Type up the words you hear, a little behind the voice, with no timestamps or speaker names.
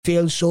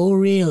Feels so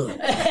real,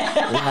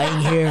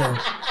 lying here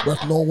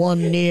with no one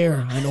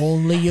near and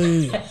only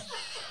you.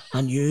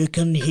 And you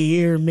can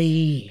hear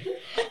me.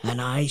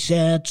 And I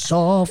said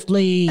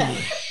softly,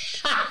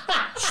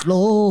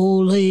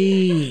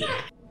 slowly.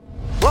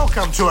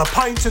 Welcome to A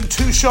Pint and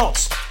Two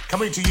Shots,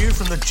 coming to you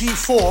from the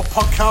G4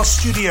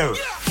 podcast studio,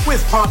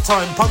 with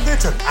part-time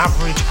pundit and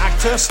average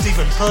actor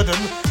Stephen Purden,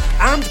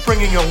 and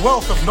bringing a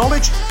wealth of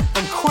knowledge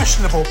and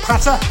questionable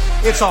patter,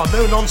 it's our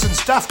no-nonsense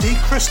dafty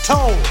Chris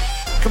Toll.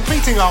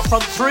 Completing our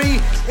front three,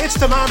 it's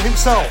the man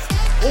himself,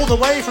 all the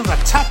way from the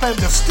tap end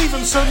of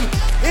Stevenson,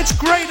 it's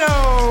Grado!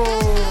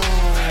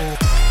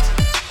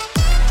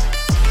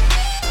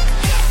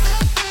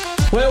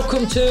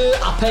 Welcome to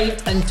A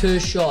Pint and Two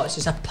Shots.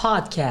 It's a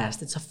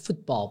podcast. It's a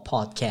football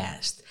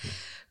podcast.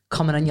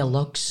 Coming in your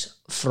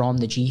lugs from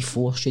the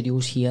G4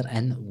 studios here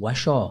in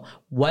Wishaw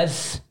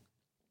with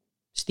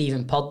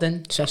Stephen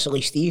Purden,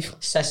 Sicily Steve,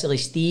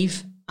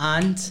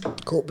 and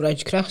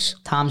Coatbridge Chris,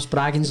 Tams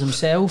Braggins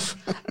himself,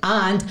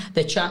 and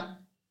the champ.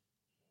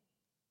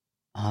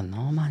 Oh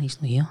no, man,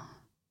 he's not here.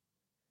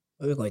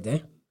 What are we going to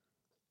do?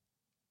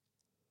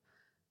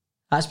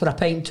 That's for A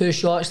Pint and Two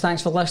Shots.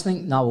 Thanks for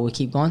listening. Now will we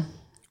keep going?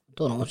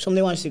 Don't know.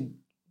 Somebody wants to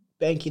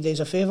beg you days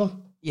a favour?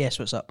 Yes,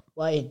 what's up?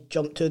 Why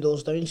jump 2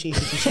 doors down, see if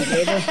you can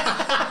see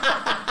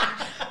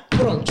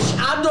Grado?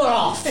 I'm not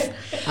off.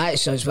 That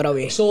sounds far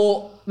away.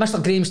 So,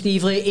 Mr. Graham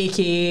Steveley,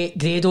 aka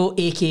Grado,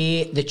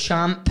 aka the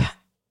champ,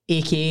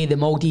 aka the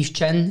Maldives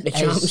chin. The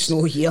champ's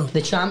no here.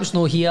 The champ's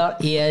no here.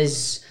 He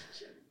is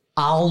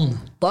Elton.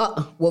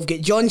 But we've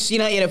got John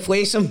Cena to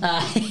replace him.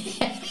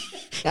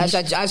 That's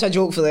a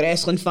joke for the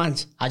wrestling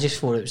fans. I just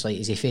thought it was like,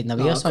 is he fading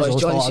away or something?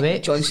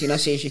 John Cena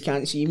says you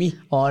can't see me.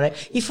 Alright.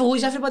 He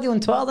follows everybody on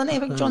Twitter, doesn't he,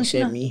 Big John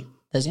Cena? Me.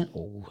 Does he?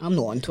 Oh. I'm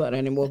not on Twitter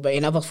anymore, but he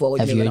never followed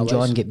me. Have you and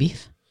John get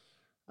beef?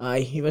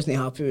 Aye, he wasn't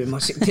happy with my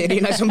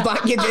sectarianism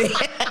back in the day.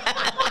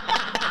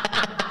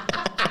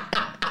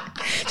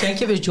 Do you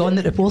think it was John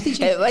that reported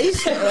you? It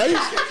was.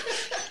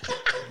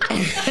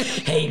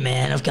 Hey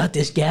man, I've got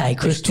this guy,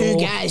 Chris Toll.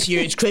 2 guys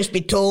here, it's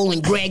Crispy Toll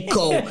and Greg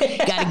Cole.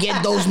 Gotta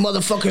get those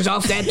motherfuckers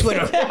off that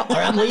Twitter. Or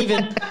I'm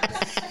leaving.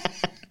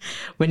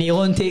 When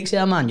Elon takes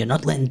it, man, you're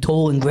not letting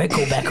Toll and Greg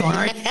Cole back on,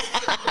 are you?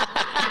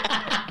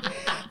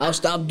 I'll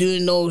stop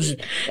doing those.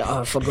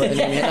 Oh, I forgot the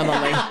name.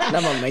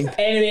 Never mind.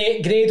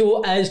 Anyway,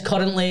 Grado is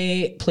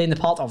currently playing the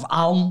part of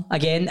Elton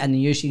again in the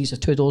new series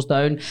of 2 Doors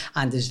Down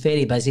and is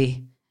very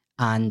busy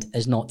and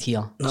is not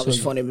here. That was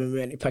funny when we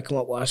went to pick him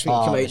up last week.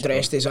 He came out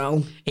dressed as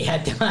Alan. He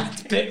had the mad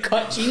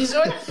bootcut jeans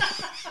on.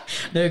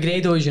 Now,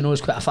 Grado, as you know,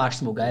 is quite a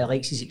fashionable guy. He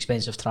likes his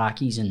expensive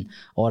trackies and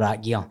all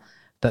that gear.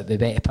 But we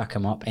better pick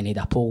him up and he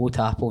had a polo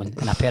top on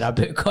and a pair of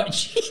bootcut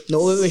jeans.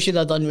 No, what we should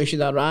have done, we should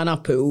have ran a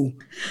pool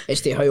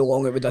as to how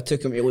long it would have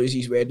took him to lose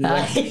his wedding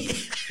ring.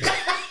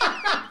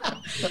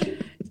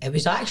 It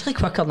was actually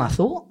quicker than I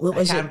thought. What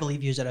was I can't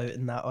believe you're out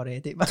in that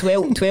already.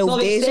 12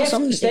 days Steph, or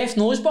something? Steph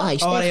knows, but aye,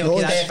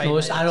 Steph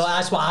knows. I know,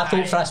 that's what I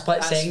thought for a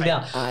split second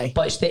there. Aye.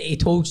 But he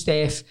told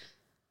Steph.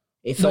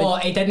 He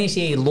didn't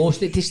say he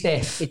lost it to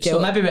Steph. So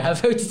maybe we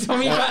have out it to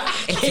me, but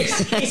he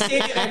said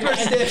it.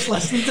 Steph's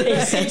listening to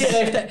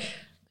it.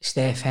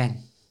 Steph,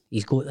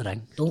 he's got the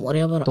ring. Don't worry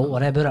about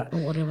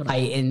it.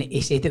 Aye, and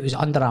he said it was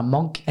under a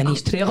mug in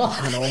his trailer.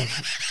 I know.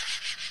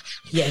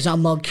 Yeah, there's a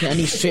mug in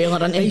his trailer,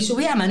 isn't he? So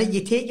wait a minute,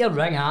 you take your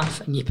ring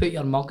off and you put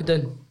your mug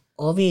down.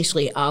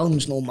 Obviously,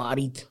 Alan's not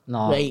married.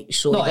 No. Right,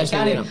 so no,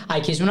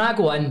 because when I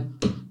go in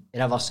the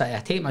River City, I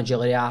take my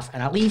jewellery off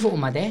and I leave it on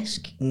my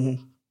desk.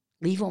 Mm-hmm.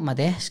 Leave it on my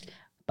desk.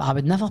 But I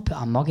would never put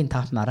a mug on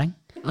top of my ring.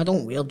 I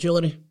don't wear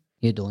jewellery.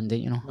 You don't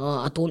you know? No,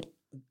 I don't.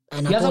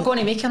 And you ever going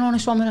to make an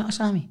honest woman out of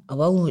Sammy? I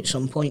will at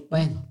some point.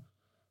 When?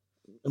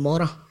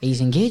 Tomorrow. He's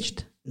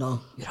engaged?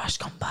 No. You're a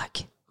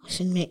scumbag.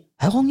 Listen, mate.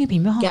 How long have you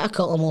been with her? Get a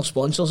couple more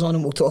sponsors on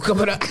and we'll talk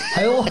about it.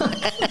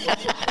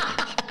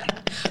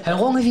 How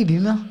long have you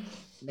been with her?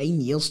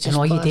 9 years just and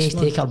all you do is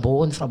man. take her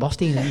bowling for a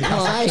birthday and then you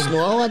that's no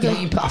all I do.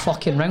 You put a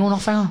fucking ring on her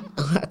finger.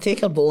 I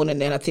take her bowling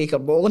and then I take her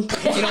bowling. Do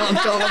you know what I'm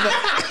talking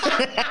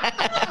about?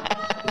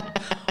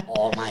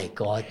 Oh my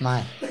God,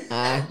 man.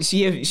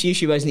 See if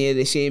she wasn't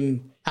the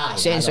same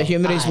sense of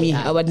humour as me,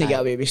 I wouldn't get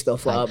away with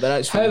stuff like that, but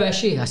that's fine. How is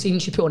she? I seen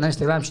she put on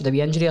Instagram, she had a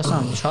wee injury or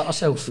something, she hurt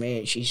herself.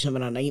 Mate, she's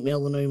having a nightmare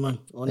now, man.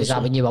 Honestly. Is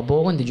that when you were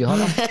bowling? Did you hurt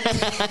her?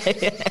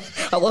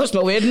 I lost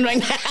my wedding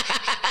ring.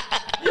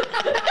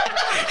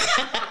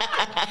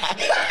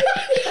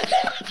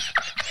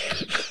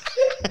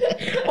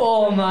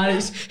 Oh man,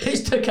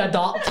 it's took a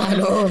dart. I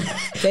know.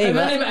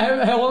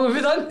 How long have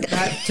we done?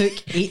 That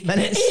took 8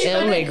 minutes.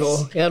 Here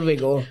we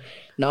go.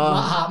 No.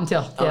 What happened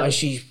to her?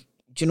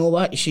 Do you know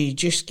what?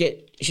 She's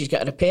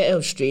got a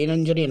repetitive strain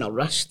injury in her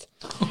wrist.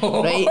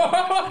 Right?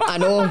 I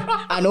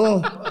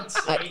know.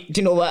 Do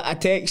you know what? I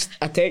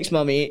text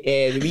my mate,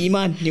 the wee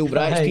man, Neil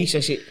Bratt's piece. I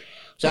said,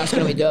 so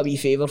asking him to do a wee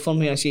favour for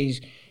me. I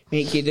says,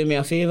 mate, can you do me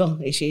a favour?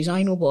 He says,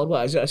 I know, boy,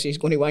 what is it? I says,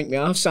 going to wank me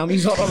off.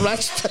 Sammy's hurt her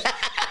wrist.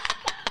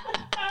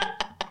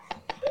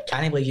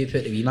 Can't believe you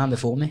put the wee man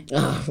before me.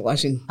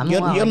 Listen,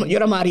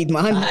 you're a married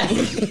man.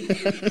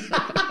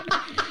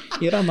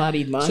 You're a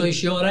married man. So is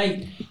she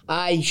alright?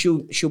 Aye,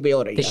 she'll be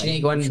alright. Does she need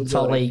to go in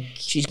for like...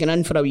 She's going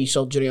in for a wee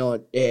surgery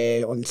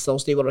on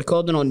Thursday. We're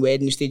recording on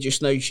Wednesday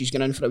just now. She's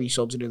going in for a wee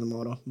surgery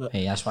tomorrow. But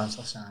Hey, that's what's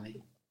for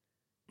Sammy.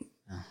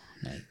 Oh,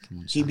 right, come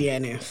on, Sammy.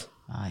 GBNF.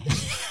 Aye.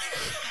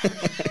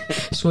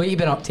 So what have you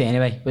been up to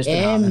anyway? What's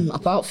been happening?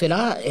 Apart from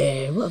that,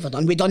 what have I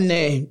done? We done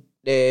the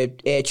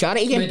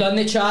charity game. We done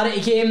the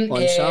charity game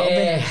on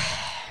Saturday.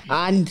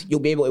 And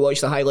you'll be able to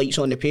watch the highlights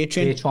on the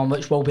Patreon.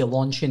 Which will be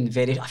launching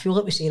I feel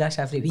like we say this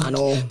every week. I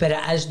know. But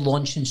it is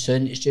launching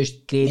soon. It's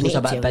just Grado's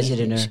a bit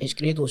busy now. It's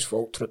Grado's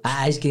fault, Troops.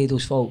 It is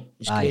Grado's fault.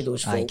 It's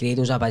Grado's fault.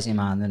 Grado's a busy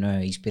man now.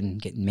 He's been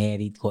getting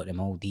married, got the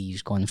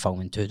Maldives, gone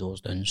filming 2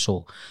 doors down.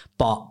 So,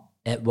 but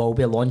it will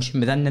be launching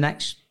within the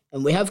next...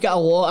 And we have got a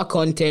lot of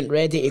content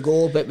ready to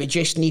go, but we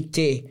just need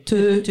to...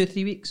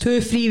 2-3 weeks.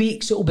 2-3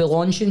 weeks it'll be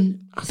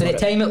launching. By the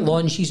time it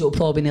launches, it'll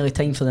probably be nearly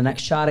time for the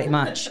next charity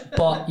match.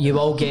 But you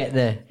will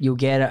get you'll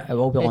get it. It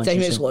will be launching. By the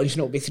time it's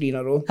launching, it'll be 3 in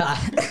a row.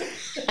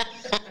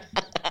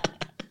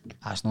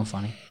 That's not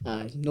funny.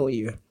 Not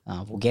you.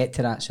 We'll get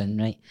to that soon,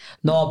 right?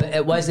 No, but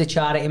it was the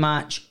charity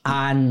match,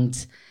 and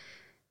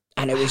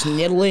it was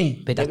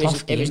nearly...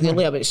 It was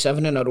nearly about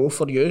 7 in a row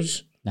for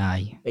yous.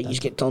 Aye. But you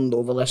get turned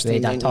over this time.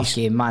 We had a tough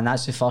game, man.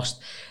 That's the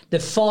first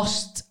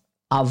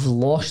I've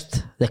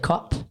lost the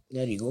cup.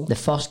 There you go. The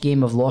first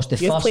game I've lost.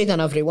 You've played in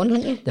every one,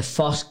 haven't you? The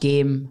first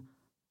game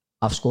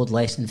I've scored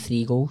less than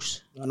 3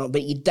 goals. I know,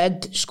 but you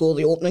did score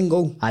the opening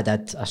goal. I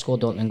did. I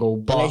scored the opening goal.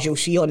 But and as you'll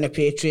see on the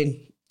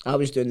Patreon, I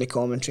was doing the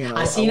commentary and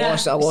I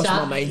lost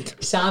my mind.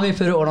 Sammy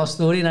put it on our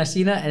story and I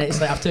seen it, and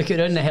it's like I took it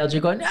around and I heard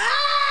you going, there's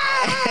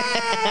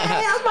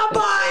my boy!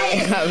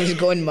 I was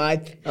going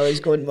mad.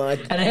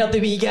 And I heard the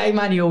wee guy,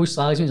 man, he always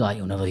slags me. He's like,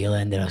 you'll never hear the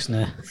end of this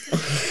now.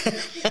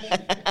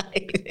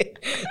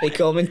 The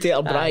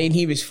commentator, Brian,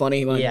 he was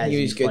funny, man. Yeah,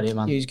 he was good. Funny,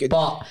 man. He was good.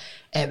 But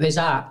it was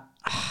our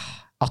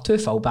 2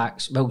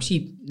 fullbacks. Well,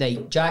 see,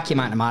 like, Jackie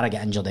McNamara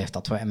got injured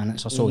after 20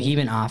 minutes or so. He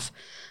went off.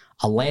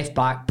 A left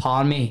back,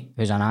 Parmy,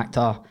 who's an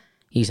actor,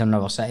 he's in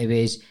River City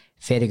ways,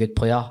 very good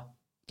player.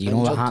 Do you know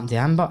what happened to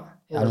him? But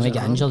I know he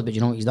got injured, but do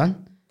you know what he's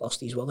done?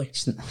 Burst his willy.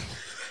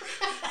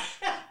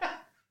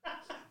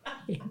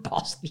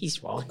 Burst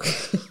his willy.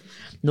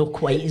 Not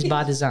quite as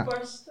bad as that.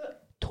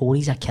 Tore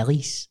his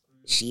Achilles.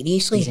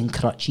 Seriously? He's in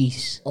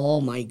crutches.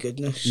 Oh my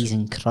goodness. He's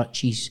in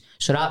crutches.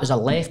 So that was a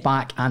left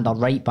back and a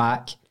right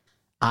back.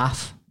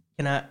 Off.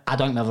 I don't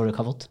think we've ever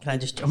recovered. Can I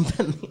just jump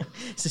in here?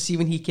 So see,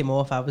 when he came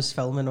off, I was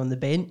filming on the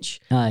bench.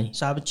 Aye.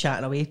 So I was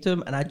chatting away to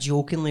him, and I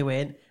jokingly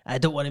went, I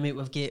don't want to make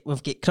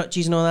we've get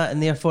crutches and all that in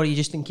there for you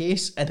just in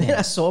case. And then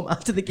I saw him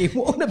after the game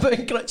walking about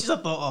in crutches. I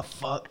thought, oh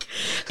fuck.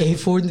 He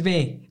phoned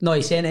me. No,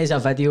 he sent us a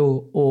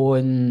video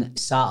on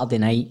Saturday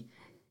night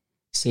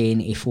saying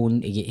he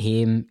phoned to get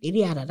home. Did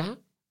he have that?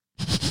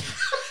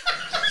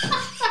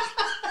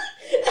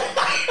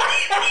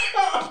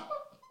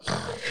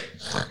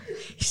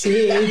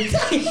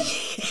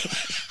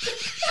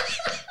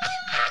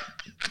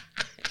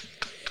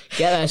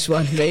 Get this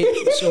one, right?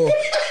 So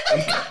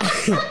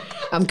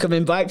I'm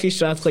coming back to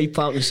Strathclyde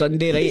Park on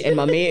Sunday, right? And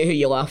my mate who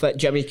you laugh at,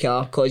 Jimmy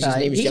Carr, because his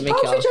name's Jimmy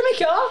Carr. Jimmy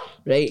Carr.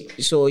 Right,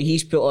 so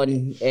he's put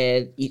on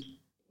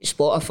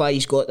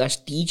Spotify's got this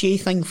DJ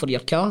thing for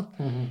your car,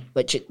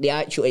 which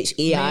it's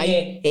AI.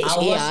 Mate, it's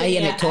AI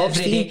and it talks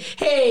to you.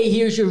 Hey,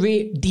 here's your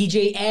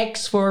DJ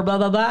X for blah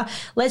blah blah.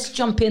 Let's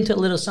jump into a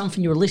little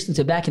something you were listening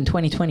to back in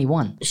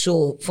 2021.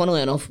 So,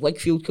 funnily enough,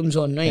 Wakefield comes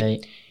on,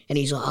 right? And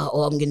he's like,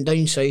 oh, I'm going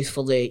down south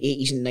for the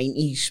 80s and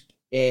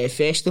 90s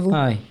festival.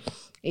 Aye.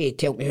 He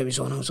told me who was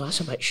on. I was like, that's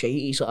a bit shite.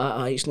 He's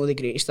like, it's not the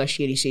greatest this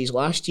year. He says,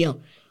 last year,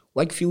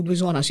 Wakefield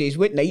was on. I says,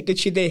 what night did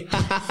she do?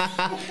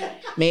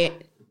 Mate,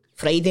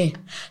 Friday.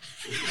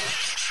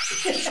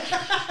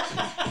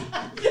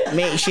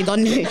 Mate, she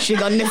done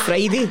the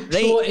Friday,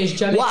 right?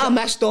 So what a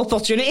missed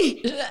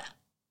opportunity.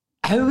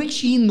 How would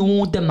she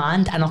know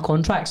demand in her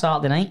contract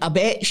Saturday night? I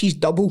bet she's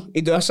double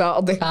to do a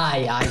Saturday.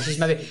 Aye, she's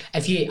maybe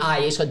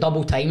it's a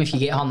double time if you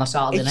get her on a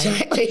Saturday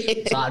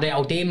night. Saturday,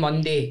 I'll do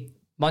Monday,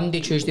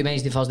 Tuesday,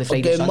 Wednesday, Thursday,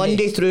 Friday, I'll do Sunday.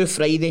 Monday through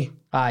Friday.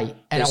 Aye,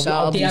 and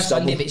I'll do a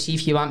Sunday, but see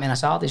if you want me on a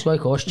Saturday, it's going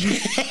to cost you.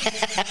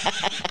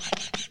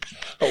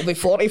 It'll be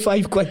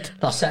 45 quid.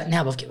 That's it.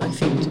 Now we've got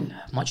Wakefield.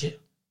 Much it.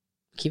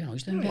 Keep an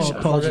noise down.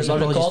 Apologies for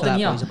that,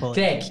 here.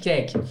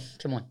 Craig,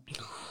 come on.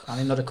 I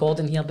mean, the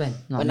recording here, Ben.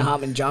 When the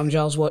Ham and Jam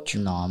Jars watch.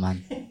 No,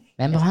 man.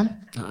 Remember him?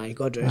 Aye,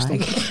 God rest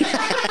him.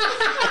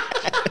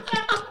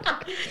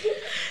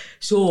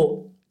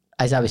 So,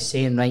 as I was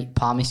saying, right,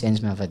 Palmy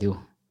sends me a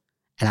video,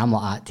 and I'm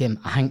like that to him.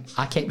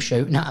 I kept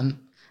shouting at him.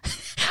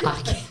 I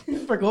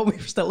forgot we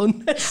were still on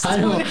this. I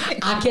know.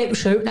 I kept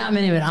shouting at him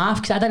and he went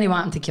off because I didn't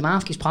want him to come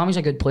off because Palmy's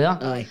a good player.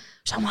 Aye.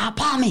 So I'm like,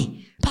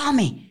 Palmy.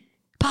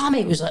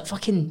 It was like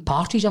fucking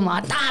parties. I'm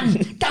like,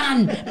 Dan.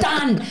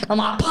 I'm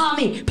like,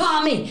 Palmy.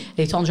 And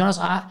he turns around and I was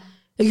like,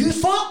 are you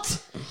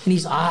fucked? And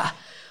he's like,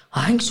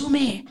 I think so,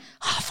 mate.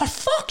 Oh, for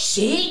fuck's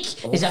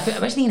sake. As if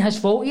it wasn't even his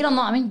fault either, know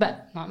what I mean?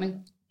 But, know what I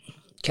mean?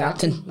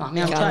 Captain.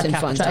 Captain,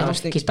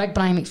 fantastic. Because Big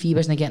Brian McPhee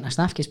wasn't getting a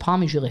sniff because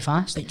Palmy's really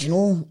fast. But do you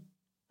know,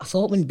 I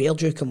thought when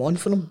Berdew come on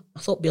for him, I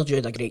thought Berdew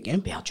had a great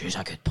game. Berdew's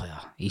a good player.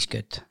 He's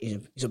good.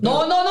 He's a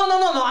No.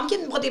 I'm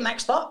getting bloody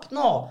mixed up.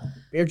 No.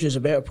 Berdew's a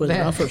better player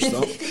than I first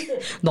thought.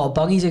 No,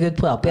 Buggy's a good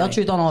player.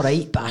 Berdew done all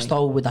right, but I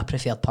still would have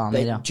preferred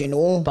Palmer there. Do you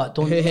know But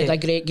who had a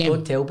great game?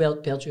 Don't tell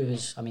Berdew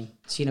was. I mean,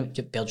 seeing him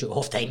Berdew at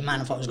half time,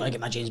 man. I thought I was going to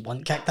get my James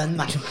Blunt kicked in,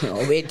 man.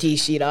 Oh, wait till you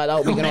see that.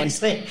 That'll be going on.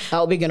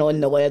 That'll be going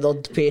on the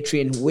leathered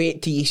Patreon.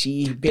 Wait till you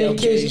see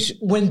Berdew's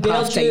when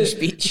half-time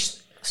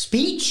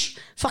speech.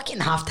 Fucking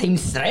half-time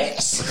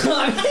threats.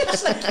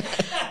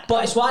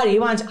 But it's one of the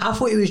ones. I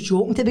thought he was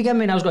joking to begin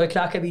with. I was going to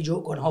crack a wee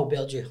joke going, "Oh,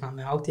 Berdew, I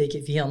mean, I'll take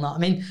it for you." I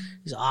mean,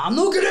 he's like, "I'm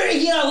not going out of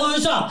here,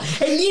 loser.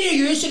 And neither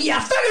you, so you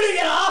figure out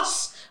your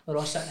ass." We're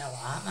all sitting there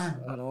like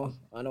that, man.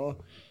 I know.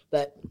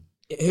 But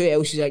who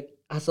else is like?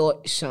 I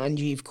thought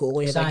Sanjeev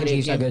Kohli had a great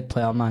Sanjeev's game. a good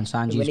player, man.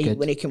 Sanjeev's good.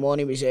 When he came on,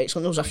 he was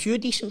excellent. There was a few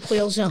decent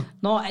players there.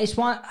 No, it's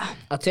one.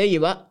 I'll tell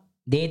you what.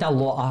 They had a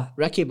lot of.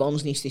 Ricky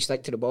Burns needs to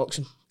stick to the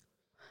boxing.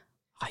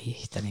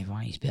 He didn't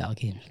want his better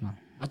games, man.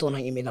 I don't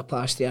think he made a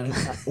pass there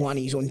at one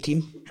of his own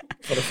team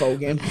for the full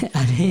game.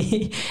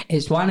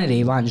 It's one of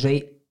the ones,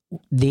 right?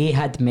 They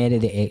had many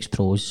of the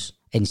ex-pros,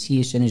 and see,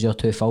 as soon as your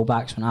two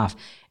fullbacks went off,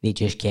 they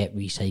just kept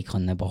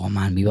recycling the ball,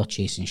 man. We were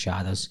chasing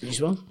shadows. As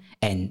well.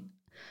 And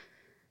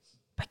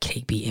but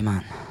Craig Beattie,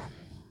 man.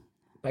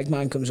 Big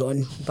man comes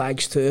on,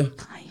 bags too.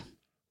 Aye.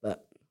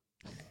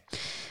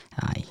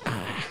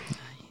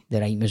 The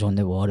writing was on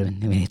the wall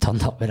when he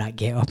turned up with that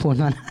get up on,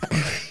 man.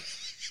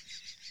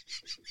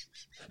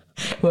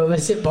 What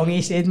was it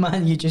Bungie said,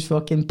 man? You just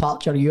fucking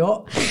parked your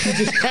yacht.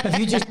 If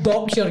you just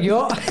docked your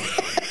yacht.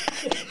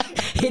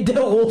 He did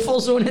a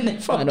waffle zone in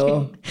the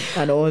fucking...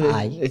 I know the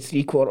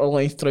 3/4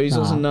 length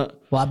trousers and that.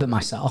 What about my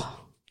sitter?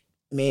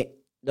 Mate,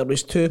 there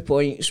was 2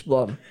 points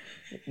where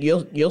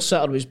your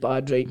sitter was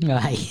bad, right?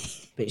 Aye.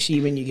 But see,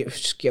 when you get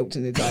scalped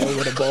in the dial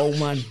with a ball,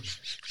 man,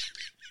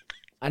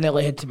 I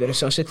nearly had to be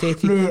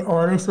resuscitated. Mate,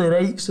 honestly,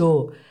 right,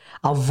 so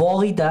I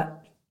volleyed it,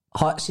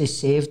 Hutz has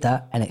saved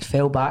it, and it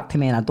fell back to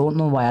me, and I don't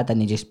know why I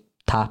didn't just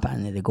tap it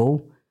into the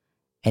goal.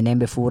 And then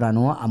before I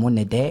know it, I'm on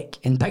the deck,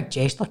 and Big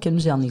Jester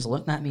comes there and he's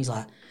looking at me, he's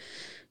like,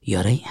 "You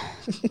alright?"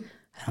 And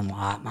I'm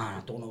like, "Man,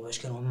 I don't know what's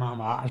going on, man." I'm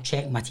like, I've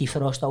checked my teeth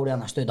are all still there,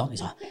 and I stood up and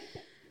he's like,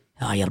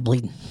 "Ah, you're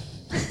bleeding."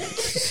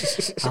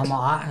 I'm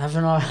like, "I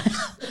don't know."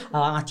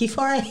 I'm like, "My teeth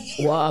alright?"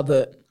 What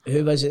about,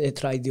 who was it that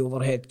tried the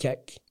overhead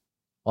kick?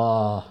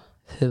 Oh,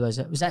 who was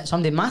it? Was that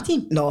somebody in my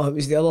team? No, it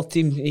was the other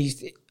team.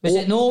 Was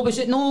it no?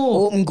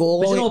 Open goal.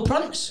 Was it no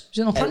Prunts? Was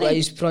it no Prunty? It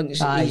was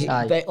Prunts.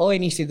 Aye. But all he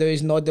needs to do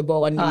is nod the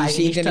ball into his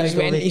seat, and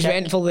he's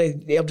went for the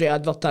Airdrie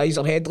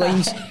Advertiser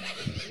headlines.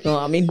 Know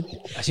what I mean?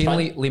 I seen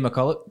Lee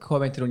McCulloch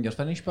commented on your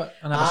finish, but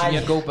I never seen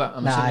your goal, but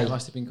I'm assuming it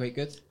must have been quite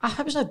good.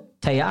 It was a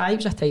tight.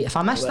 If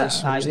I missed it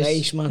was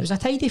nice, man. It was a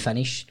tidy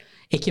finish.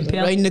 He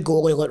compared round the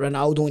goalie like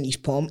Ronaldo in his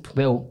pomp.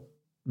 Well,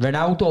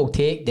 Ronaldo I'll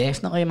take,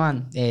 definitely,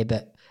 man.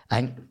 But I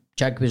think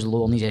Jig was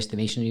low on his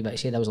estimation, but he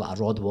said that was like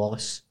a Rod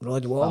Wallace.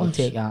 I'll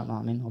take that, man.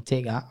 I mean, I'll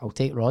take that. I'll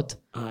take Rod.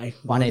 Aye.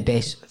 One of the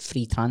best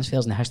free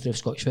transfers in the history of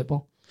Scottish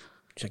football.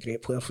 He's a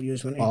great player for you,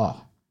 isn't he? Oh.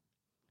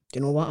 Do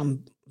you know what?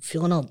 I'm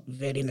feeling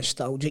very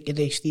nostalgic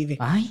today, Stevie.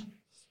 Aye.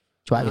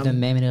 Do you want to do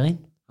memory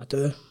lane? I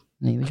do.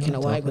 I kind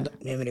of like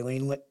with memory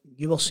lane. Like,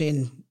 you were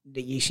saying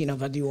that you seen a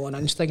video on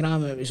Instagram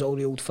and it was all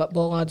the old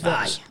football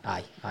adverts.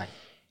 Aye.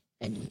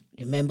 And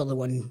remember the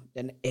one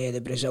in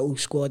the Brazil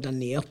squad in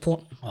the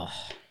airport? Oh.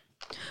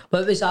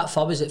 What was that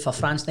for? Was it for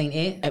France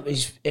 98?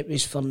 It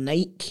was for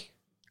Nike.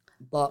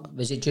 But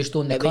was it just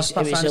on the cusp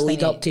of France 98? It was a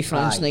lead up to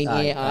France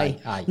 98,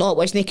 aye. No, it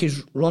wasn't,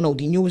 because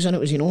Ronaldinho was in it,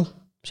 was he no?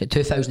 Was it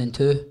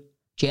 2002?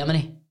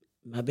 Germany?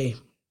 Maybe.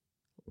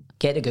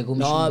 Get the Google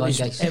machine going,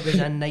 guys. It was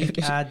a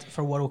Nike ad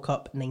for World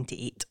Cup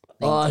 98.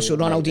 Oh, so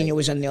Ronaldinho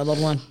was in the other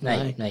one.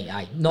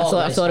 Aye. No,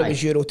 I thought it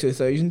was Euro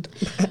 2000.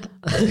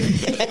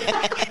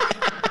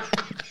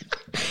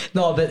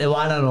 No, but the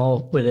one I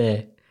know with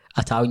the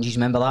Italian, do you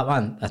remember that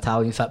one?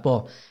 Italian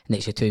football. And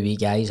it's the two wee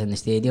guys in the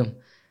stadium. And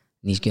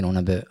he's going on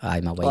about,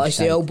 my wife. Oh, it's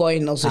the old boy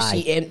and there's a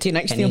seat empty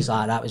next to him. And he's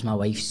like, that was my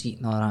wife's seat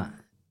and all that.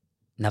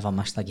 Never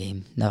missed a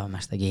game.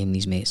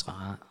 These mates like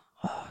that.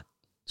 Oh,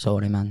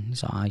 sorry, man.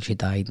 He's like, she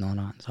died and all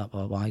that. He's like,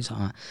 why? He's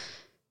like,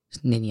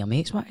 none of your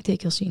mates want to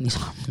take your seat. And he's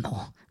like,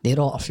 no, they're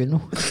all at a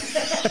funeral.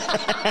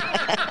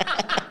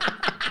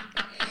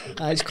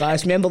 That's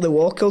class. Remember the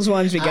Walkers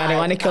ones with Gary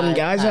Lineker and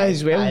Gaza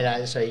as well? Aye,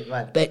 that's right,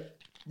 man. But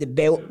the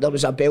belt, there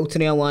was a belt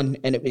in there one,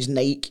 and it was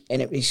Nike,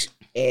 and it was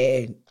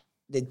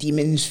the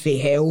Demons for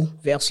Hell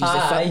versus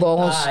the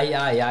footballers.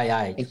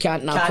 Aye. And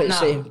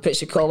Cantona puts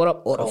the collar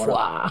up, or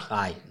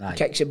Aye.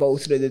 Kicks the ball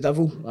through the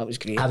devil. That was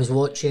great. I was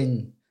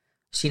seen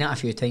it a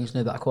few times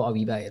now, but I caught a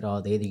wee bit of the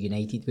other day, the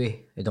United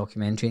Way, the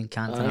documentary, and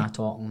Cantona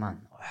talking,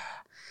 man.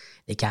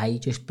 The guy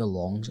just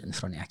belongs in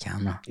front of a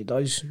camera. He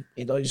does.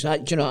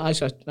 That, do you know,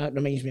 that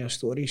reminds me of a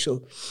story.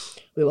 So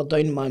we were down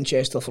in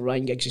Manchester for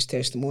Ryan Giggs'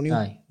 testimonial.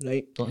 Aye.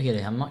 Right. Don't hear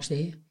of him much, do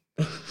you?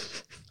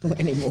 Not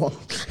anymore.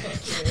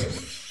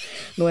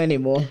 Not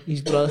anymore.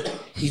 His brother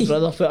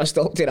put a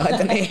stop to that,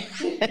 didn't he?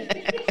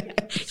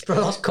 His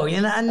brother's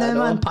coining it in now,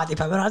 man. Paddy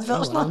Power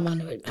adverts now.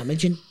 Man,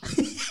 Imogen.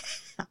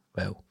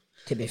 Well,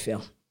 to be fair.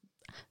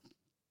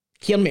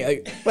 Hear me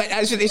out. Right,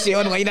 that's what they say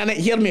online, innit?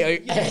 Hear me out.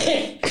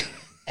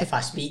 if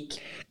I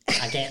speak,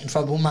 I get in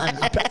trouble, man.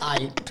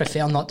 I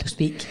prefer not to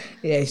speak.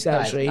 Yes,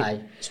 that's right.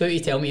 Aye. So what you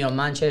tell me, you're in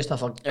Manchester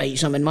for... Right,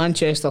 so I'm in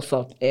Manchester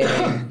for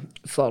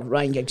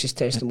Ryan Giggs'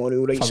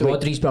 testimonial, right? For so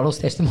Rodgers' brother's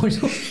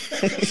testimonial.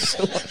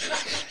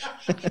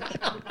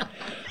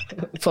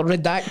 For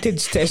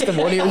Redacted's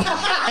testimonial.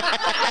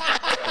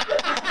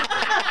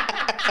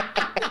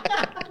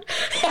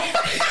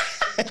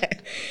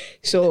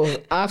 So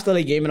after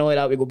the game and all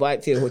that, we go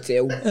back to the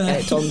hotel.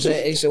 It turns out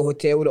it's a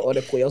hotel that all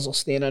the players are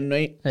staying in,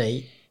 right?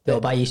 Right. They'll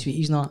buy you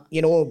sweeties, not?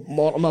 You know,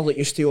 Mortimer that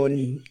used to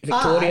own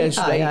Victoria's,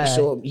 right? Aye.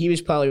 So he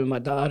was probably with my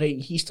dad, right?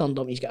 He's turned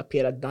up, he's got a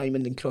pair of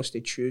diamond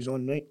encrusted shoes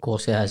on, right? Of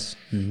course he has.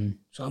 Mm-hmm.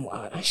 So I'm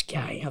like, this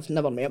guy, I've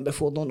never met him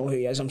before, don't know who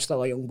he is. I'm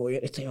still a young boy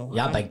at the time.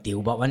 Yeah, big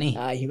deal, but wasn't he?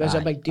 Aye, he was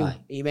a big deal. Aye.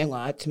 He went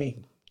like that to me.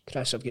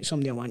 Chris, I've got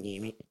somebody I want you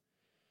to meet.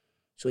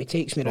 So he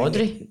takes me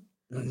Rodri?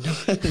 round. No,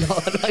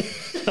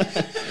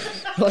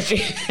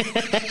 Rodri.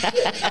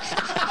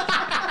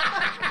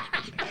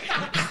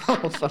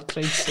 Oh, for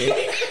Christ's sake.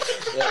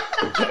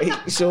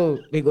 Right, so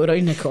we go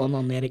round the corner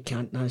and Eric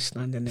Cantona's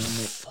standing there,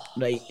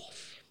 right?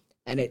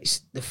 And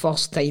it's the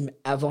first time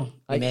ever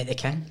You met the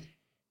king?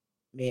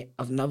 Mate,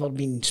 I've never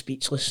been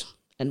speechless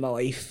in my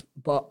life,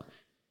 but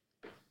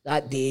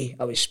that day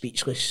I was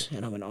speechless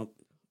and I went up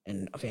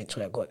and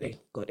eventually I got the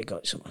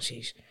guts and I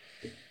says,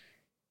 "You're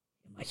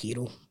my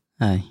hero.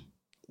 Aye.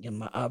 You're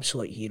my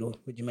absolute hero.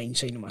 Would you mind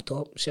signing my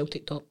top,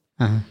 Celtic top?"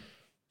 Uh-huh.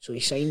 So he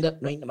signed it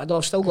right in the middle.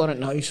 I've still got it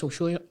now, so I'll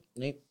show you.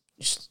 Right?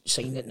 Just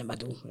signed it in the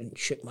middle and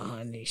shook my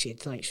hand and he said,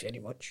 "Thanks very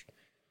much."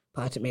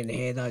 Patted me in the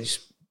head as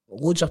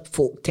loads of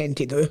folk tend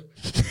to do.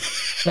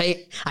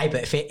 Right? Aye,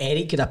 but if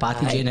Eric could have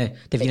patted you in the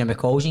Davina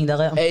McCall's and you'd have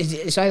let him.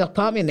 It's either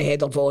pat me in the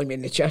head or volley me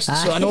in the chest,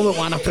 so I know what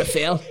one I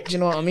prefer. Do you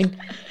know what I mean?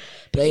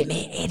 Right.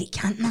 Mate, Eric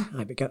Cantona.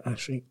 I get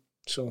that's right.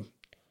 So,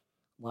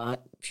 like,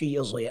 a few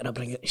years later, I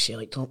bring it to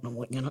Celtic top and I'm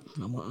looking at it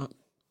and I'm like,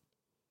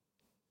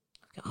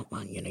 I've got a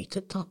Man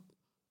United top.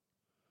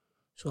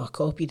 So I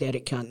copied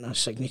Eric Cantona's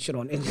signature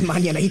on the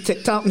Man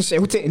United top and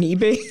sold it on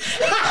eBay.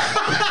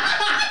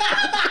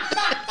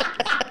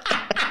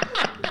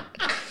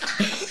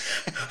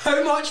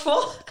 How much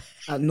for?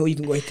 I'm not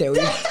even going to tell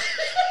you.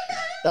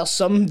 There's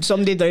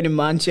somebody down in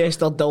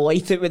Manchester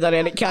delighted with their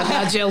Eric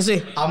Cantona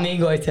jersey. I'm not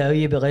going to tell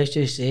you, but let's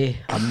just say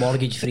I'm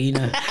mortgage free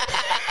now.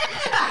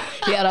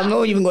 Yeah, I'm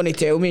not even going to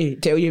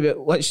tell you, but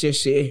let's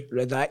just say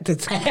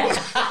redacted.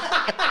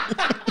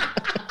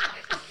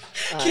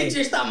 Can you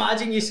just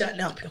imagine you sitting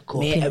there?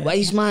 Mate, it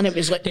was, man. It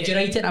was like... Did you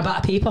write it in a bit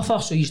of paper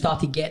first, so you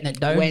started getting it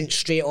down? Went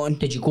straight on.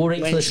 Did you go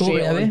right for the throat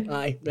right away?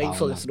 Aye, right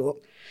for the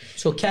throat.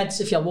 So kids,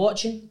 if you're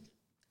watching,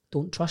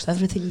 don't trust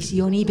everything you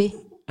see on eBay.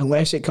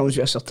 Unless it comes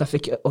with a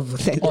certificate of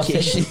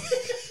authentication.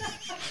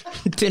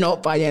 Do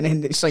not buy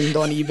anything that's signed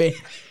on eBay.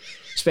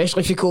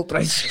 Especially if you quote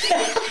price.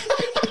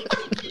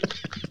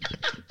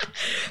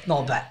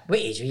 No, but what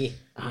age were you?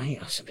 Aye,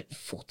 I was about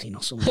 14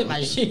 or something. What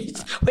age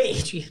were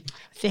you?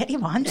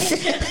 31.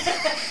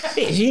 What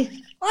age you?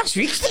 Last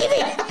week, Stevie.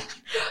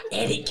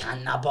 Eric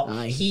Cantona, but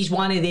Aye. he's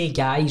one of the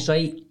guys,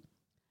 right?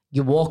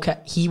 He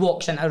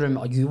walks into a room,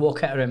 or you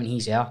walk into a room and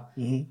he's there.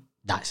 Mm-hmm.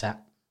 That's it.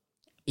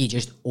 He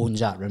just owns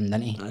that room,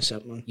 doesn't he? That's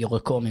it, man. You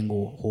look at him and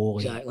go,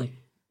 holy. Exactly.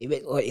 He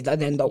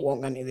did end up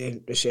walking into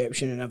the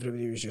reception and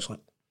everybody was just like,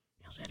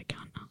 "There's Eric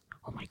Cantona.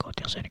 Oh my God,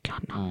 there's Eric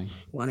Cantona."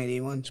 One of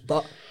the ones.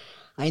 But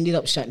I ended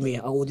up sitting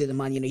with a load of the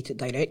Man United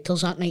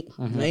directors that night,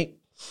 right?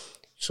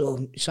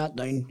 So sat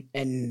down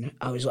and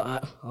I was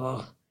like,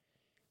 "Oh,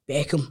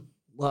 Beckham,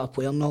 what a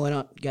player and all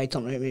that." Guy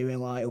turned around to me and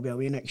went like, "He'll be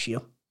away next year."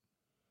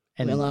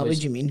 And I went like, "What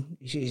do you mean?"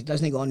 He says,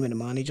 "Doesn't he go on with the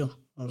manager?"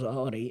 I was like,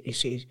 "All right." He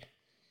says,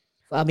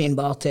 "Fabian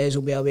Barthez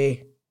will be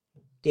away.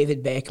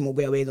 David Beckham will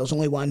be away. There's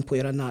only one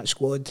player in that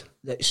squad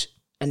that's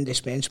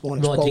indispensable,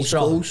 and it's Paul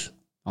Scholes."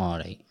 All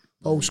right.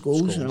 Paul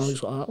Scholes. And I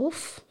was like, "Oh,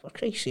 for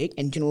Christ's sake."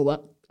 And do you know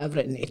what?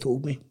 Everything he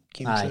told me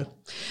came true.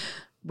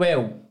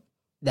 Well,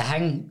 the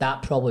thing,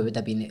 that probably would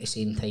have been at the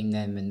same time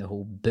then when the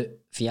whole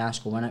boot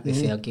fiasco went it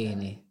with Fergie,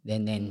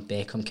 and then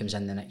Beckham comes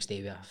in the next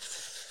day with a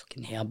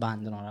fucking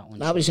hairband and all that one.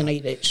 That was the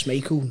night that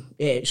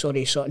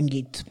Sutton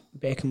gave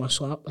Beckham a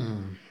slap.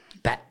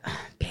 But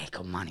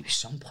Beckham, man, he was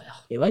some player.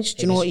 He was.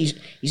 Do you know what?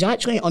 He's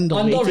actually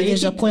underrated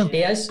as a player.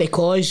 He is.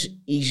 Because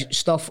his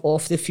stuff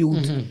off the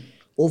field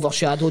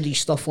overshadowed his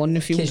stuff on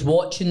the field. Because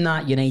watching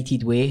that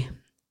United way,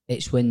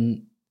 it's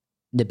when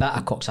the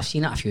Bittercocks, I've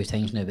seen it a few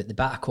times now, but the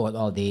Bittercock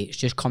all day, it's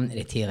just come to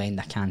the tail end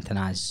of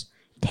Cantona's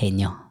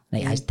tenure,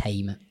 like his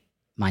time at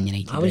Man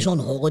United. I was on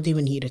holiday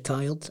when he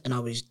retired and I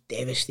was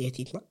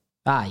devastated.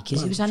 Aye,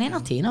 because he was an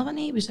entertainer, wasn't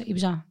he? He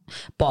was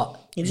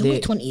but he was only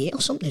 28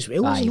 or something as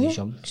well, wasn't he? Was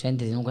young.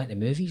 Did he not go to the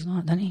movies,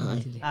 didn't he?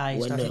 Aye,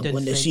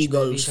 when the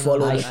seagulls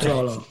follow the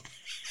trawler.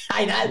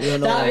 Aye, that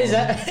was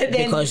it.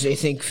 Because they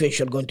think fish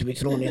are going to be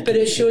thrown into But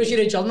it shows you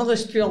the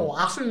journalists pure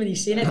laughing when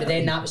he's saying it, but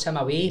then that was him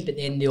away. But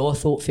then they all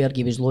thought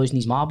Fergie was losing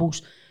his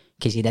marbles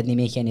because he didn't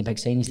make any big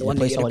signings to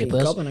replace all the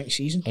players. Cup next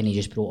season. And he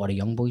just brought all the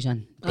young boys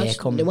in.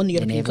 Beckham, They won the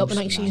European Cup the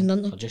next season,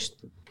 didn't they? Just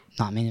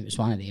No, I mean, it was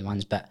one of the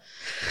ones, but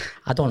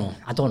I don't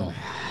know.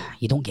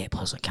 You don't get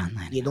players like can,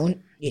 You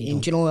don't.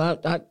 And do you know,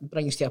 that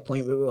brings to a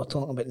point where we were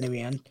talking about in the way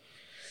in.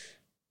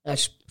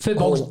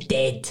 Football's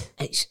dead.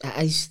 It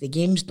is. The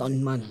game's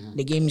done, man. Mm-hmm.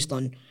 The game's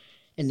done.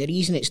 And the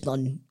reason it's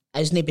done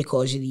isn't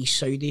because of these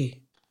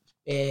Saudi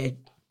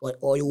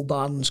oil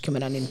barons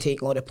coming in and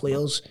taking all the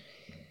players.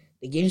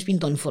 The game's been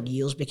done for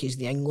years because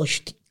the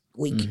English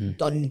league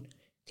done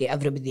to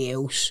everybody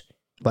else.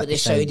 But the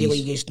Saudi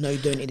league is now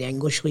down to the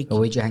English league. Well,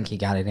 what do you think of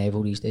Gary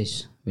Neville these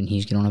days when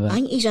he's going on about?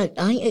 I think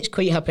it's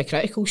quite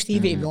hypocritical,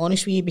 Stevie, to be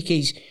honest with you,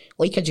 because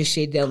like I just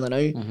said there now,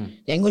 the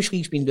English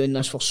league's been doing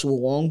this for so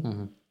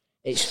long.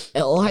 It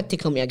all had to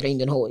come to a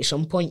grinding halt at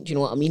some point. Do you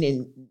know what I mean?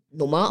 And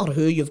no matter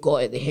who you've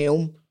got at the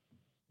helm,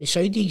 the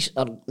Saudis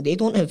they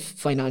don't have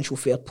financial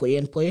fair play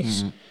in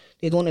place.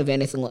 They don't have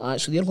anything like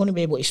that, so they're going to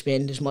be able to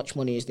spend as much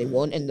money as they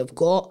want, and they've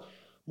got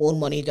more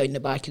money down the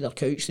back of their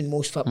couch than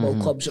most football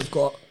clubs have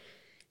got.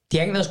 Do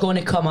you think there's going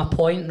to come a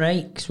point,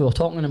 right? Because we were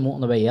talking in the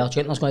motorway here. Do you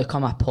think there's going to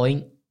come a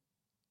point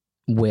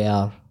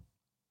where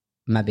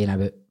maybe in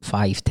about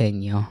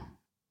 5-10 years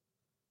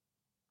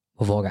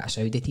we've all got a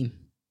Saudi team?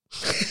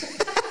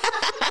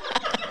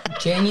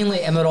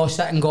 Genuinely, and we're all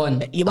sitting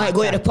going, you might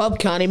go to the pub,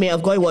 can't you, mate?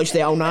 I've got to watch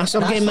the Al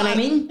Nassr game. That's what I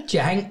mean. Do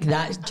you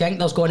think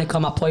there's going to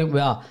come a point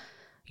where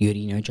you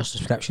renewed your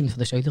subscription for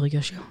the Saudi League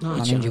this year?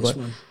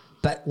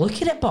 But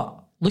look at it,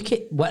 look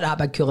at what that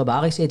big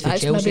Koulibaly said for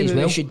That's Chelsea as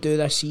well. We should do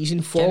this season.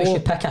 We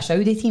should pick a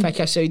Saudi team. Pick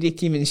a Saudi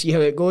team and see how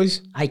it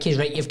goes. Aye, because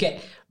right, you've got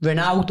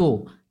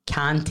Ronaldo,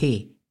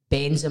 Kante,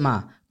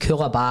 Benzema,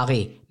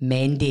 Koulibaly,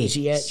 Mendy,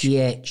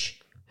 Ziyech.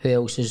 Who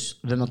else is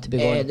rumoured to be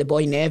going? The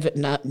boy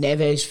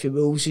Neves for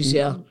Wolves is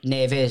there.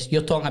 Neves.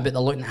 You're talking about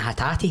they're looking at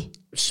Hatate.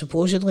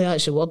 Supposedly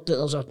that's the word, that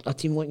there's a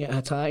team looking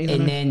at Hatate.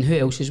 And then who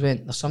else has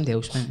went? There's somebody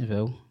else went as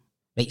well.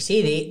 Right,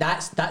 say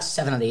that's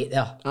 7 or 8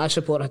 there. I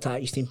support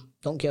Hatate's team.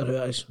 Don't care who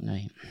it is.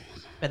 Right.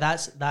 But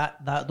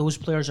that those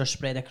players are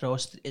spread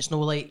across. It's no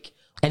like.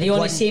 Are they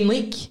on the same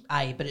league?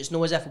 Aye, but it's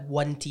no as if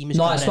one team is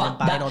coming in and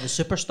buying all the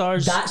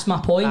superstars. That's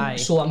my point. Aye.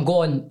 So I'm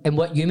going, and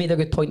what you made a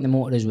good point in the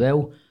motor as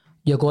well.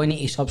 You're going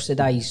to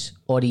subsidise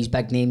all these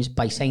big names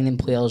by signing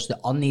players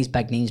that aren't these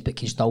big names but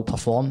can still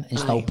perform and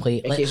still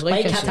play. Like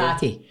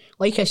Hatate.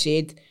 Like I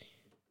said,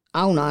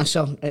 Al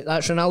Nassr,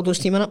 that's Ronaldo's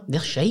team, innit?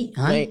 They're shite,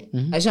 aye.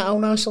 Right. Is it Al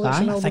Nassr that's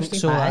Ronaldo's think team?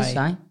 so,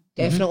 Aye.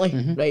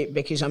 Definitely, right,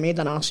 because I made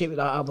an arse with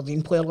that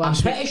Aberdeen player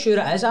last week. I'm pretty sure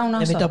it is Al Nassr.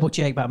 Let me double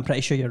check, but I'm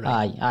pretty sure you're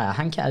right. Aye, I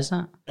think it is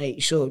that.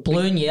 Right, so... Blue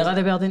and yellow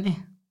they were, didn't they?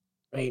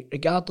 Right,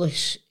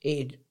 regardless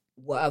of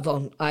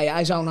whatever, aye,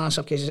 it is Al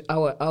Nassr because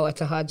Al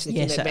Ittihad's the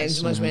team that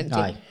Benzema's went to.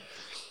 Aye.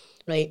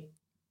 Right,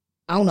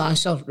 Al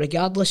Nassr,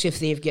 regardless if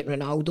they've got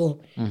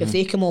Ronaldo, if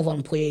they come over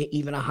and play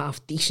even a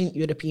half decent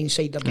European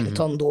side, they're getting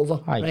turned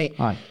over, right?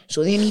 Aye.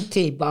 So they need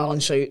to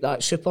balance out that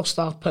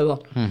superstar power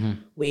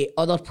with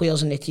other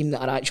players in the team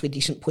that are actually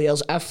decent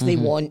players if they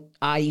want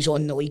eyes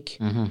on the league.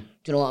 Do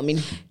you know what I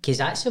mean? Because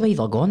that's the way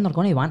they're going. They're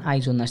going to want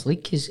eyes on this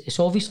league because it's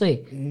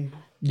obviously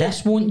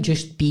this won't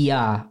just be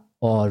a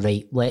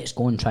right, let's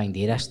go and try and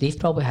do this. They've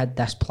probably had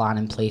this plan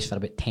in place for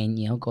about 10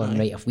 years going,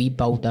 right, if we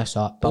build this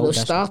up, they've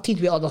started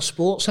with other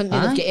sports, haven't they?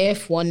 They've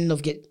got F1,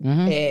 they've got,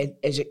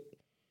 is it,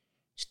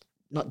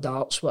 not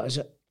darts, what is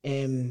it?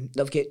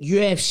 They've got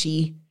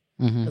UFC,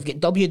 they've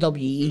got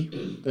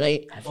WWE,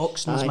 right?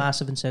 Boxing's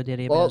massive in Saudi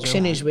Arabia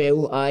Boxing as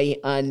well, aye,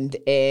 and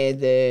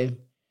there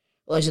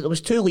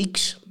was 2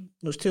 leagues.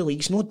 There was 2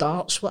 leagues, no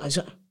darts, what is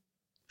it?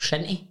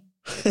 Shinty.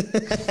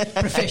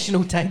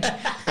 Professional tig.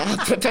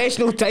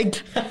 Professional tig.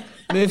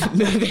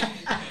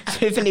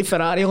 Moving to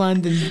Ferrari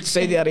land in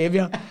Saudi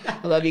Arabia,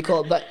 whatever you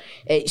call it. But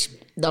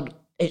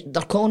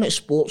they're calling it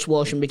sports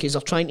washing because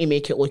they're trying to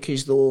make it look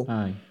as though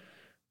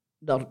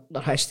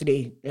their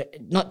history,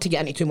 not to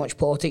get into too much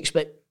politics,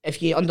 but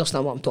if you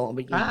understand what I'm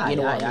talking about, you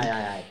know what I mean.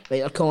 Right,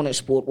 they're calling it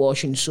sport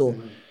washing, so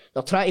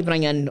they're trying to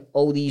bring in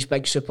all these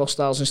big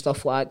superstars and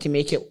stuff like that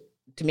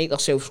to make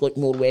themselves look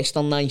more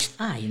westernised.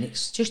 Aye, and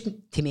it's just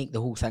to make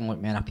the whole thing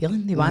look more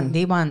appealing. They want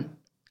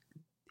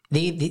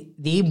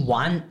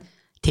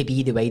to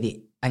be the way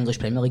the English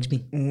Premier League's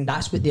been.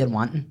 That's what they're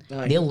wanting.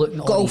 Aye. They're looking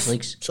at all these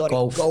leagues. Sorry,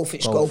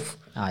 golf.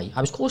 Aye,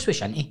 I was close with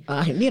Shinty.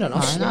 Aye, near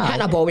enough.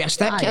 Hitting a ball with a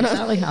stick,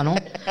 exactly, I know.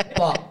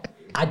 But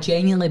I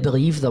genuinely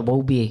believe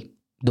there'll be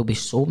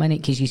so many,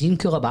 because you seen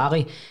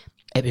Koulibaly,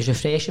 it was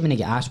refreshing when he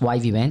got asked why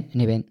he went, and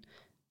he went,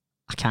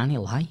 I can't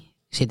lie.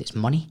 He said it's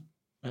money.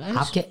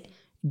 I've got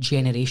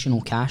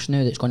generational cash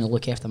now that's going to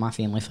look after my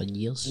family for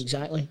years.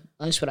 Exactly,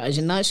 that's what it is,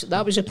 and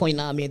that was the point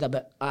that I made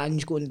about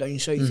Ange going down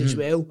south as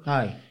well.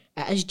 Aye,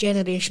 it is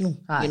generational.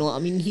 Aye. You know what I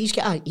mean? He's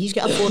got a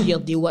 4-year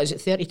deal. What is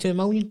it, 32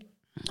 million?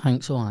 I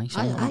think so. Aye,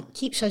 that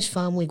keeps his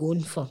family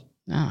going for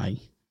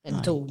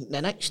until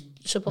the next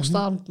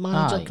superstar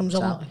manager comes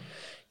along.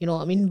 You know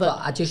what I mean? But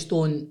I just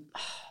don't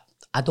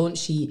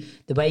see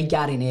the way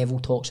Gary Neville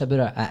talks about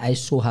it. It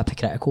is so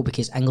hypocritical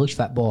because English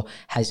football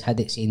has had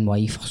its own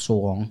way for so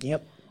long.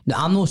 Yep.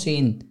 Now, I'm not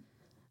saying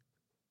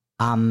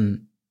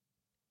I'm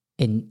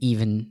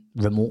even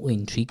remotely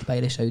intrigued by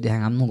the Saudi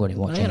thing. I'm not going to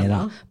watch any of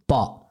that.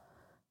 But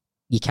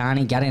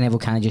Gary Neville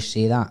can't just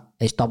say that.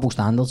 It's double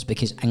standards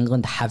because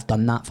England have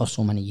done that for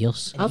so many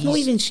years. I've not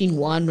even seen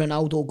one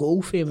Ronaldo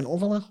goal for him and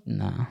over there.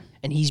 Nah.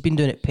 And he's been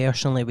doing it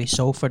personally with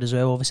Salford as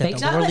well. Obviously,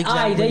 Exactly.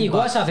 Aye, there you go.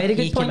 That's a very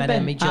good point,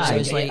 Ben. He just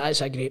was like,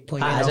 That's a great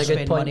point. Aye, that's a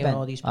good point, money Ben. on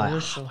all these Aye,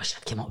 players. I wish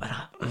I'd came up with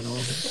that. I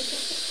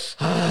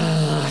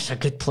know. That's a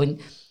good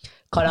point.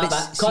 Cut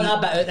that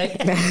bit out, right?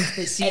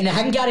 And the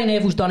thing Gary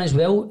Neville's done as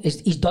well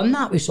is he's done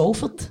that with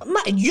Salford.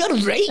 Man, you're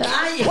right.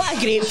 Aye. What a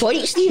great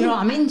point, Steve. You know what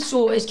I mean?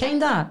 So it's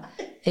kind of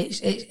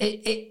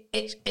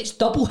it's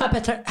double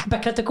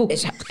hypocritical.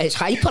 It's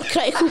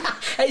hypercritical.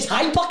 It's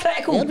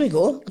hypercritical. There we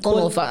go. I don't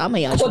know if I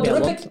might actually be a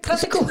word.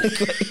 Critical.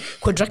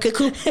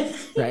 Quadrical.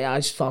 Right,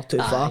 that's far too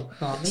far.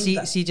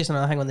 See, just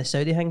another thing on the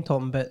Saudi thing,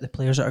 talking about the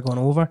players that are going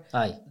over.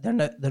 Aye.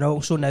 They're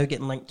also now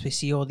getting linked. We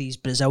see all these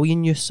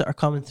Brazilian youths that are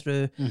coming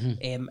through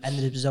in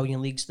the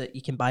Brazilian leagues that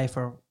you can buy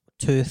for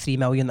 2-3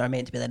 million that are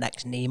meant to be the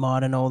next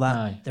Neymar and all that.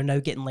 Aye. They're now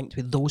getting linked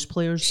with those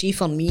players. See,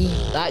 for me,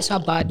 that's a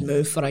bad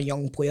move for a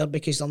young player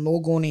because they're not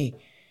going to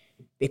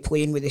be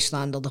playing with the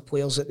standard of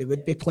players that they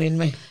would be playing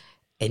with.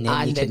 And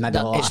then you could maybe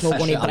it's not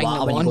going to bring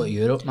them when you on. go to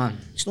Europe, man.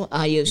 It's not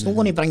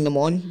going to bring them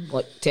on,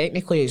 like,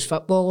 technically, as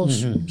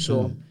footballers.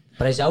 So,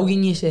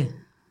 Brazilian, you say?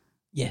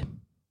 Yeah.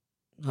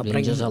 that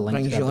Rangers are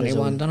linked brings to you on to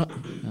Brazil. one, doesn't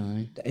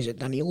it? Is it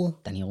Danilo?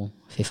 Danilo,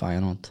 for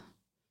Feyenoord.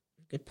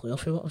 Good player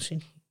for what I've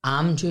seen.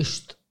 I'm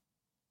just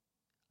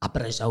a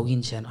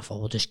Brazilian centre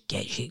forward just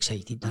gets you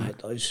excited, doesn't It it?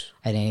 does.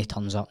 And then he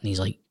turns up and he's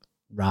like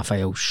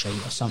Raphael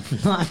shite or something.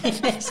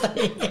 It's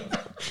like,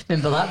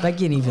 remember that big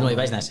game? Even though he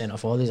wasn't a centre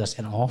forward, he's a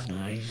centre half.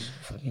 Aye,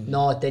 fucking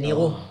No,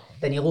 Danilo.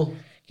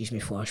 gives me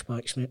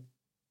flashbacks, mate.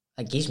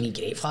 It gives me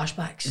great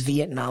flashbacks.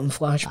 Vietnam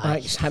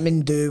flashbacks. Him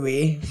and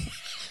Douay.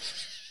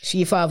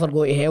 See if I ever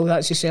go to hell,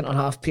 that's the centre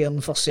half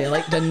pairing for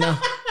Selleck, didn't there?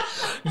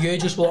 You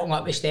just walking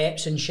up the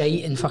steps and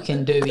shite and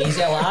fucking do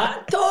easy like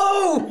that.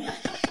 No!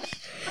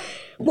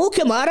 Mo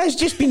Kamara's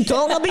just been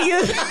talking about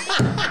you.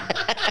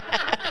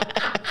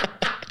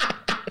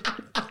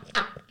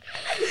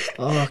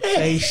 Oh,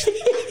 Christ.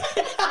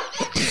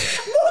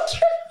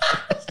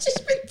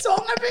 Just been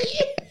talking about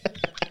you.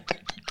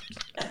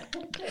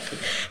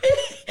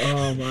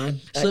 Oh, man.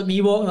 It's like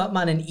me walking up,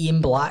 man, in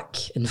Ian Black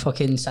and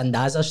fucking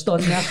Sandaza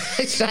stood there.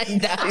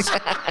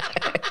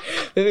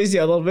 What was the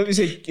other? What was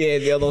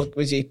the other?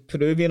 Was he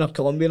Peruvian or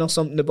Colombian or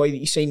something? The boy that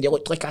you signed, he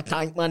looked like a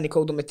tank, man. They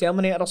called him the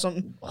Terminator or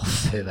something. Oh,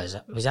 who was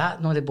it? Was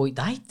that not the boy that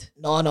died?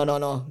 No.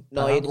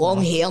 He had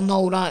long hair and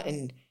all that.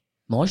 And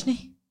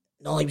Mosney?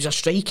 no, he was a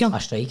striker. A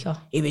striker.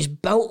 He was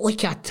built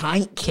like a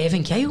tank.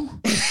 Kevin Kyle?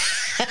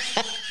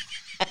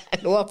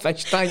 No, a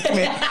fish tank,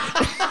 mate.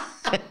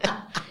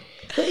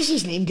 What is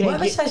his name, Greg? What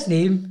was his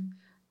name?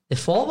 The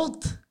forward?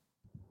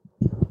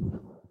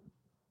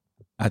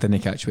 I didn't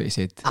catch what he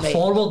said. A Right.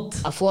 forward.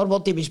 A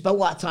forward. He was built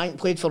like a tank.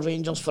 Played for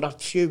Rangers for a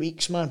few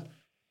weeks, man.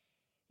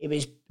 He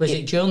was. Was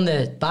it during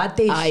the bad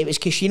days? Aye, it was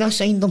Kashina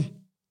signed him.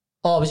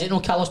 Oh, was it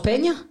no Carlos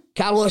Pena?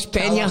 Carlos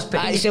Pena.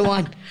 That's the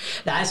one.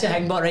 That's the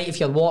thing, but right, if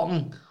you're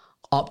walking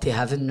up to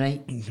heaven,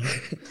 right,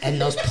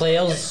 and there's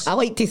players, I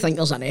like to think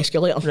there's an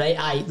escalator. right,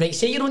 aye, right,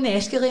 say you're on the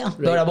escalator,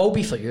 there will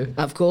be for you.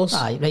 Of course.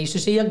 Aye, right, so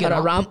say you're Or going a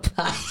up. ramp.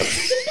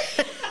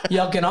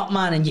 You're going up,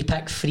 man, and you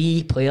pick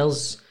 3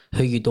 players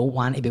who you don't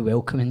want to be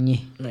welcoming you,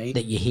 Right.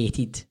 that you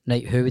hated.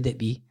 Right, who would it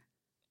be?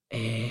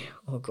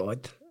 Oh,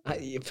 God.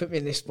 You put me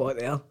in the spot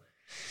there.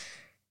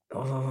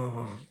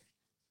 Oh.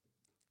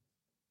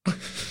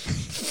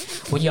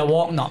 When you're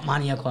walking up,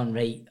 man, you're going,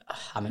 right,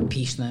 I'm at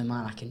peace now,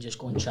 man, I can just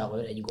go and chill out,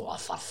 and you go, oh,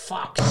 for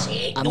fuck's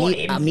sake, not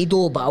him.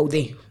 Amido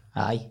Baldi.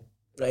 Aye.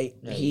 Right.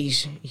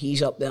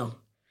 He's up there.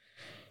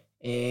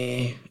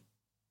 I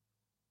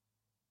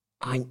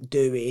think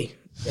Douay,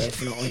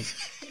 definitely.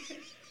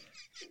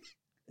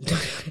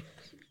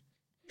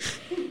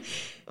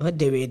 What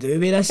do we do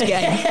with this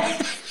guy?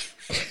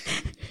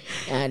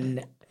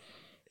 And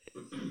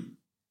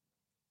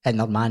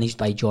they're managed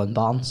by John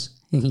Barnes.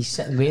 And he's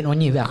sitting waiting on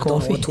you with a I don't know,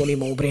 coffee. Tony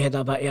Mowbray had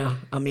a bit of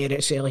a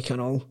merit Selleck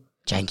and all.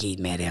 Janky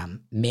Mary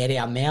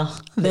a Mare.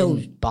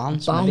 Well,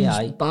 Barnes, maybe,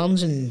 aye.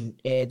 Barnes and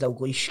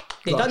Dalglish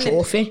They got done a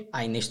trophy.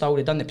 Aye, and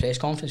they done the press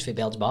conference for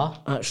Baird's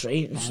Bar. That's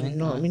right. You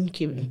know what I mean?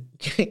 Keeping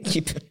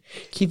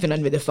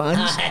in with the fans.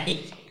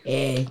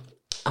 Aye.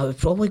 I would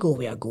probably go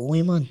with a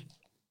goalie, man.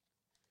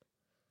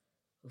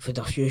 We've had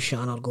a few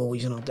Shannon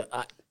goalies and all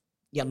that.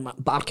 Your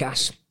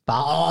Barkas.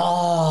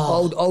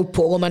 Oh. Old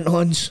Parliament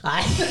Huns.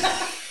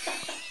 Aye.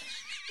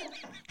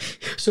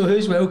 So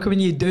who's welcoming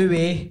you?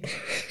 Douay,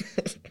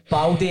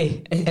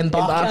 Baldy, and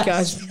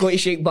Barkas. Go to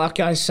shake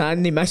Barkas'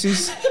 hand, he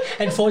misses.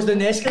 And falls down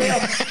the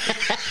escalator.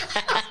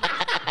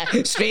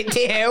 Straight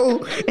to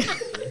hell.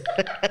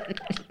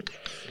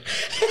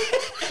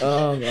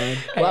 Oh, man.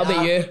 What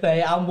about you?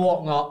 Right, I'm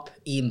walking up.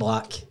 Ian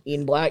Black.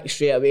 Ian Black,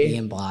 straight away.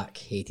 Ian Black,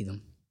 hated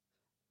him.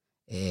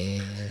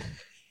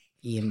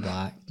 Ian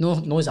Black.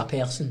 No, as a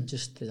person,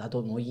 just as I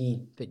don't know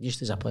Ian, but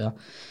just as a player.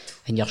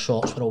 And your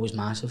shorts were always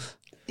massive.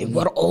 They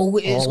were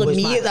always like Always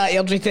me mad. at that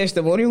Airdrie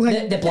testimonial.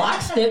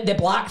 The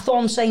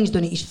blackthorn signs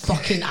down at his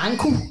fucking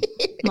ankle.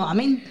 Know what I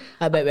mean?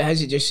 I bet it has,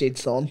 he just said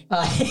thorn.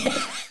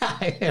 Aye.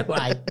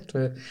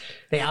 True.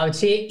 Right, I would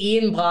say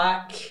Ian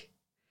Black.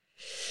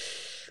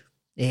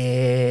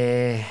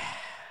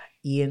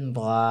 Ian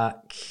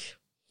Black.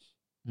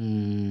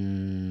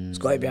 It's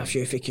got to be a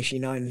few for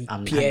Kashina and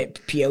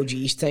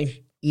PLG's time.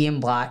 Ian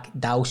Black,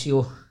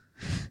 Dalcio.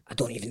 I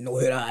don't even know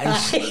who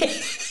that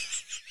is.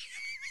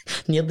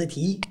 Near the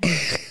T.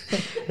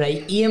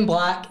 Right, Ian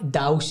Black,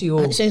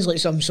 Dalcio. That sounds like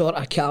some sort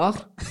of car.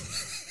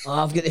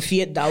 Oh, I've got the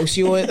Fiat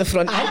Dalcio at the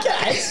front. I think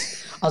it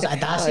is. I was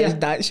like, a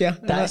Dacia.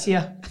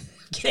 Dacia.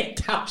 Get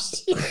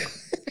Dalcio.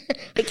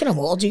 What kind of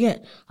model do you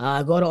get?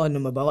 I got it on the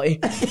mobility.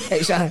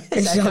 It's a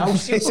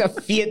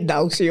Fiat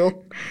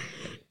Dalcio.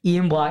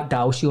 Ian Black,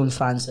 Dalcio and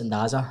Fran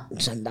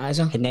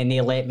Sandaza. And then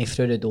they let me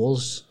through the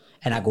doors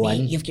and I go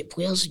in. You've got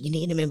players, you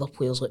need to remember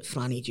players like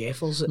Franny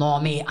Jeffers. No,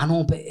 mate, I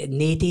know, but in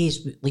the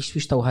days, at least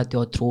we still had the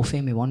odd trophy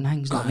and we won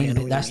things. But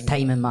that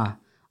time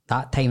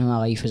in my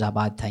life was a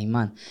bad time,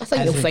 man. I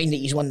think you'll find that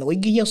he's won the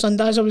league a year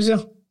Sandaza was there.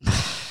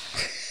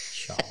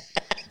 Shut up.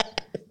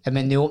 And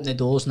when they open the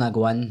doors and I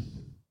go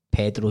in,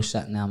 Pedro's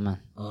sitting there, man.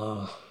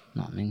 Oh.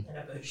 Know what I mean? In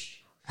a bush.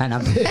 In a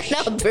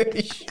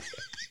bush.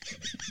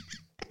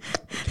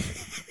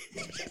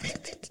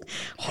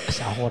 It's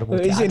a horrible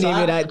What was the name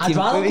of that team?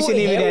 What was the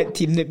name of that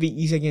team that beat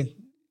you again?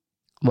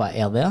 What,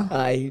 earlier?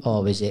 Aye.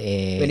 Oh, was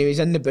it... when he was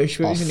in the bush,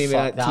 what was the name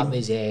of that team? That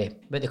was...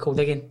 what they called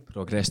again?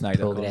 Progress Night.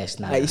 Progress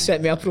Night. Aye, he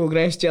sent me a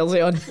Progress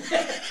jersey on.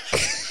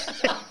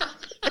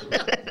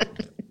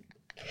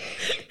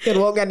 You're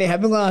walking into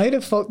him and like, how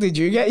the fuck did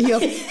you get here?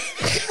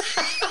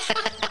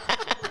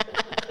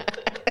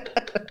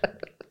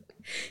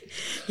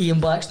 Ian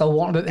Black still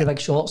walking about with the big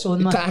shorts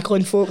on, man.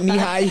 Tackling folk knee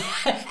high.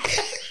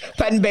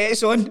 Putting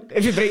bets on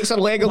if he breaks her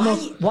leg or not.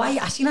 Why?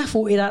 I seen a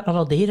photo of that the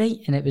other day, right?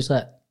 And it was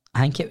like,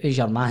 I think it was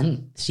your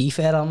man,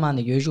 Seafarer, man,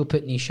 the usual,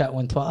 putting his shit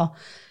on Twitter.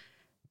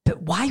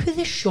 But why were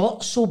the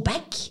shorts so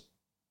big?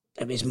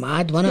 It was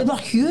mad, wasn't it? They were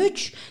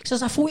huge. So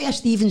there's a photo of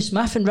Stephen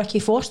Smith and Ricky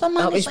Foster,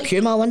 man. That was like,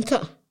 Puma, wasn't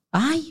it?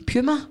 Aye,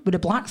 Puma with a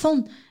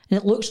blackthorn. And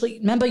it looks like,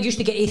 remember you used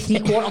to get a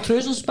 3/4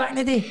 trousers back in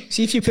the day?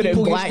 See if you put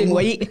People it in black and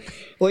white.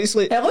 Looks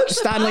like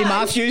Stanley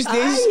Matthews days.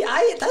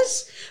 Aye, it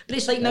does. But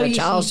it's like now you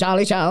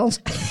Charlie Charles.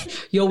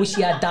 You always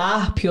see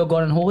a pure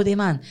gone on holiday,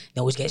 man. He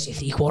always gets the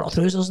 3/4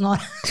 trousers and all.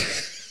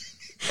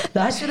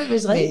 That's what it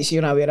was like. Mate, see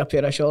when I wear a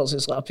pair of shorts,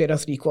 it's like a pair of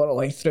 3/4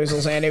 length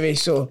trousers anyway,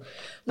 so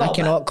I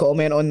cannot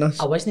comment on this.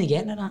 I wasn't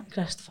getting at that,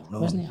 Christopher. I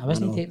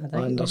wasn't taking the dig.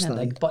 I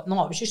understand. But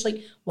no, it was just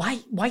like,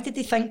 why did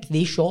they think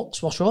these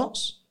shorts were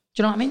shorts?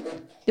 Do you know what I mean?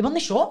 They weren't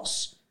the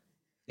shorts.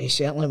 They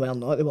certainly were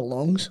not, they were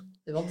longs.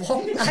 They were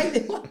long. Aye,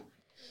 they were.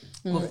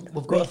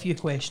 We've got a few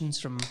questions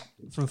from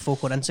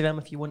folk on Instagram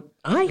if you want.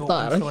 Aye,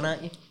 thrown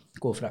at you.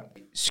 Go for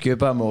it.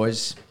 Scuba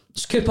Moz.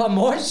 Scuba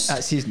Moz?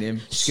 That's his name.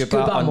 Scuba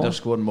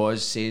 _Moz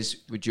says,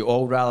 would you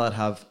all rather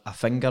have a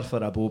finger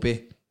for a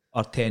bobby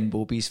or 10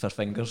 bobies for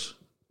fingers?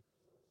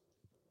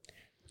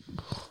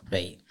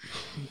 Right.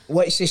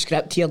 What's the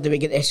script here? Do we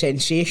get the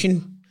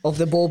sensation of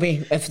the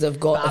bobby if they've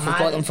got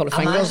them for the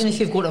fingers? Imagine if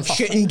you've got them for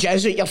shooting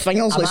jizz at your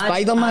fingers like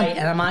Spider-Man.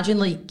 And imagine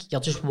like you're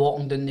just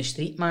walking down the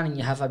street, man, and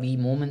you have a wee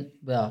moment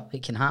where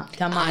it can happen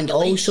to a man. And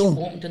also,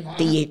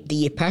 do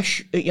you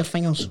pish out your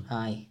fingers?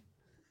 Aye.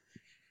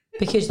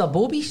 Because they're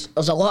bobies.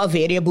 There's a lot of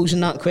variables in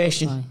that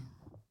question. Aye.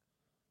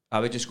 I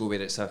would just go with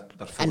they're fully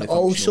And functional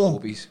also,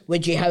 bobies.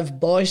 would you have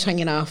balls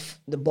hanging off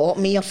the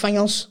bottom of your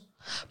fingers?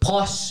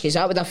 Plus, Because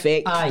that would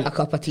affect a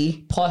cup of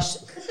tea.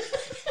 plus,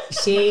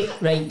 say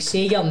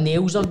your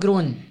nails are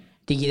grown.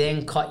 Do you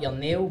then cut your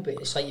nail? But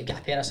it's like you've got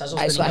a pair of scissors.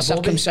 It's down like your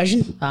bobby.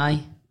 circumcision.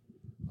 Aye.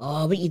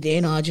 Oh, what you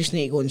doing? I just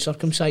need to go and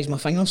circumcise my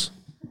fingers.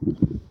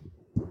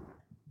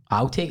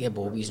 I'll take your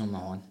bobies on my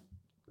own.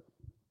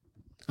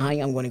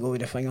 Aye, I'm going to go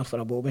with the finger for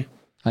a bobby.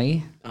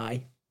 Aye.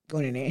 Aye.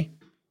 Going in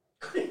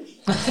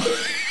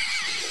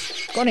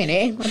Going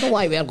in I don't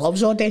want to wear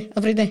gloves all day,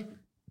 every day.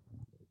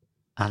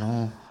 I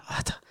know.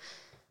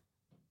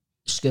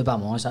 Scuba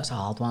Moz, that's a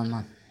hard one,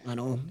 man. I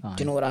know. Aye.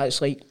 Do you know what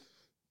that's like?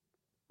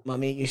 My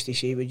mate used to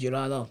say, would you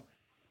rather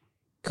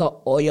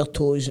cut all your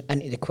toes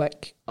into the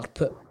quick or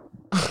put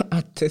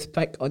a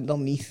toothpick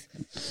underneath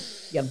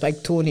your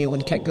big toenail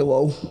and kick the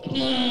wall?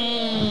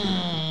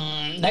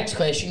 Next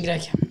question,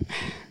 Greg.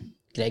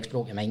 Greg's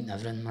broke your mind and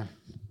everything, man.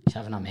 He's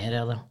having a mare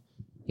earlier.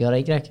 You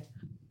alright, Greg?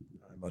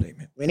 I'm alright,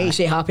 mate. We need to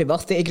say happy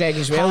birthday to Greg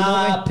as well,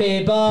 don't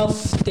Happy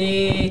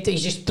birthday to... He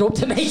just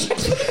dropped the mic.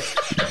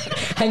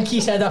 I think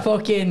he's had a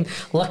fucking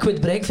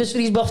liquid breakfast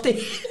for his birthday.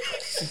 we?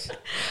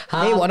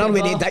 Hey, winner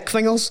with the dick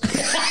fingers.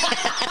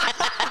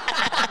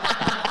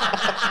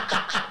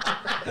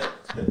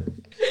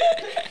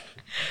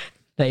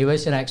 Right,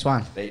 what's the next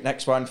one? Right,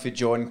 next one for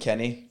John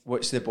Kinney.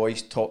 What's the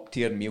boys' top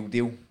tier meal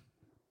deal?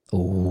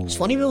 Oh, It's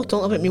funny we were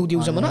talking about meal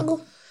deals a minute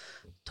ago.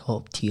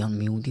 top tier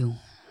meal deal.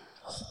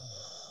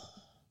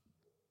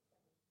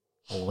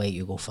 I'll let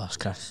you go first,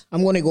 Chris.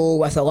 I'm going to go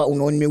with a little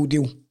known meal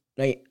deal.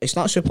 Right, it's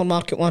not a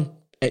supermarket one.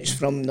 It's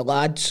from the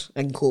lads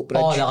in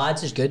Coatbridge. Oh, the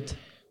lads is good.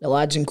 The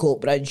lads in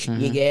Coatbridge.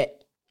 You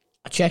get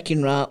a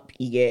chicken wrap,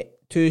 you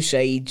get 2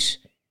 sides,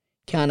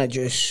 can of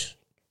juice,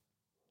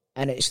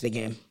 and it's the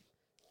game.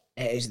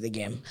 It is the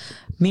game.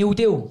 Meal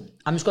deal.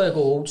 I'm just going to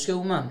go old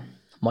school, man.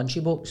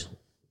 Munchie box.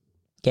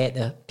 Get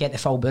the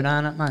full boona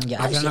in it, man. Get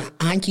everything in it.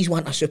 I think he's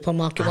want a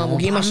supermarket one. We'll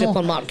give him a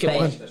supermarket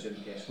one.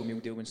 Meal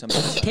deal when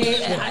somebody.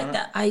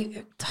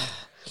 I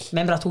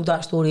remember I told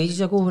that story ages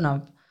ago when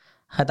I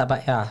had a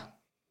bit of a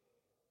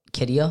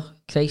career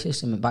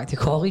crisis and went back to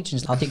college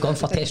and started going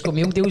for Tesco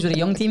meal deals with a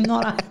young team and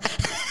all that.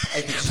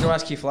 Did you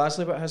ask Keith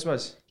Lasley what his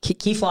was?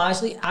 Keith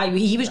Lasley,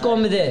 he was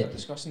going with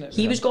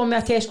was going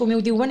with a Tesco meal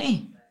deal, wasn't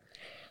he?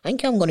 I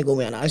think I'm going to go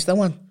with an Asda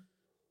one.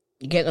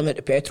 You get them at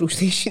the petrol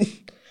station.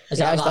 Is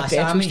that like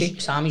a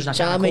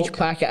sandwich,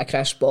 packet of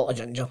crisps, bottle of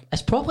ginger.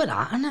 It's probably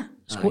that, isn't it?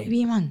 It's got to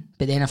be, man.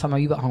 But then if I'm a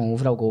wee bit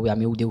hungover, I'll go with a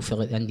meal deal for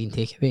like the Indian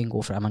takeaway and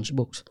go for a munchie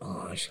box.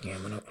 Oh, it's a game,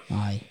 isn't it?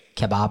 Aye.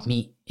 Kebab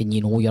meat, and you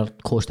know you're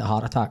close to a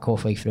heart attack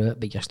halfway through it,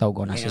 but you're still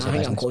going to assess the I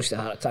think I'm business. close to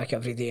a heart attack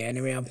every day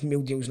anyway. A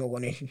meal deal's not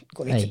going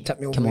to tip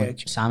me over come the on,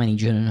 edge. Sammy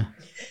needs you now.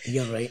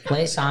 You're right.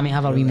 Let Sammy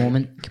have a wee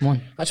moment. Come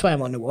on. That's why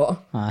I'm on the water.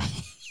 Aye.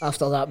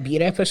 After that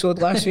beer episode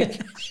last week.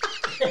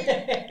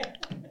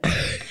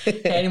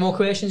 Any more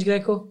questions,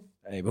 Greco?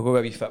 We'll go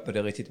with a wee football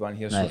related one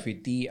here. So Right. if we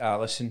D.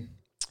 Allison,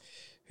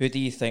 who do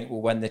you think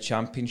will win the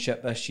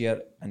championship this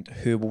year and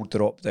who will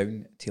drop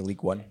down to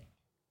League One? Do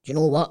you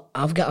know what?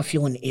 I've got a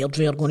feeling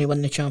Airdrie are going to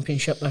win the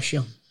championship this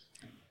year.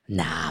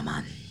 Nah,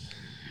 man.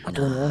 I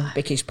don't know.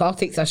 Because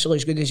Partick Thistle,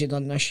 as good as he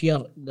done this year,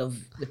 the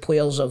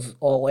players have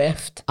all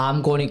left.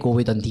 I'm going to go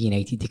with Dundee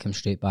United to come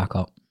straight back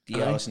up.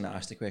 D. Allison that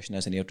asked the question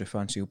as an Airdrie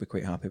fan, so you'll be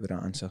quite happy with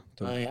that answer.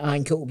 I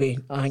think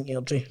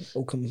Airdrie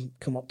will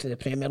come up to the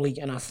Premier League,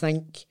 and I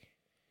think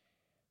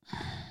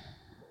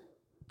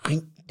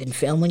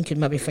Dunfermline could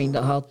maybe find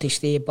it hard to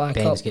stay back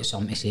Ben's up. got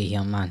something to say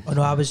here, man. Oh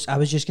no, I was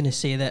just going to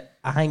say that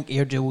I think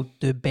Airdrie will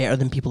do better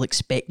than people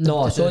expect.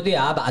 No, them to so do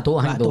I, but I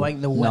don't think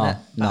they'll win it.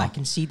 No. But I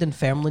can see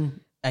Dunfermline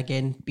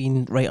again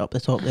being right up the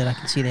top there. I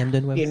can see them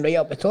doing well. Being right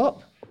up the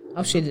top.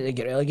 I've said that they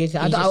get relegated.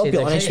 just I'll said be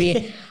that. honest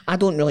with you. I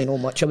don't really know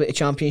much about the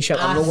championship.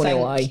 I'm not going to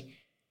lie.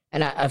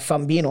 And if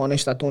I'm being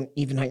honest, I don't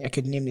even think I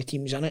could name the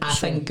teams in it. I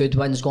think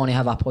Goodwin's going to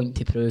have a point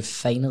to prove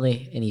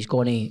finally, and he's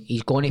going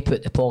to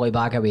put the poly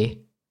bag away,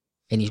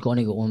 and he's going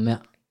to go on with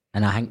it.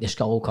 And I think the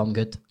skull will come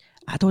good.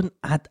 I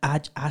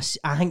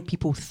think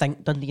people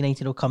think Dundee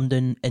United will come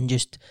down and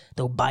just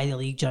they'll buy the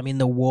league. Do you know what I mean?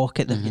 They'll walk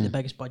at the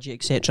biggest budget,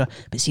 etc.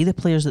 But see the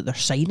players that they're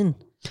signing.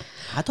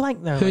 I don't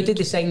think they're. Who did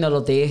they sign the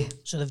other day?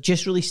 So they've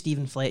just released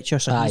Stephen Fletcher,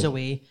 so he's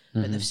away.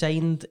 But they've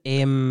signed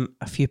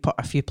a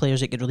few players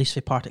that get released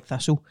for Partick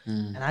Thistle,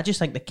 and I just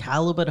think the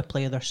calibre of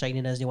player they're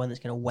signing is the one that's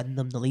going to win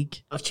them the league.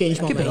 I've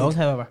changed my Could mind. be wrong,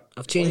 however.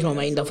 I've changed my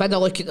mind. I've had a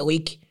look at the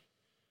league.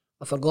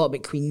 I forgot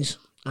about Queens.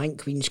 I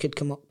think Queens could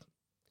come up.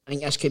 I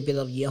think this could be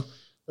their year.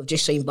 They've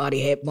just signed Barry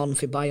Hepburn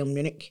for Bayern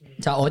Munich.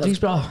 Is that Audrey's,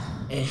 bro?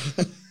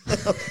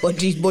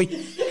 Audrey's boy.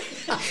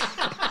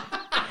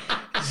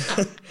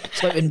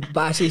 It's like when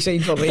Bassey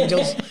signed for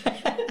Rangers.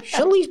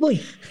 Shirley's boy.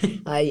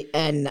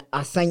 And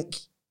I think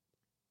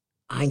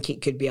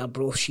it could be our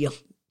broth year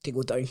to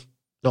go down.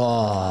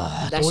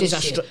 Oh, This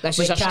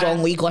is a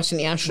strong league. Listen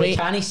to us, We right?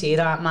 can't say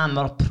that, man.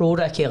 We're pro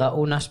Ricky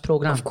Little in this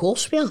programme. Of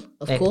course we are.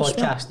 Of course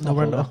we are. Podcast. No,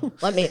 we're not.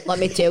 Let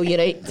me tell you,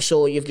 right?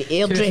 So you've got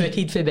Airdrie.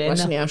 Two-footed for Ben.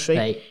 Listen to there. us,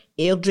 right?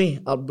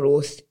 Airdrie,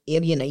 Arbroath,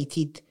 Ayr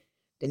United,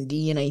 Dundee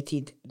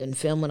United,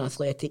 Dunfermline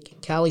Athletic,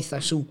 Cali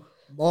Thistle,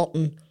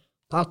 Morton,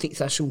 Partick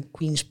Thistle,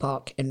 Queen's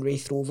Park, and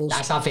Wraith Rovers.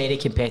 That's a very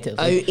competitive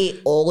Out league.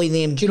 of all of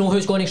them, Do you know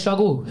who's going to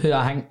struggle? Who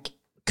I think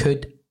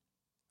could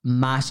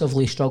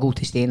massively struggle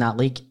to stay in that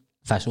league?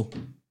 Thistle.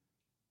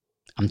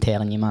 I'm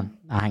telling you, man.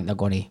 I think they're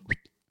going to...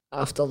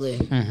 after the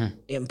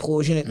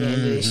implosion at the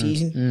end of the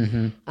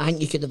season, I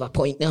think you could have a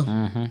point there,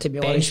 to be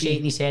Ben's honest with shaking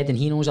you. his head, and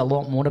he knows a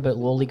lot more about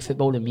lower league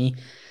football than me.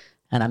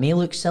 And I may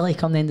look silly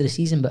come the end of the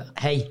season, but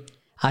hey,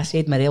 I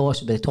said Morelos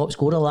would be the top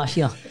scorer last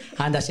year,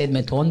 and I said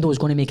Matondo was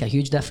going to make a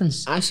huge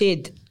difference. I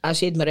said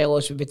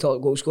Morelos would be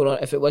top goal scorer.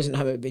 If it wasn't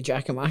him, it would be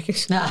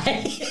Giacomakis.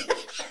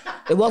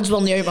 The words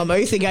weren't out of my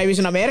mouth. The guy was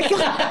in America.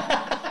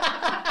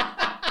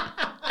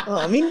 Know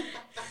what I mean?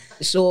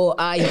 So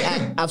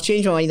I've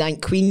changed my mind. I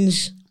think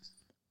Queens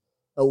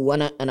will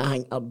win it, and I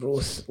think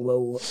Arbroath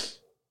will.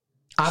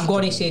 I'm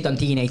going to say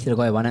Dundee United are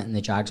going to win it, and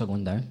the Jags are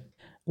going down.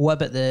 What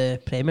about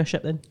the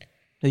Premiership then?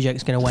 Who do you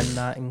think's going to win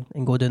that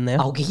and go down there?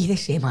 I'll give you the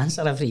same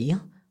answer every year.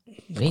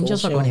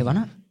 Rangers are they going to will.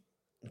 win it.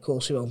 Of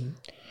course he will.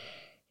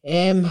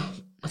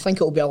 I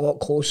think it will be a lot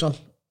closer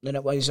than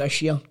it was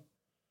this year.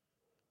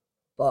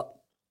 But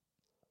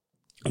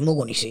I'm not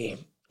going to say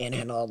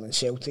anything other than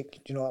Celtic. Do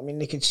you know what I mean?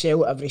 They could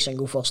sell every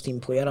single first team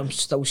player. I'm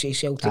still say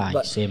Celtic. Aye,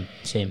 but same.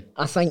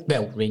 I think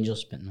Well,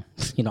 Rangers, but no.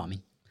 You know what I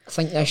mean? I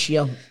think this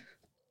year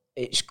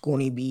it's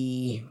going to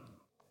be.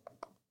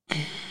 I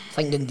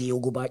think Dundee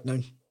will go back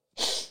down.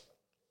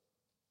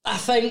 I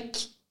think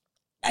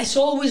it's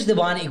always the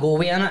one to go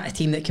with, innit? A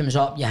team that comes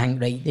up, you think,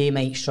 right, they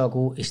might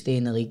struggle to stay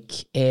in the league.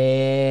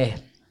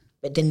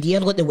 But Dundee are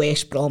like the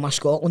West Brom of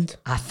Scotland.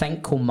 I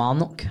think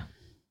Kilmarnock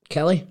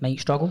Kelly, might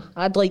struggle.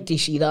 I'd like to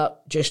see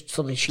that just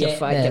for the sheer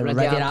fact the get rid of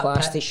that that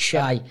plastic pitch. shit.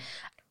 Aye.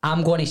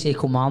 I'm going to say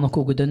Kilmarnock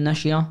will go down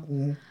this year.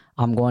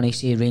 I'm going to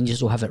say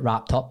Rangers will have it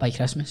wrapped up by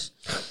Christmas.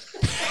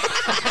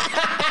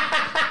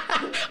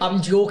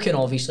 I'm joking,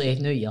 obviously.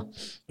 New Year.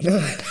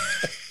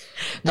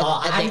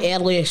 No, At the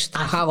earliest,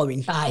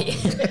 Halloween. Aye.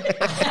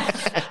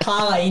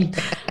 Halloween.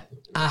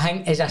 I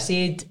think, as I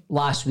said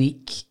last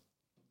week,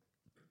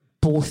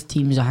 both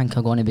teams I think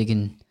are going to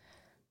begin.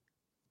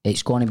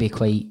 It's going to be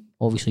quite.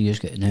 Obviously, you've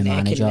got a new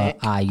manager.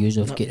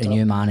 You've got a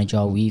new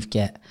manager. We've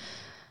got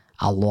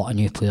a lot of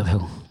new players.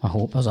 Well, I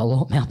hope there's a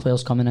lot more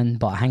players coming in,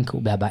 but I think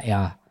it'll be a bit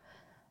of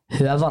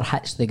whoever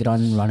hits the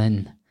ground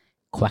running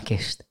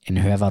quickest and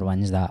whoever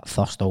wins that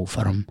first Old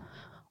Firm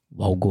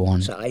will go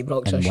on So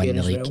Ibrox and this win year the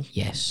as league. well.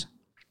 Yes.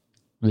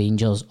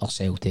 Rangers or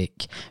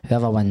Celtic.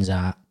 Whoever wins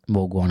that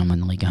will go on and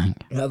win the league, I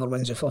think. Whoever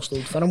wins the first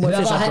Old Firm, what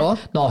if it's a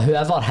draw?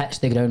 Whoever hits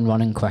the ground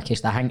running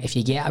quickest, I think if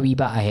you get a wee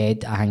bit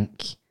ahead, I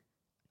think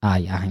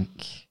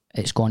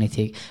it's going to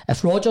take...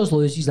 If Rodgers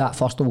loses that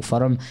first Old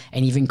Firm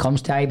and even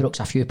comes to Ibrox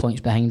a few points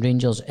behind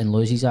Rangers and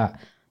loses that,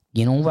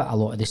 you know what a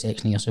lot of the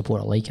second-year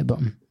support like about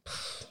him?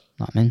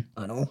 Know what I mean?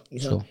 I know.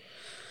 So,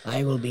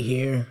 I will be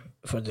here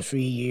for the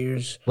 3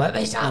 years. what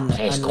was that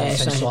press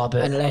conference all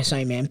about? Unless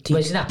I'm empty.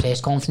 Wasn't that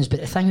press conference, but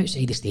the thing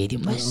outside the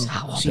stadium was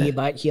that all See you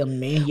about? back here in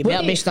May. You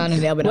better be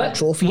standing there with that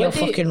trophy, you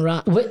fucking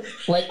rat.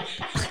 Like,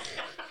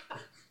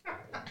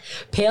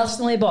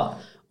 personally, but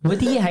what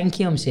do you think of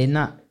him saying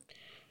that?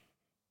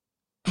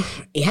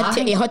 He had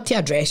to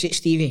address it,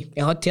 Stevie.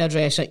 He had to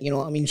address it, you know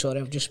what I mean? Sorry,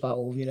 I've just spat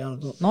over you there.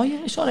 No,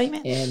 yeah, it's alright,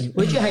 mate.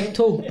 What do you think,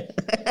 Toe?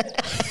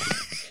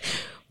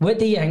 What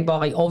do you think? But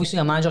like, obviously,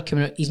 a manager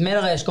coming out, he's more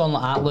or less gone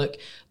like that. Look,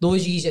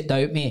 those of you that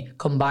doubt me,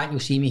 come back, you'll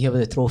see me here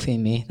with a trophy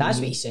in May. That's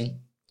what he's saying.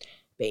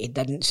 But he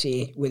didn't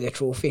say with the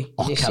trophy.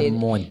 Oh, He just come said,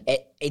 on.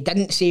 He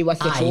didn't say with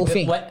the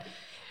trophy.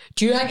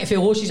 Do you think if he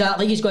loses that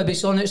league, he's going to be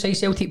sitting outside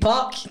Celtic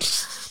Park?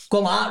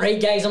 Going like that,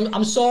 right, guys?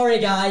 I'm sorry,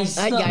 guys.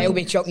 That guy will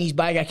be chucking his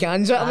bag of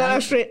cans at him,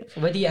 that's right.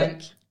 What do you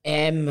think?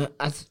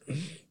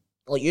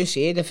 Like you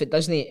said, if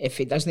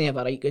he doesn't have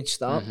a right good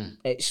start,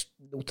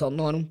 they'll turn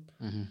on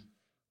him.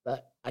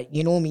 But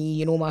you know me,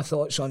 you know my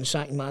thoughts on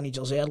sacking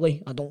managers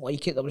early. I don't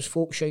like it. There was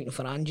folk shouting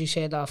for Angie's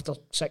head after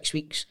 6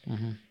 weeks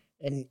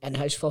in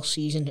his first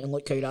season, and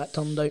look how that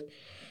turned out.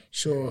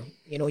 So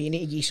you know you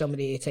need to give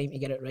somebody the time to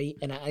get it right,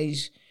 and it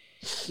is.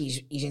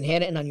 He's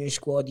inheriting a new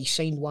squad. He's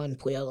signed one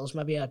player. There's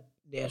maybe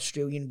the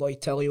Australian boy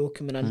Tillio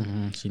coming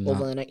in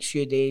over the next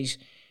few days.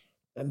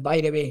 And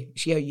by the way,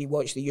 see how you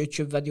watch the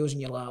YouTube videos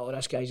and you're like, oh,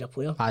 this guy's a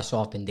player. I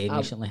saw up in Dane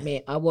recently.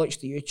 Mate, I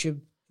watched the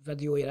YouTube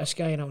video of this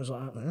guy and I was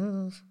like,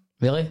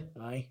 Really?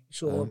 Aye.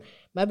 So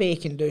maybe he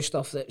can do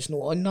stuff that's not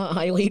on that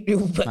highlight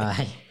reel,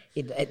 but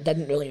it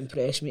didn't really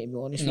impress me, to be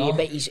honest with you.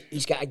 But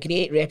he's got a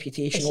great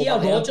reputation. Is he a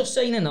Rodgers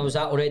signing, or was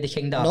that already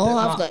kind of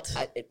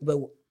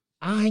well,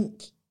 I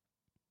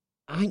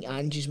think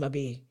Angie's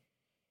maybe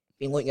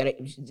been looking at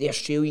it, the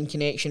Australian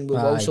connection. We've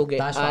also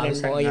got Aaron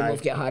Moy and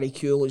we've got Harry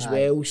Kewell as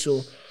well.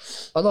 So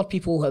other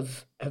people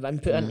have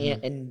input into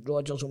it, and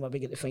Rodgers will maybe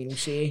get the final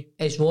say.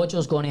 Is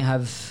Rodgers going to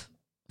have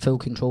full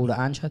control that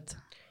Ange had?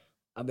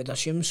 I would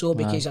assume so,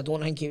 because I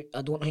don't think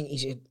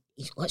he's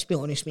let's be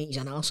honest, mate, he's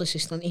a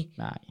narcissist, isn't he?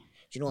 Aye.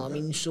 Do you know what I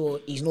mean?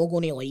 So he's not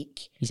going to like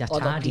He's a other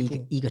tad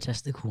people.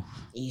 egotistical.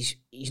 He's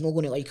not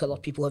going to like other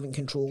people having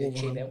control over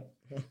him.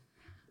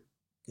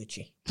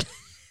 Gucci.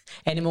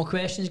 Any more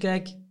questions,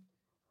 Greg?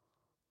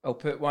 I'll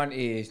put one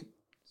to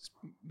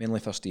mainly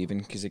for Stephen,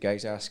 because the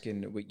guy's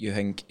asking what you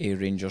think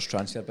of Rangers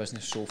transfer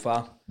business so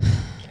far.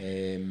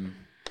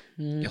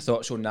 Your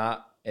thoughts on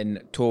that,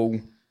 and Toll,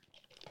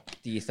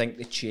 do you think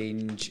the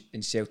change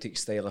in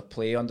Celtic's style of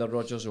play under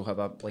Rodgers will have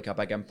a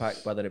big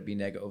impact, whether it be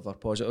negative or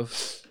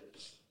positive?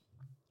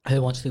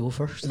 Who wants to go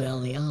first? Well,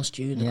 they asked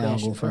you the I'll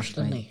question go first,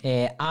 didn't right.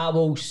 they? I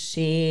will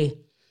say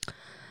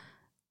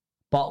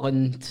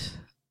Butland.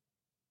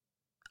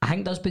 I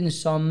think there's been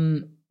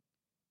some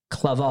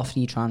clever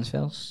free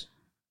transfers.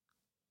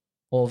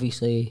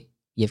 Obviously,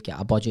 you've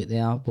got a budget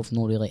there. We've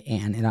not really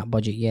ate into that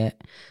budget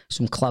yet.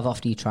 Some clever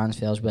free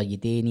transfers where you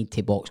do need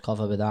to box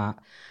cover with that.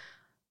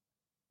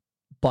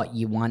 But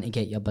you want to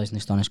get your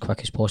business done as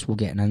quick as possible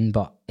getting in,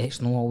 but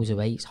it's not always the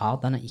way. It's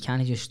hard, isn't it? You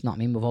can't just, know what I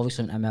mean? We've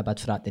obviously went in a bid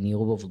for that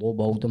Danilo. We've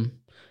lowballed them,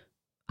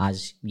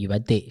 as you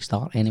would do to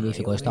start anyway, if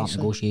you're going to start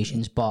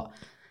negotiations. But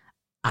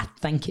I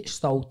think it's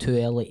still too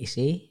early to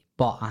say.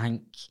 But I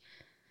think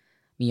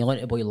when you look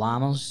at the boy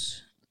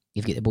Lammers,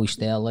 you've got the boy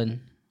Sterling,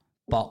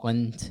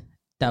 Butland,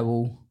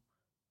 Dowell.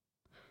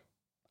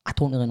 I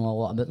don't really know a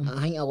lot about them.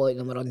 I think a lot of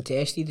them are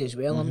untested as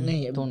well, aren't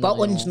they?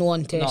 Butland's no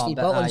untested.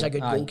 Butland's a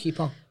good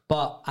goalkeeper.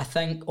 But I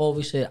think,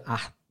 obviously,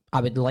 I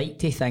would like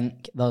to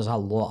think there's a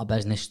lot of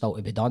business still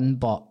to be done,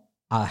 but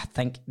I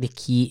think the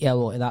key to a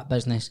lot of that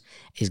business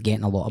is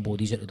getting a lot of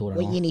bodies out the door.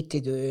 What you need to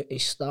do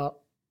is start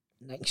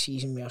next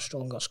season with a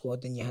stronger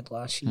squad than you had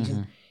last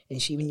season. And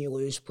see, when you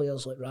lose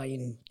players like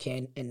Ryan,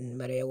 Kent and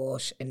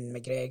Morelos and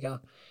McGregor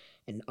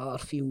and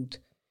Arfield,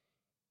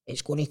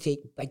 it's going to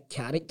take big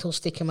characters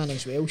to come in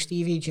as well,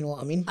 Stevie. Do you know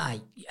what I mean?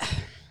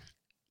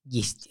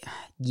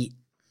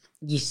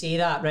 You say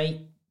that,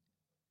 right?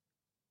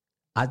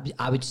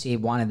 I would say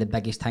one of the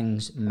biggest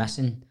things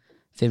missing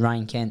for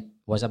Ryan Kent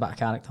was a bit of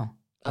character.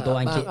 I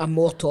don't think I'm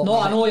more talking No,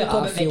 I know you're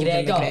about talking about Arfield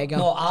and McGregor.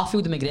 No,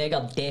 Arfield and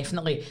McGregor,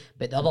 definitely.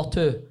 But the other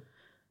two,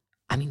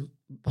 I mean,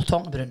 we're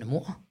talking about it in the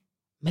motor.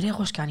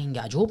 Morelos can't even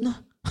get a job now.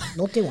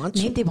 Nobody wants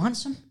him. Nobody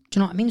wants him. Do you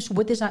know what I mean? So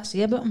what does that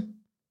say about him?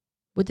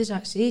 What does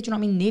that say? Do you know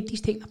what I mean? Nobody's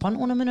taking a punt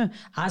on him now.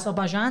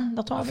 Azerbaijan,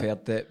 they're talking I've about.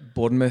 heard that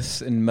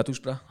Bournemouth and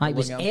Middlesbrough. Aye,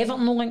 was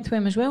Everton no linked to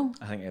him as well?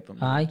 I think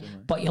Everton. Aye,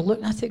 but you're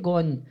looking at it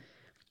going,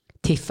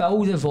 to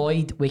fill the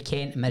void with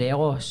Kent and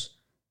Morelos,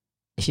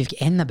 if you've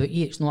got anything about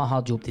you, it's not a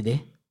hard job to do.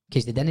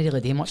 Because they didn't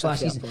really do much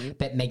last season. Point.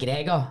 But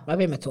McGregor...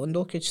 Maybe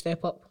Matondo could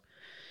step up.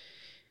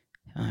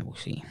 I will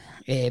see.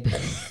 I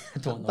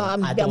don't know. But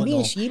I'm don't being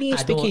know.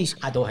 serious because...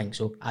 I don't think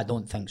so. I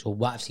don't think so.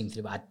 What I've seen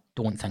through, I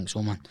don't think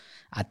so, man.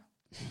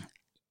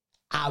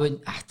 I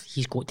would...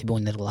 He's got to be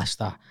on the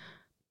list of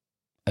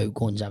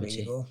outgoings, I would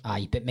say.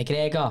 Aye, but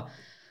McGregor...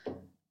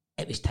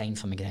 It was time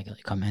for McGregor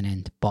to come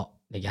in, but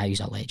the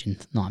guy's a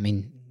legend, know what I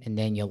mean? And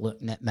then you're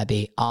looking at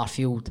maybe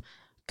Arfield...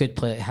 Good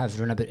player to have,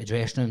 run about the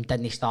dressing room.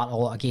 Didn't he start a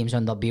lot of games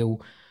under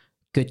Beale?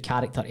 Good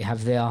character to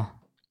have there.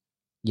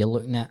 You're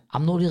looking at...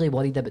 I'm not really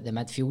worried about the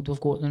midfield we've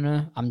got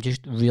now. I'm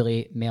just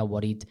really more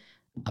worried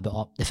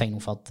about the final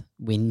third.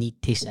 We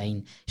need to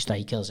sign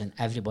strikers, and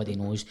everybody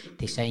knows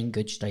to sign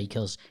good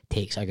strikers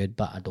takes a good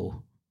bit of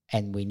dough.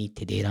 And we need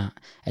to do that.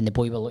 And the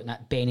boy we're looking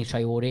at, Benny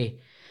Traore,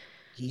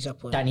 he's a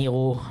player.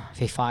 Danilo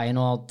for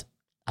Feyenoord.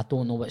 I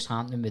don't know what's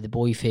happening with the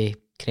boy for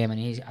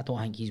Cremonese. I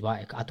don't think he's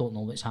what. I don't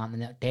know what's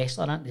happening there.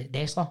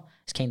 Dessler,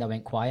 it's kind of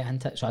went quiet,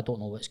 hasn't it? So I don't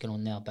know what's going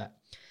on there. But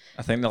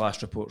I think the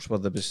last reports were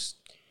there was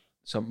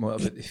something about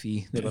the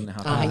fee. They weren't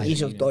happy. I think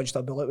he's dodged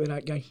a bullet with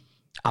that guy.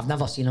 I've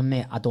never seen him,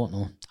 mate. I don't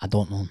know.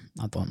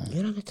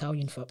 You're an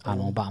Italian footballer. I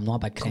know, but I'm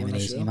not a big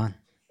Cremonese man.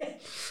 I'm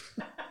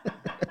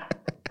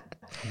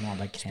not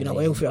a big Cremonese. It's been a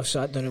while for I've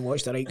sat down and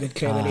watched a right good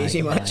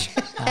Cremonese match.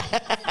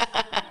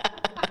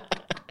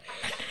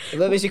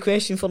 What was the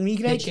question for me,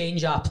 Greg? The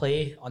change of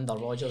play under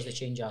Rodgers, the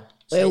change of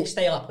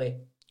style of play.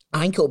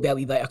 I think it'll be a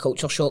wee bit of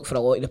culture shock for a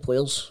lot of the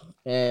players.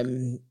 They're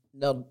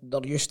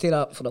used to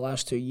that for the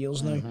last 2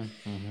 years now.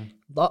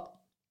 But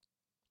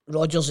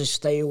Rodgers'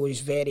 style is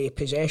very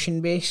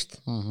possession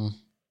based.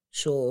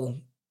 So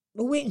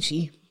we'll wait and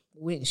see.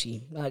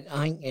 I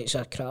think it's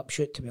a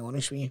crapshoot, to be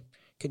honest with you.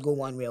 Could go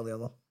one way or the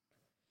other.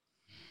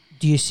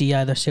 Do you see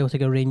either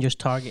Celtic or Rangers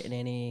targeting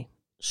any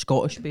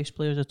Scottish-based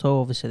players at all?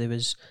 Obviously, there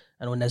was...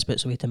 I know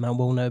Nisbet's away to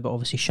Millwall now, but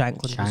obviously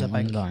Shankland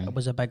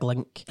was a big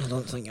link. I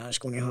don't think that's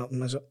going to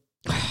happen, is it?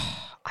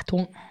 I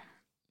don't...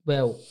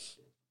 Well,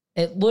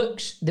 it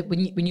looks... that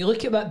when you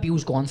look at what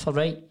Beale's gone for,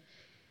 right,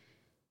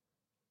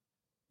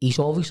 he's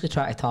obviously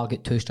trying to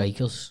target two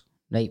strikers,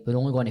 right? We're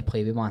only going to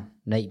play with one,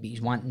 right? But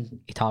he's wanting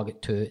to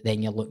target two,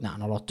 then you're looking at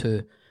another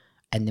two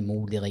in the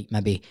mould, like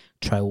maybe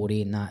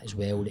Traore and that as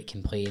well, that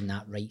can play in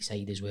that right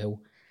side as well.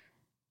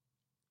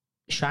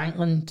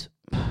 Shankland...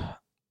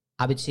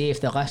 I would say if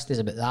the list is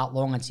about that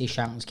long, I'd say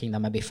Shankland's kind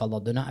of maybe further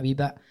down it a wee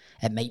bit.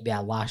 It might be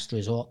a last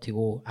resort to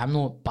go. I'm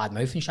not bad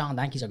mouthing Shankland,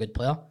 I think he's a good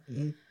player.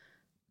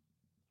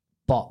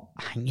 But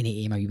I think you need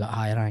to aim a wee bit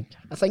higher, I think.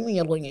 I think when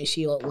you're looking at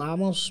see like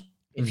Lammers,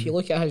 if you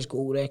look at his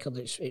goal record,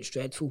 it's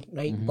dreadful,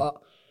 right?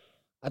 But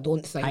I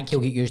don't think... I think he'll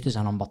get used as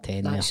a number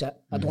 10 That's there.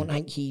 it. I don't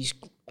think he's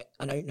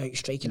an out-and-out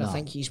striker. No. I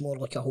think he's more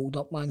like a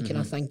hold-up man kind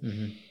of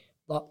thing.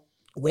 But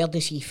where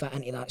does he fit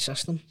into that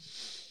system?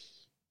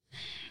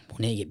 We'll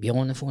need to get Beale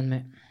on the phone,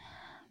 mate.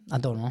 I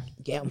don't know.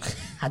 Get him.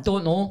 I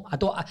don't know.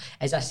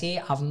 As I say,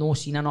 I've not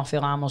seen enough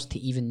of Lammers to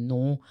even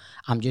know.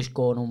 I'm just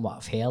going on what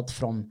I've heard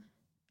from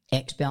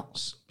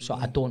experts. So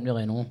I don't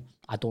really know.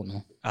 I don't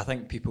know. I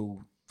think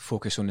people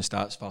focus on the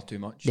stats far too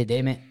much. They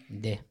do, mate.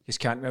 They do.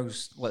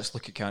 Because let's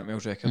look at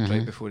Cantwell's record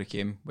right before he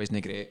came. Wasn't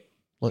he great?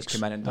 He's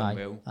come in and done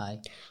well. Aye.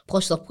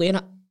 Plus they're playing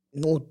at,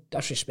 no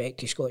disrespect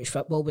to Scottish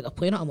football, but they're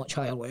playing at a much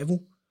higher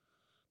level.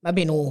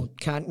 Maybe no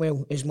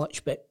Cantwell as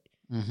much, but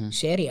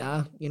Serie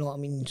A, you know what I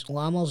mean?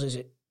 Lammers, is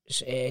it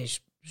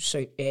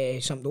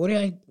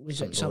Sampdoria?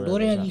 Was it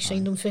Sampdoria he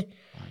signed him for?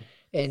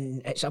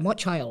 And it's a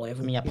much higher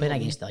level. I mean, you're playing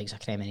against the likes of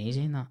Cremonese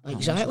and that.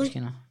 Exactly.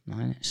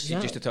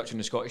 Just to touch on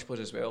the Scottish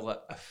players as well,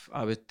 like, if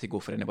I were to go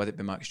for anybody, it'd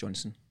be Max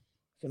Johnson.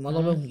 For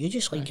Motherwell, you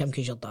just like him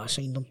because your dad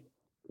signed him.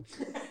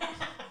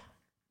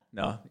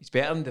 No, he's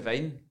better than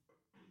Devine.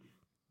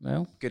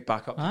 Well, good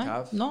backup to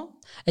Cav. No,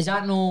 is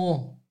that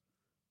no?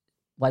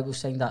 Why we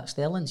signed that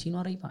Sterling? Is he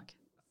not right back?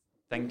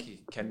 I think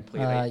he can play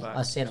right back.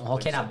 I said,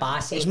 kind of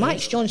Bassett. Is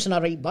Max Johnson a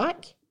right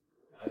back?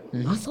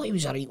 I thought he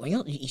was a right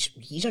winger.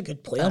 He's a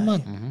good player,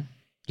 man.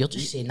 You're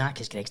just saying that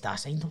because Greg's dad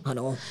signed him. I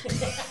know.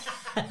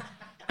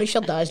 What's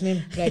your dad's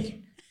name, Greg? Is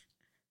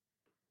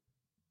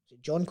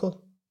it John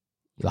Co?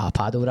 You got a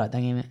pad over that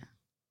thing, mate.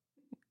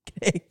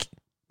 Greg,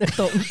 they're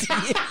talking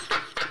to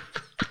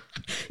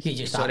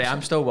you. Sorry,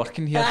 I'm still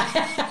working here.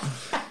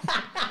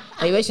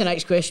 Hey, what's the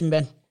next question,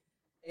 Ben?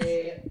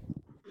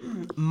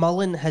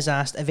 Mullen has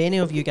asked, have any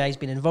of you guys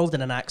been involved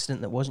in an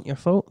accident that wasn't your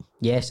fault?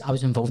 Yes, I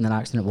was involved in an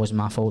accident. It wasn't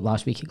my fault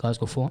last week at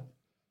Glasgow Fort.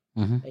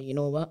 You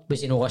know what?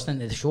 Was he not listening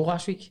to the show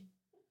last week?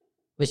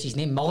 What's his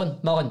name? Mullen.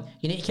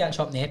 You need to catch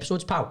up in the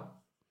episodes,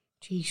 pal.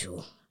 Jeez,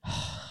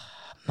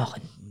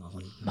 Mullen.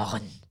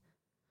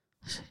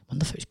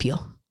 Wonder if it was Peter.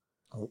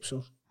 I hope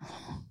so.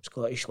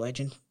 Scottish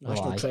legend,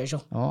 national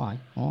treasure. Aye.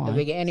 Have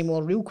we got any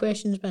more real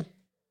questions, Ben?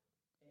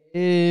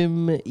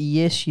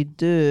 Yes, you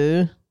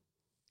do.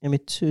 Give me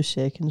 2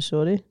 seconds,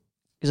 sorry.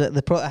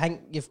 Because I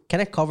think you've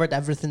kind of covered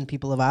everything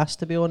people have asked,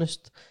 to be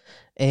honest.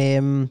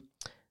 We'll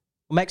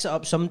mix it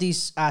up.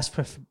 Somebody's asked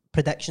for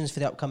predictions for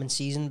the upcoming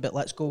season, but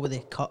let's go with the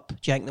cup. Do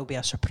you think there'll be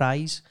a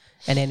surprise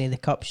in any of the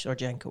cups, or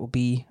do you think it will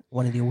be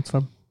one of the Old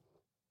Firm?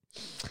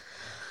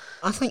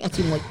 I think a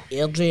team like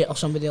Airdrie or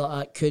somebody like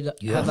that could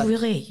have a...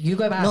 Really? You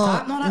go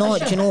back No,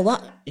 do you know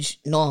what?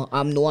 No,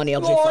 I'm not an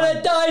Airdrie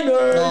fan.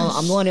 Diamonds! No,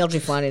 I'm not an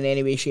Airdrie fan in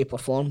any way, shape or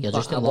form. You're but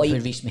just I in love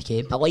with Reece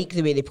McCabe. I like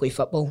the way they play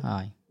football.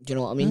 Aye. Do you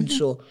know what I mean?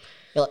 So,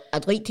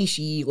 I'd like to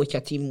see like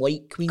a team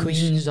like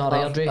Queens or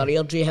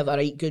Airdrie. Have a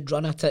right good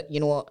run at it.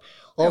 You know what?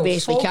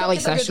 Obviously, Callie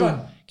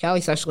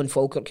Thistle and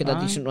Falkirk had a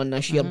decent run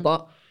this year,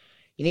 but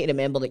you need to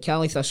remember that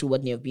Callie Thistle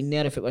wouldn't have been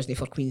there if it wasn't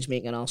for Queens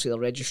making an arse of their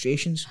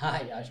registrations.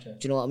 Aye, that's true. Do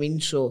you know what I mean?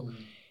 So,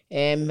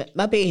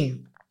 maybe...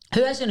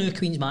 Who is the new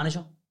Queen's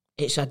manager?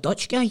 It's a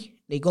Dutch guy.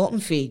 They got him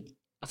for,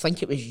 I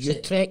think it was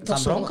Utrecht or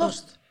something.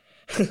 Bronckhorst?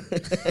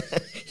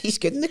 He's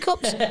good in the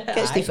cups.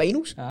 Gets the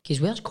finals. Because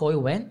where's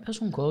Coyle went?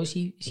 Where's one Coyle?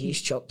 He's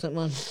chucked it,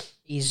 man.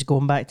 He's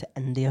going back to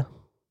India.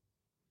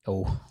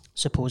 Oh.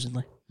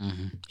 Supposedly.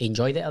 He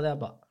enjoyed it there,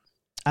 but...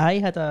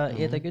 He had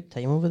a good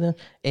time over there.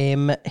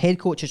 Head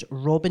coach is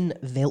Robin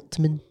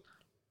Veltman.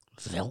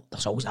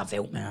 There's always a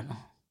Veltman, I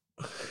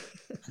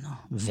know.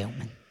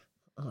 Veltman.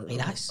 Our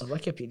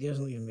Wikipedia's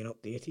not even been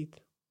updated.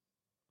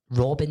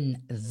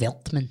 Robin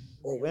Veltman.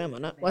 Oh, wait a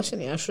minute. Listen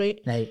to this, right?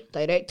 Right.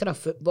 Director of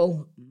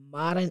football,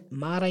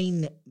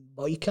 Marine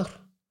Boyker.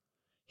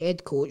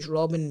 Head coach,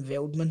 Robin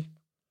Veldman.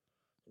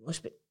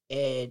 Must be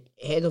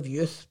head of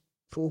youth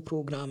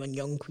programme in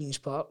Young Queen's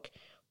Park,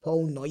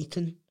 Paul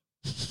Neuton.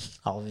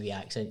 All of the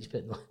accents,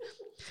 but...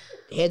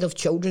 Head of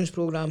children's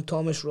programme,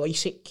 Thomas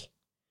Roysick.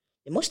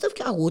 They must have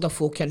got a load of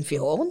folk in for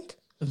Holland.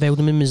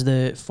 Veldeman was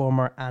the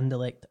former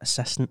Anderlecht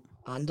assistant.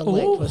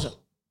 Anderlecht, was it?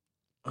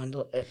 Are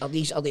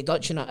they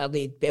Dutch and are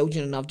they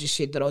Belgian? And I've just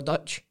said they're all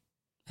Dutch.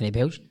 Are they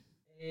Belgian?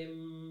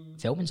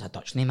 Veltman's a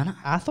Dutch name, innit?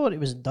 I thought it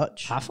was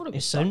Dutch. I thought it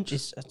was Dutch.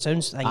 It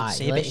sounds like you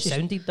say, but it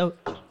sounded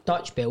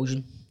Dutch,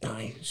 Belgian.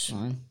 Aye.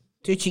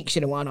 Two cheeks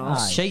in one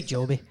arse. Shite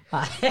jobby.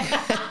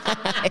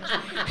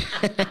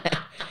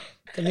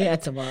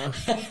 Tomato.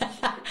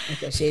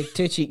 Like I said,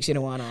 two cheeks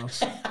in one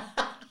arse.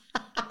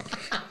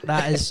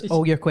 That is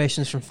all your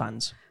questions from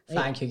fans.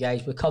 Thank you,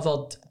 guys. We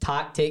covered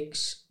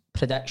tactics,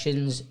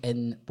 predictions,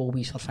 and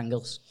Bobbies for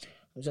fingers.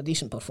 It was a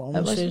decent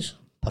performance.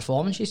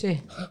 Performance, you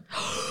say?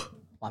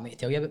 Want me to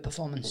tell you about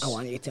performance? I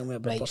want you to tell me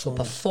about performance. So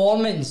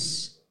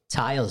performance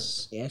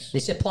tyres. Yes. They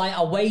supply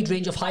a wide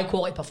range of high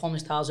quality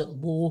performance tyres at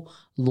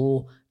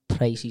low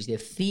prices. They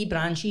have 3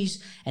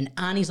 branches in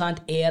Anniesland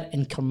Air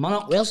in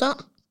Kilmarnock. Where's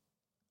that?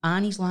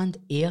 Anniesland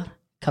Air,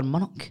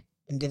 Kilmarnock.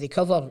 And do they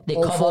cover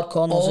all 4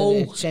 corners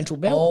of the central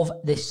belt?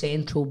 Of the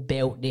central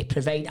belt. They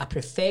provide a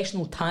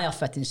professional tyre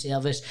fitting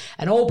service,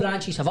 and all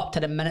branches have up to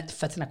the minute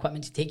fitting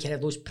equipment to take care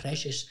of those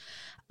precious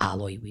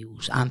alloy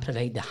wheels and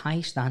provide the high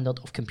standard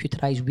of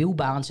computerised wheel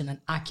balancing and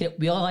accurate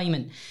wheel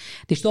alignment.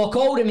 They stock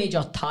all the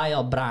major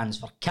tyre brands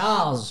for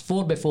cars,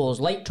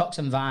 4x4s, light trucks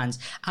and vans,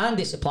 and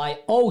they supply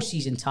all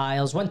season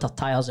tyres, winter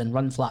tyres and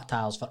run flat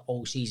tyres for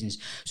all seasons.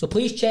 So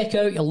please check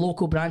out your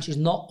local branches.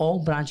 Not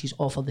all branches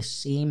offer the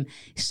same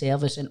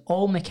service, and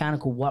all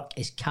mechanical work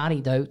is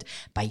carried out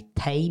by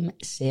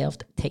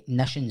time-served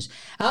technicians.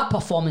 At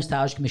Performance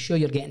Tyres, you can be sure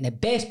you're getting the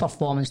best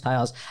performance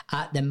tyres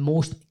at the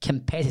most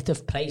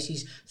competitive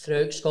prices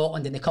throughout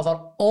Scotland, and they cover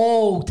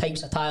all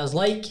types of tyres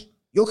like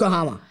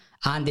Yokohama.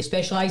 And they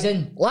specialise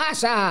in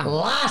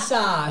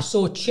Lassa.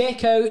 So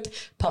check out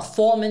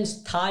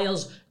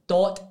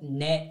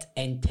performancetyres.net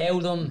and tell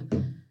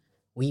them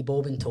wee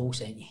Bob and Toll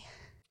sent you.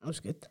 That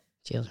was good.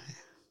 Cheers.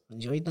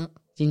 Enjoyed that.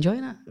 Did you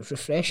enjoy that? It was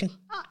refreshing.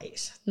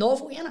 It's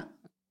novel, isn't it?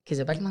 Because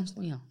the big man's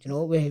not here. Do you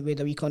know, we had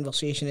a wee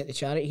conversation at the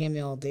charity game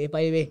the other day,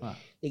 by the way. What?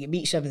 They get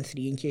beat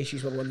 7-3 in case you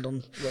were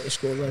wondering what the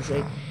score was,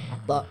 right?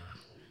 But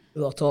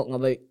we were talking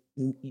about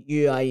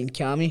you, I and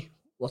Cammy.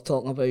 We're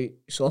talking about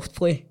soft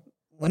play.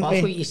 I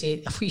thought you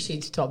said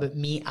to talk about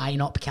me eyeing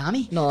up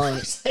Cammy. No.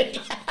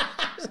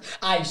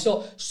 Aye,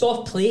 so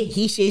soft play.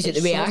 He says it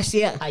the way I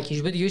say it. Aye,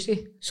 because what do you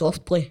say?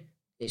 Soft play.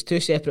 It's 2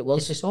 separate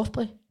words. It's a soft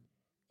play.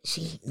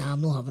 See, nah,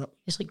 I'm not having it.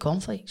 It's like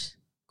cornflakes.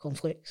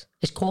 Cornflakes.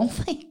 It's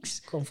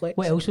cornflakes. Cornflakes.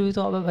 What else were we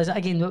talking about? Was it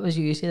again? What was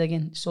you said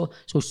again? So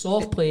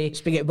soft play.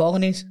 Spaghetti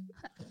bolognese.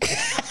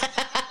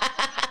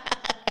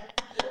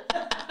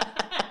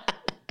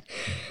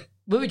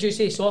 What would you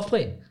say? Soft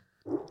play?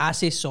 I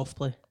say soft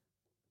play.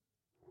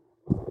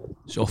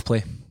 Soft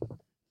play.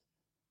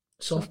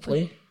 Soft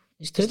play.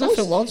 It's 2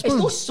 different words, man.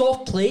 It's not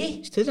soft play.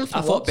 It's 2 different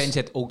words. I thought Ben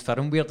said Old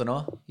Firm weird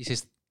enough. He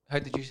says, how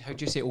do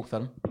you say Old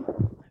Firm? How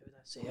would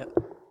I say it?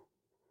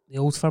 The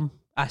Old Firm.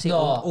 I say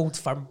old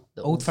Firm.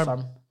 The old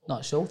firm. No,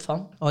 it's Old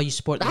Firm. Oh, you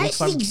support the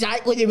That's Old Firm?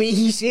 exactly the way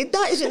he said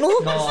that, is it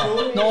not?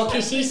 No,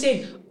 because he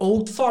said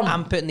Old Firm.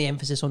 I'm putting the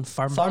emphasis on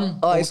firm. Firm.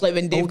 Oh, it's like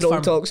when Dave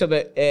Grohl talks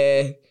about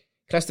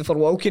Christopher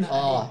Walken.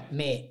 Oh,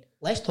 mate,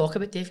 let's talk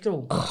about Dave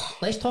Grohl.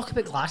 Let's talk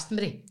about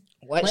Glastonbury.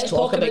 Let's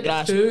talk about the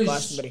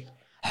Glastonbury.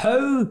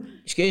 How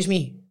Excuse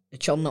me, the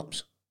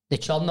Churnups. the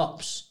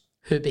Churnups,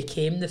 who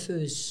became the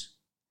Foos,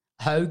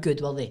 how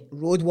good were they?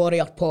 Road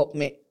Warrior pop,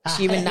 mate.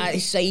 See when that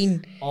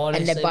sign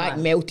Honestly, in the back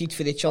man. melted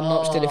for the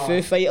Churnups to the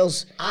Foo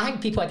Fighters. I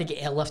think people had to get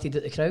airlifted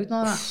at the crowd and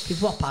all that.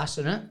 People were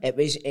passing it. It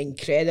was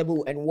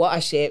incredible, and what I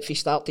said from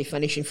start to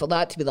finish, and for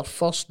that to be their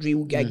first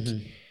real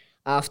gig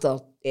after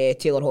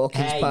Taylor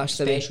Hawkins passed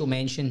away. Special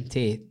mention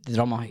to the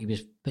drummer. He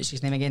was, what's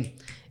his name again?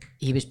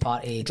 He was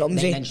part of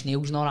Drumsy. 9 Inch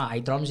Nails and all that. Aye,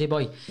 Drumsy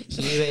boy.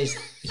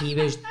 He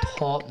was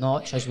top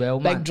notch as well,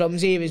 man. Big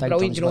Drumsy, he was Big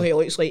brilliant. Do you know Drumsy who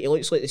he looks like? He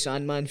looks like the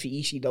Sandman for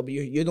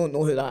ECW. You don't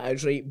know who that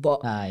is, right? But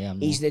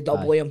he's the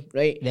double him,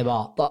 right? They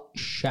were But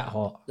shit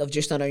hot. they've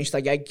just announced a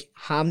gig,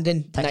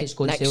 Hampden, Tickets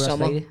go on next sale this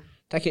summer. Friday.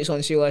 Tickets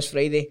on sale this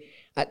Friday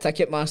at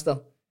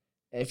Ticketmaster.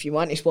 If you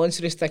want to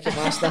sponsor us,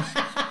 Ticketmaster,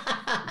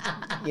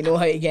 you know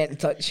how to get in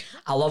touch.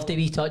 I loved the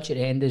wee touch at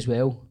the end as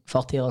well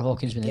for Taylor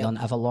Hawkins when they done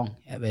Everlong.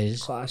 It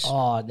was Class.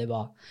 Oh, they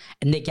were.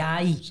 And the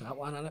guy, Is that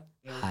one in it?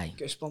 Yeah, Aye.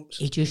 Goosebumps.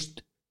 he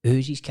just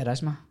oozes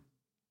charisma,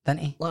 didn't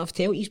he? Like I've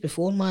told you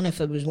before, man, if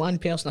there was one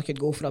person I could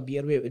go for a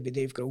beer with, it would be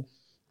Dave Grohl.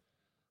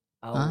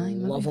 I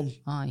love him.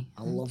 Aye.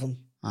 I love him.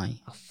 Aye.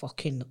 I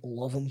fucking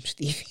love him,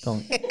 Steve.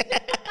 Don't.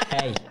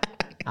 Hey,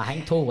 I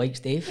think Toll likes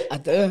Dave. I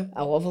do.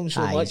 I love him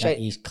so Aye, much.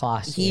 he's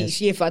class. He is.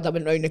 See if I'd have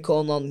been round the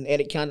corner and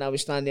Eric Cantona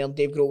was standing there and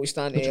Dave Grohl was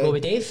standing Would you there. go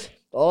with Dave?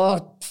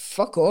 Oh,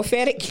 fuck off,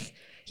 Eric.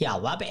 Yeah, a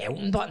little bit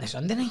Elton but in the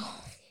sun, didn't he?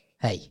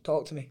 Hey.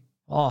 Talk to me.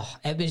 Oh,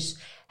 it was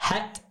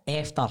hit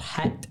after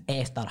hit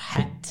after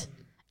hit.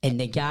 And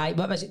the guy,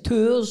 what was it,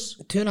 2 hours?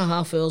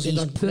 2.5 hours he He's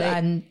done. put Right.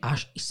 in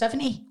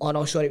 70. Oh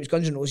no, sorry, it was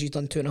Guns N' Roses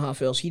done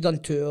 2.5 hours. He done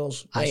 2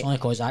 hours. That's Right. only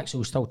because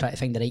Axel's still trying to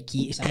find the right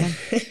key to sing in.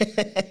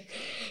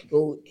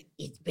 Well,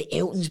 but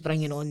Elton's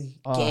bringing on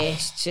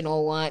guests and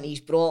all that. And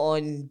he's brought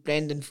on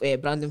Brandon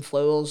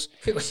Flowers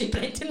Who was he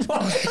Brendan for?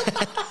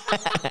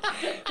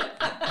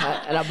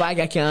 and a bag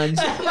of cans.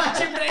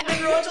 Imagine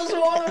Brendan Rodgers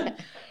warning.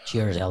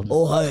 Cheers, Elton.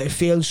 Oh, how it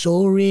feels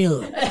so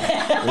real,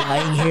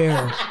 lying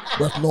here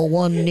with no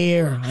one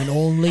near and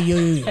only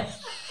you.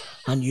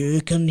 And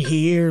you can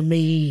hear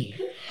me.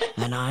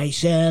 And I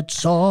said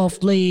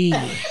softly,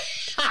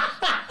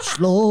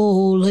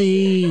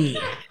 slowly,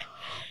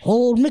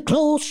 hold me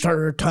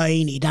closer,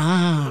 tiny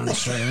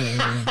dancer.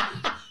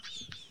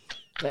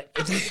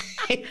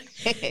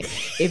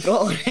 he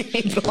brought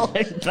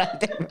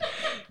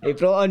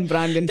on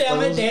Brandon Damn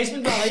it, Flowers.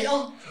 Desmond Barrett.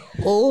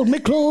 Hold me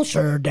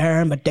closer,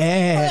 Dermot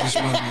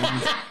Desmond.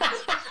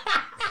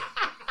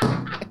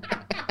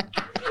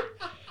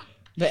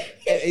 But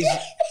it was...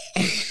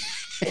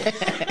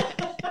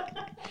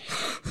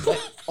 But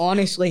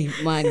honestly,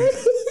 man,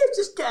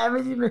 Just get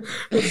him.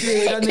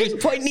 he's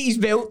pointing his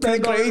belt to the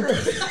crowd.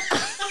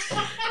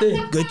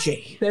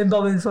 Gucci.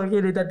 Remember when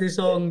fucking he did the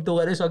song Don't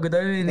Let the Sun Go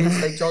Down and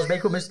it's like George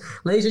Michael,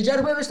 ladies and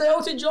gentlemen, Mr.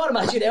 Elton John.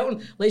 Imagine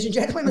Elton, ladies and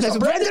gentlemen, Mr. There's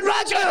Brendan.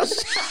 Brendan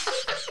Rodgers.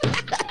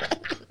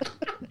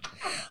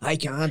 I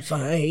can't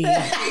fight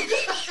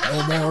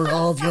no more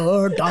of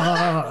your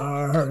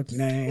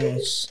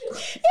darkness.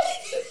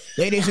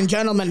 Ladies and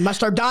gentlemen,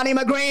 Mr. Donnie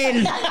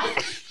McGreen.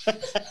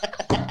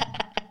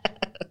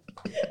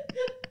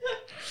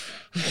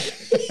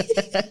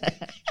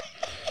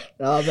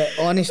 No, but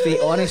honestly,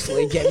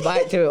 getting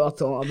back to what we're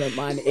talking about,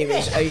 man, it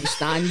was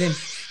outstanding.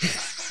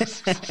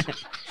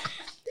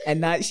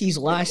 And that's his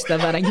last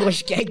ever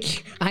English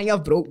gig. I think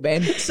I've broke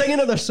Ben. Sing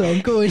another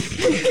song, go on.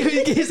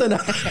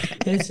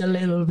 It's a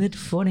little bit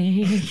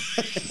funny.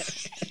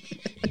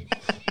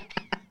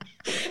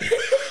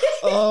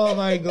 Oh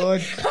my god.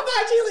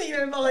 Imagine, like, you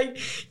remember, like,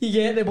 you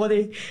get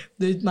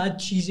the mad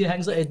cheesy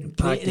things like the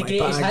Packed my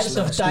greatest bags hits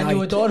of last Daniel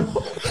night.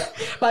 O'Donnell.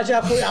 Imagine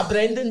I put a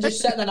Brendan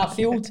just sitting in a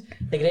field,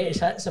 the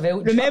greatest hits of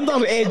Elton. Remember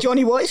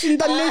Johnny Watson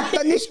done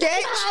the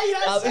sketch? Aye,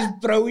 That that's was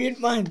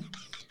brilliant, man.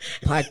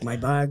 Packed my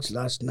bags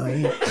last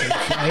night.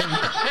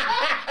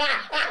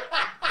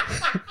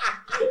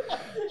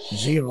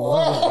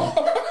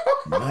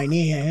 9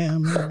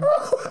 a.m.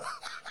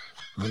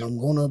 And I'm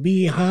gonna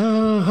be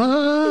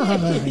high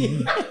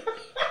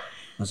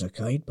as a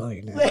kite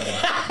by now.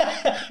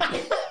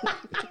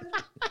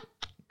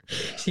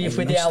 See if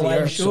we do a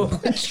live show.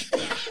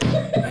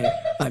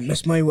 I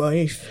miss my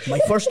wife, my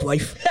first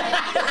wife.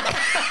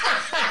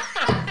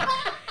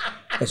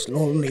 It's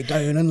lonely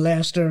down in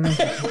Leicester.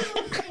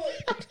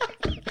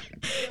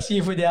 See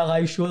if we do a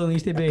live show, there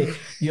needs to be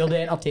you're the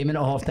entertainment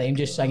at half time,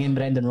 just singing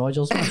Brendan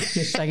Rodgers,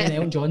 just singing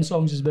Elton John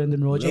songs as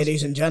Brendan Rodgers.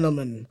 Ladies and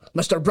gentlemen,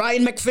 Mr.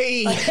 Brian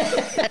McPhee.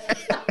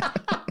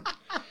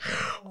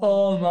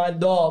 Oh man,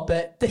 no,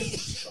 but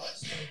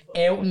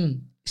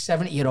Elton,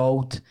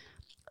 70-year-old,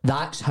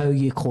 that's how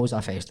you close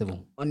a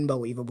festival.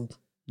 Unbelievable.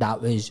 That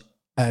was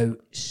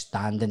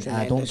outstanding. And I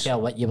don't Tremendous. care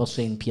what you were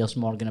saying, Piers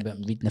Morgan, about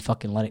him reading the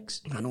fucking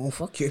lyrics. I know,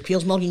 fuck you.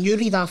 Piers Morgan, you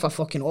read off a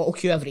fucking auto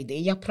cue every day,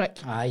 you prick.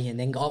 Aye, and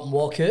then got up and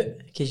walk out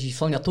because you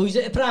flung your toys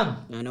at the pram.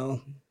 I know.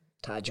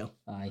 Tadger.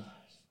 Aye,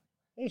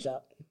 Who's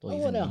that? don't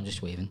even, I'm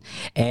just waving.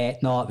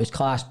 No, it was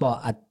class,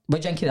 but what do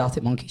you think of the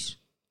Arctic Monkeys?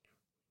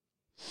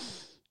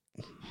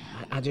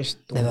 I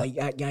just don't like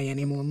that guy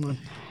anymore, man. Do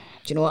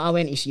you know what? I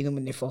went to see them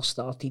when they first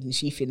started, and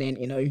see for then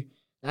to now,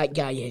 that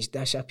guy has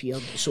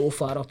disappeared so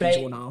far up his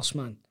own arse,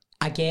 man.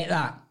 I get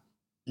that,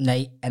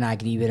 right, and I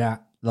agree with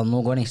that. They're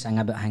not going to sing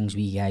about things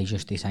we guys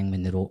just to sing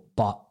when they wrote,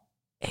 but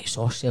it's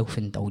all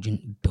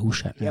self-indulgent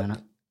bullshit,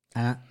 man.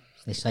 And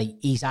it's like,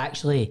 he can't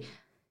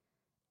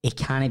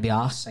be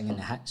arsed singing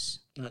the hits.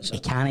 He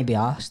can't be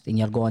arsed, and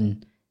you're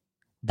going,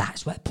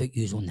 that's what put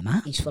you on the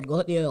map. He's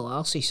forgot the old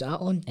arse he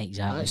sat on.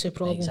 Exactly. That's the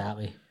problem.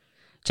 Exactly.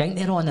 Do you think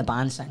they're on the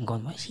band sitting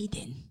going, what's he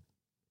doing?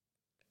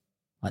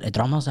 Like, the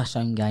drummer's a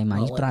sound guy, man,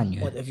 he's brand new.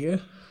 What, The View?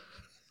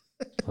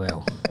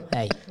 Well,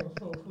 hey.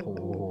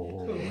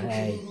 Oh,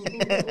 hey.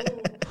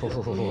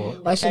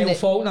 Listen, Kyle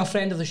Faulkner,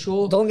 friend of the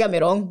show. Don't get me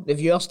wrong, The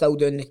View are still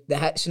doing the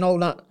hits and all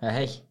that.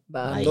 Hey.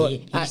 But Aye, he's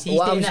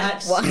what doing the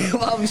hits.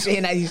 What I'm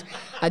saying is,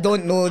 I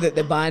don't know that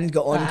the band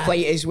got on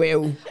quite as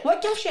well.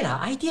 What gives you that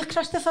idea,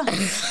 Christopher?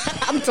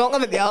 I'm talking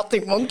about the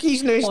Arctic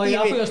Monkeys now, Oh, yeah,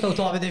 I thought you Stevie. were still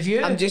talking about The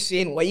View. I'm just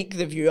saying, like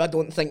The View, I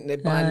don't think the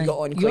band got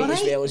on You quite as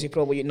alright? well as he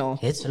probably know.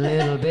 It's a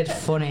little bit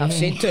funny. I've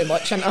said too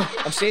much, haven't I?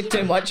 I've said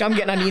too much. I'm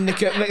getting a knee in the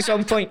cooking at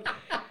some point.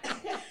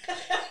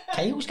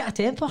 Kyle's got a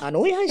temper. I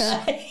know he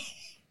has.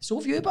 So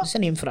have you, but. That's a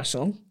name for a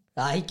song.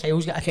 Aye,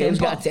 Kyle's got a Kyle's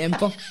temper. got a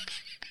temper.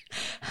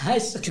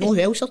 Yes. Do you know who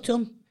else are to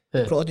him?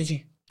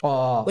 Prodigy.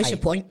 Oh, What's aye. the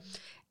point?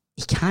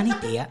 You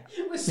can't do it.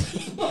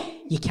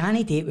 You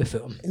can't do it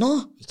without him. No.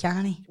 You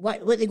can't.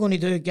 What are they going to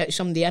do? Get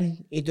somebody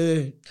in? You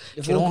do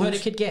the Do you know who they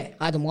vocals? could get?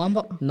 Adam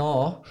Lambert.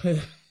 No.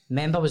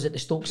 Remember, was it the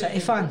Stoke City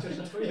fan?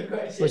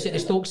 Was it the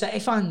Stoke City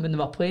fan when they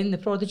were playing the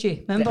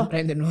Prodigy? Remember?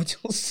 Brendan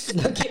Rodgers.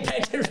 Look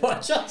at Brendan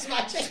Rodgers,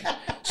 man.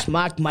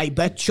 Smack my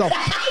bitch up.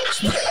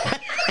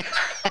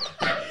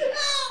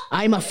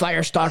 I'm a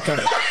fire starter.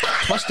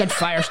 Twisted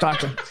fire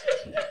starter.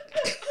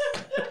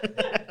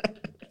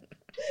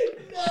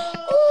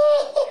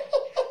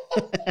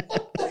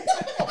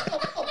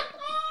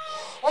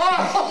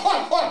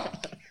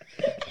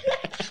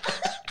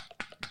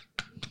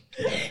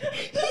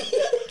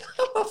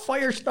 A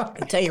fire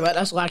starter. I tell you what,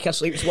 this lack of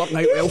sleep's working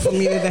out well for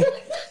me today.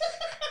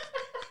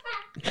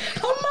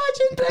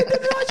 Imagine Brendan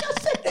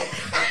Rodgers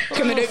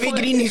Coming out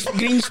with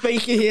green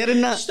spiky hair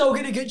and that. still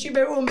got a Gucci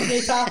belt on with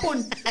no tap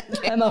on.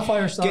 I'm a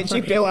fire starter.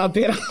 Gucci belt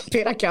and a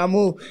pair of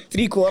camo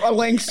 3/4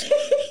 lengths.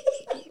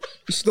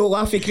 Still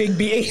laughing Craig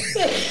Beattie.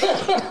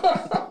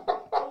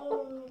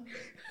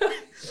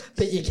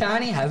 But you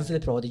can't have the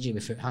Prodigy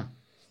without him.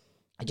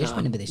 I just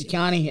want to be the You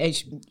same.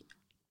 can't.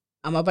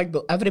 I'm a big.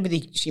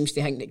 Everybody seems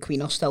to think that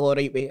Queen are still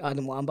alright with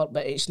Adam Lambert,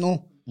 but it's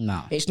no.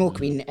 No. It's no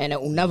Queen, and it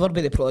will never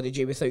be the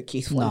Prodigy without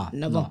Keith Flint.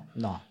 Never.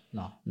 No,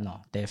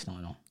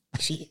 definitely not.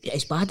 See,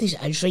 as bad as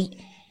it is, right?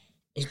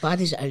 As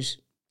bad as it is,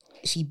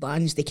 see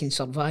bands they can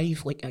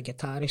survive like a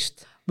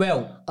guitarist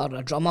Well, or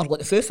a drummer, like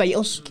the Foo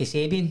Fighters.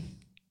 Kasabian,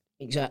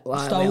 Exactly.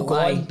 still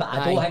going, but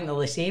I don't think they're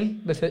the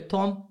same without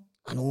Tom.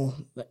 I know.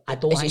 But I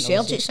don't is it think they're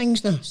the Serge that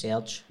sings now?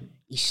 Serge.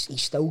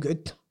 He's still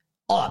good.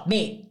 Oh,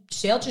 mate,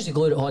 Serge is the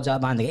glue that holds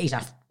that band together. He's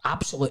an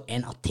absolute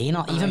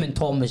entertainer. Even when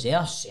Tom was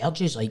there,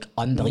 Serge is like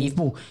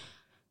unbelievable.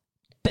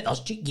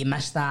 But you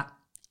miss that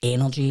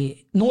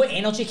energy. No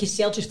energy, because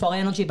Serge is full of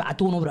energy, but I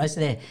don't know what it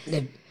is.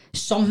 The-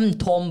 Something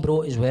Tom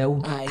brought as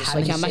well. Aye, it's Him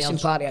like a and missing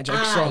Serge. part of a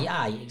jigsaw.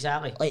 Aye,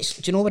 exactly. Like,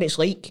 do you know what it's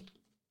like?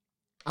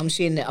 I'm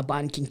saying that a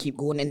band can keep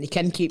going, and they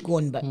can keep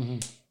going, but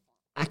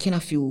I kind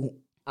of feel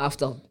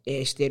after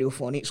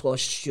Stereophonics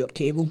lost Stuart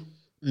Cable,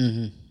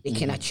 they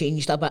kind of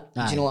changed a bit.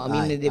 Do you know what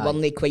I mean? They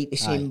weren't quite the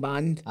same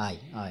band, Aye,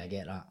 I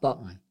get that. but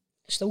Aye.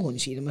 still want to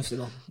see them if they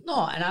were.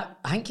 No, and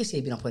I think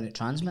Kasabian are playing at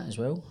Transmit as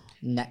well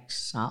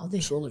next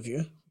Saturday. So are the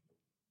View.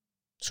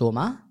 So am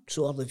I.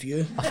 So are the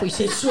View. I thought you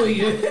said so are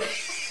you.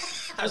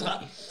 I was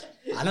like,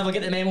 I never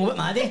get the memo about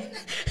Maddie.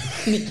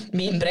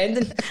 me and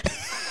Brendan.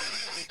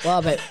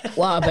 What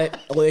about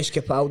Lewis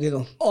Capaldi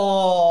though?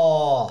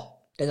 Oh,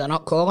 Did I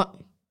not call it?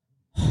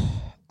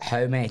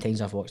 how many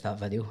times I've watched that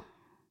video?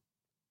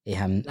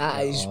 Him.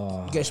 That is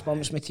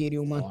goosebumps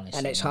material, man. Honestly,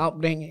 and it's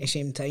heartbreaking at the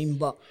same time,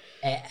 but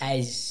It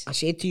is. I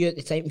said to you at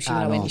the time, see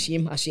when I I went know. to see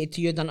him, I said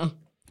to you, didn't I?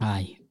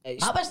 Aye.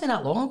 It's- That wasn't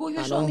that long ago you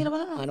were I telling me know,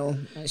 about it. I know.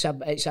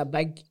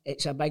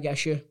 It's a big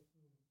issue.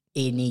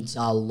 He needs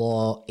a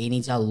lot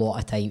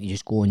of time to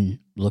just go and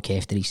look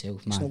after himself,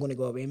 It's not man. going to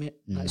go away, mate.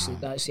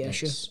 That's the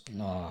issue.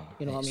 No.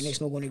 You know what I mean?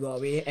 It's not going to go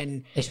away.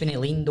 And It's when he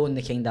leaned on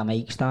the kind of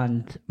mic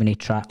stand when he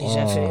tried.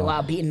 as if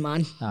like a beaten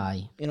man.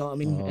 Aye. You know what I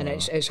mean? And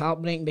it's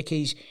heartbreaking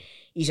because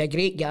he's a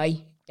great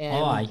guy.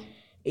 Aye.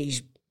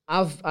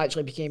 I've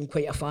actually became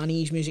quite a fan of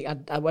his music.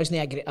 I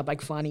wasn't a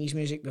big fan of his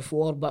music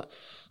before, but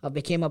I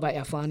became a bit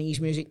of a fan of his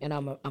music, and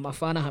I'm a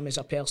fan of him as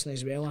a person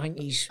as well. I think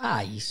he's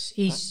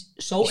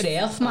Salt of the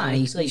earth, man.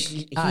 He's like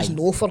he's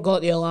no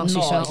forgot the Alarm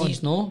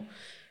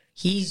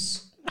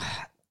He's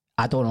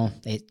I don't know.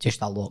 It's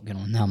just a lot going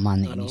on there,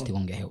 man. That he needs to go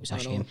and get help. It's a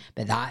shame.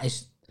 But that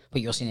is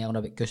what you're saying earlier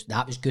about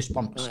that was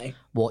goosebumps. Aye.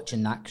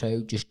 Watching that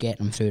crowd, just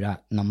getting them through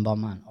that number,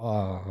 man.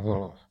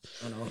 Oh,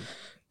 I know.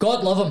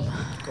 God love him.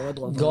 God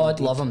love him. God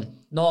love him.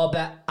 No,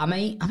 but I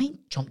might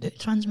jump out of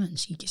Transmit and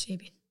see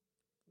Kasabian.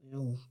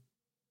 Well,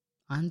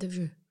 And of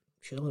you.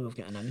 Surely we've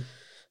got an in.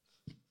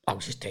 I'll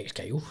just text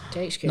Kyle.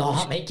 Text Kyle. No,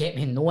 that might get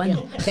me no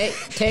in.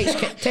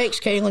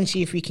 Text Kyle and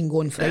see if we can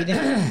go on Friday.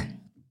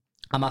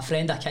 I'm a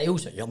friend of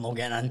Kyle's, so you're not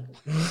getting in.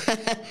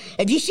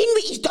 Have you seen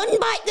what he's done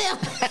back there?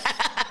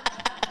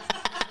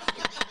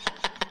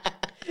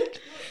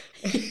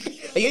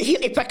 Are you here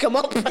to pick him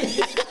up?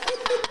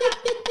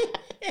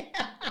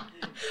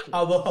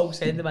 I'll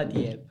send him a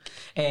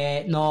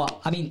DM. No,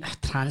 I mean,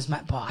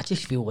 transmit, but I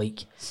just feel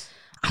like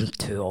I'm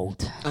too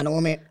old. I know,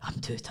 mate. I'm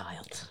too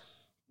tired.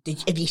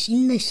 Have you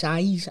seen the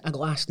size of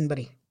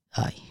Glastonbury?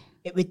 Aye.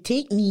 It would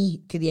take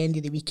me to the end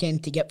of the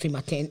weekend to get from my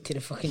tent to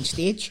the fucking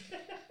stage.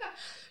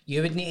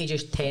 You would need to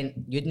just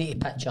you'd need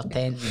to pitch your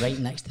tent right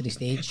next to the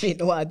stage. You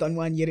know what I done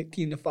one year at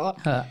Tea in the Park?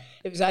 Huh.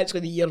 It was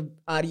actually the year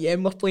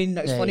R.E.M. were playing.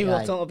 It's funny, we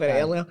were talking about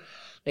it earlier.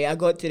 Like, I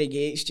got to the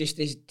gates just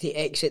to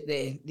exit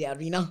the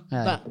arena.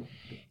 But,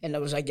 and there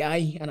was a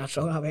guy, and I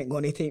thought I went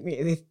going to take me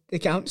to the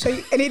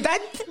campsite. And he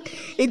did.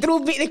 He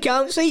drove me to the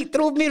campsite,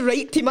 drove me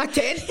right to my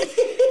tent.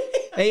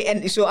 Right,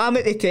 and so I'm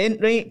at the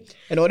tent, right?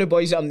 And all the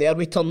boys that I'm there,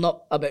 we turned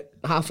up about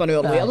half an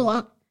hour later.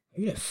 Like,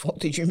 who the fuck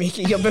did you make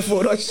it here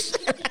before us?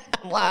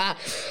 Like,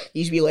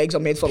 these wee legs are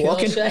made for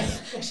walking.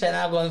 Sitting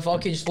there going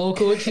fucking slow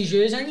coaches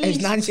using As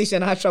Nancy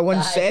Sinatra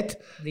once said.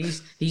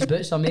 These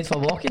boots are made for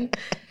walking.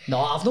 No,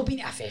 I've not been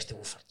to a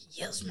festival for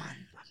years,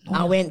 man.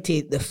 I went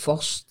to the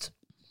first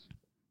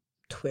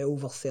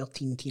 12 or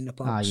 13 Tea in the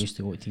Parks. I used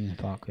to go to Tea in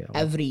the Park quite a lot.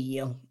 Every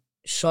year.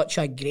 Such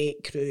a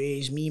great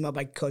cruise. Me, my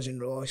big cousin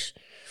Ross,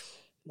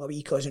 my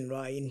wee cousin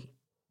Ryan,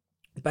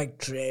 Big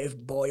Trev,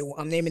 Boyle.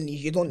 I'm naming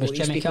these. You don't know Was these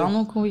Jimmy people. Carr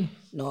not go with you?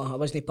 No, I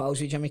wasn't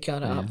pals with Jimmy Carr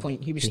at that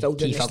point. He was still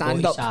doing the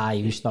stand-up.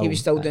 He was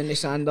still doing the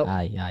stand-up.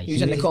 Aye. He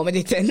was in the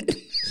comedy tent.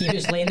 He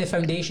was laying the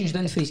foundations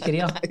down for his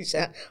career.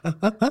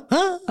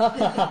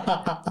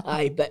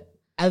 Aye, but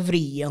every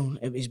year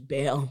it was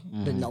better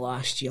than the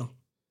last year.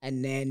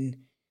 And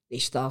then they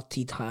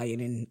started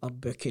hiring or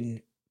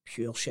booking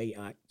pure shite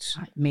acts.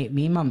 Mate,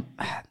 me and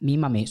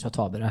my mates were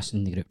talking about this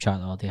in the group chat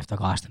the other day after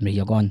Glastonbury.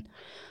 You're going,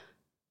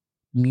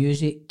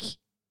 music,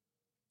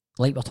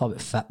 like we're talking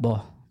about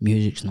football,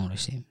 music's not the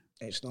same.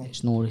 It's not.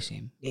 It's not the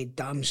same. They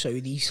damn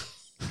Saudis.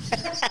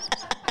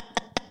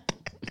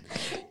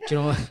 Do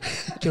you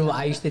know what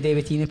I used to do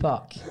with Tea in the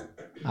Park?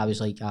 I was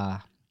like, I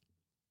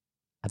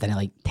didn't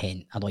like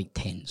tent. I like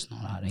tents,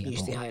 not that, right? You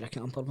used to hire a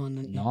camper van,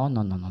 didn't you?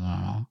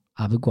 No.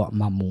 I would go up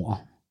my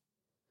motor.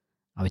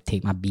 I would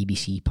take my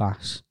BBC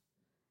pass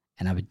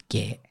and I would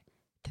get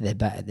to the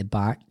bit at the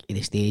back of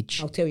the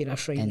stage. I'll tell you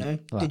this right now.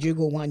 What? Did you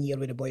go 1 year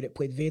with the boy that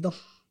played Vader?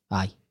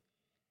 Aye.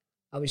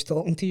 I was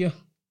talking to you.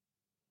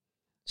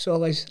 So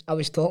I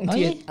was talking to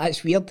you. Aye.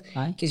 That's weird.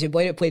 Aye. Because the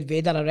boy that played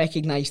Vader, I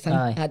recognised him.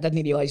 Aye. I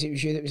didn't realise it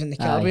was you that was in the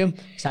car with him.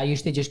 So I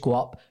used to just go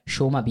up,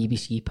 show my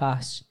BBC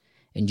pass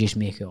and just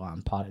make it like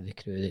I'm part of the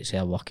crew that's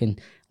there working.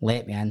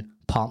 Let me in,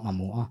 park my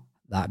motor.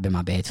 That'd be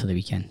my bed for the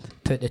weekend.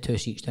 Put the 2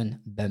 seats down,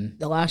 boom.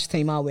 The last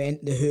time I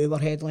went, the Who were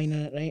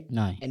headlining it, right?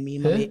 No. And me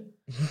and my mate,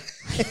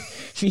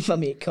 me and my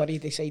mate Curry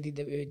decided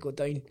that we would go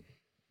down.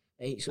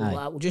 Right, so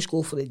we'll just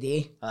go for the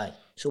day. Aye.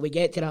 So we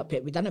get to that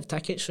pit. We didn't have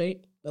tickets,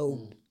 right?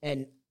 Well,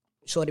 and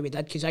sorry we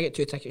did, because I got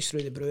 2 tickets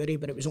through the brewery,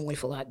 but it was only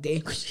for that day.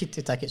 2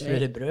 tickets through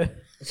the brew.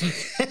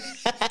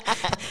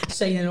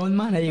 Signing on,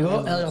 man. There you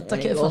go. There's your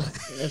ticket for.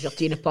 There's your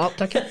Tea in the Park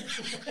ticket.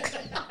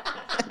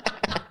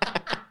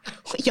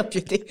 What your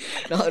beauty.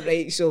 No,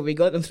 right, so we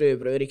got them through the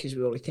brewery because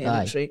we were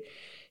tenants, right?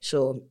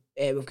 So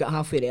we've got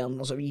halfway there and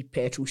there's a wee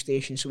petrol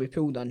station, so we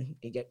pulled in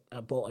to get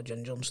a bottle of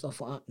ginger and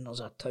stuff like that, and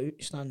there's a tout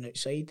standing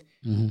outside,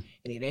 and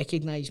he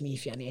recognised me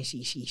for an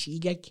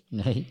SECC gig.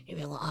 Right. He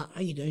went like, how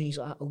you doing? He's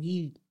like, I'll give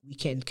you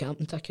weekend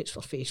camping tickets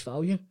for face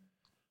value.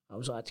 I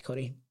was like to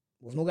Curry,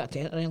 we've not got a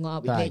tent or anything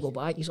like that, we need to go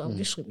back. He's like, I'll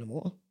just sleep in the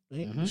motor,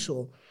 right?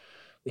 So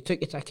we took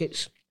the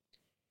tickets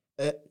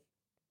out,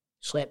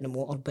 slept in the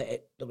motor,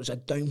 but there was a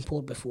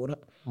downpour before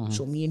it,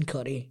 so me and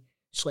Curry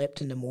slept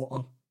in the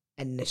motor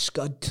in the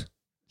scud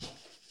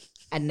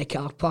in the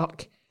car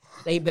park,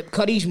 right? But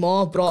Curry's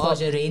ma brought up, Because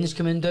the rain's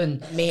coming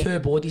down, Mate. 2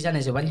 bodies in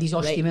as the windies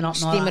all right, steaming up.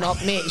 steaming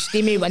up, mate,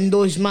 steamy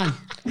windows, man.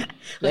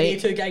 Like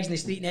 2 guys in the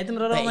street in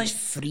Edinburgh all Right, night.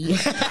 it's free.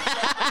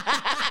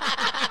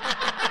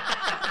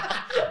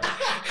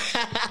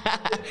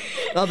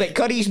 No, but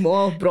Curry's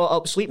ma brought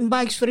up sleeping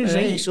bags for us,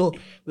 right? So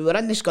we were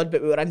in the scud,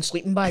 but we were in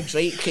sleeping bags,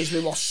 right? Because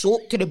we were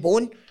soaked to the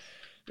bone,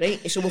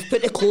 right? So we've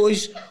put the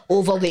clothes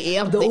over the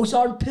air. Those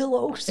aren't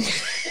pillows.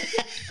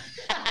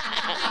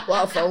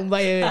 What a film,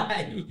 by the way.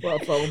 Aye.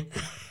 What a film.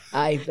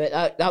 Aye,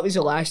 but that was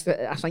the last.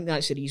 I think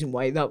that's the reason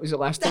why that was the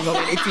last time I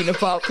went to Tea in the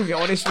Park, to be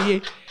honest with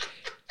you.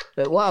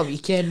 But what a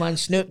weekend, man.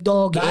 Snoop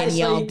Dogg, That's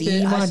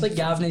NERD, man. like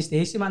Gavin and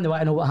Stacey, man. They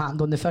want to know what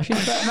happened on the fishing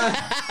trip, man.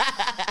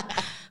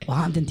 What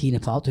happened in Tea in the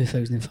Park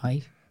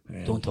 2005?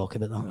 Don't talk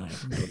about that.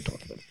 Don't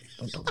talk about it.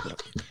 Don't talk about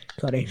it.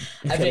 Sorry,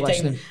 if Every you're time-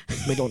 listening,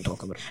 we don't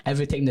talk about it.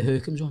 Every time the Who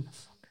comes on.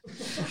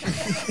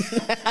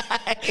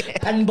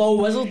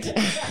 Pinball Wizard.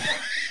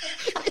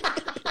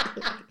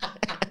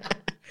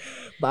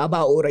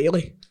 Baba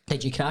O'Reilly.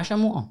 Did you crash a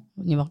motor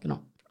when you were working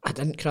up? I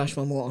didn't crash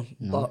my motor,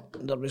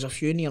 but there was a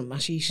few near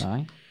misses.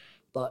 Aye.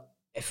 But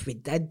If we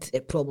did,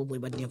 it probably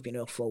wouldn't have been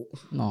our fault.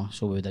 No,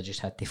 so we would have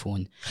just had the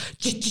phone.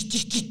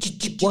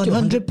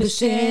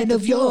 100%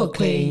 of your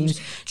claims,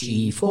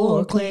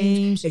 G4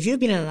 claims. If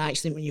you've been in an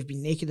accident when you've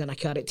been naked in a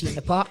carrot tea in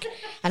the park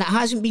and it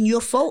hasn't been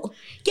your fault,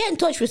 get in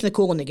touch with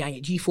Nicole and the gang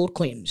at G4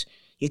 Claims.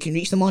 You can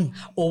reach them on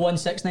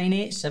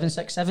 01698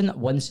 767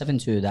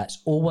 172.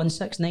 That's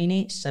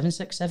 01698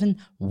 767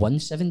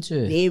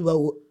 172. They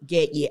will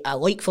get you a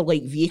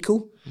like-for-like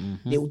vehicle.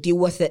 They'll deal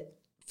with it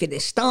from the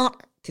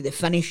start to the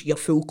finish, your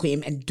full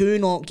claim, and do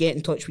not get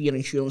in touch with your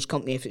insurance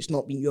company if it's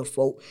not been your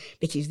fault,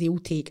 because they'll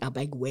take a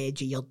big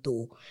wedge of your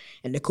dough.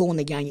 And Nicole and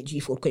the gang at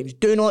G4 Claims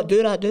do not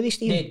do that, do they,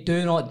 Steve? They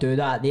do not do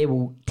that. They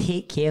will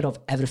take care of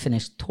everything,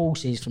 as Toll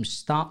says, from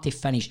start to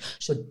finish.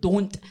 So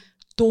don't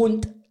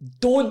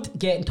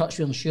get in touch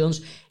with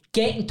insurance.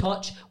 Get in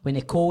touch with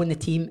Nicole and the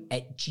team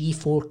at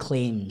G4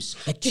 Claims.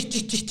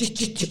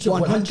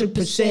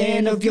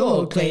 100% of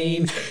your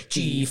claims,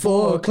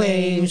 G4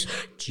 Claims.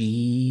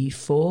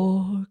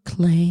 G4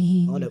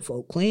 Claims. On at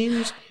fault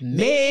claims,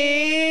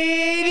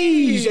 made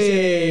easy.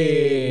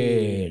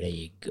 There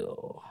you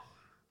go.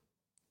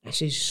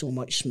 This is so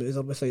much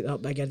smoother without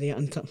that big idiot,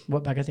 isn't it?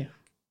 What bag is there?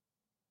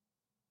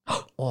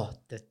 Oh,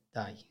 the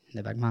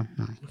big man.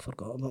 Aye. I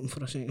forgot about him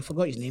for a second. I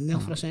forgot his name there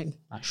for a second.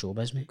 That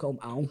showbiz, mate. Call him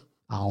Al.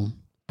 Alan.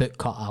 Book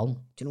cut Alan. Do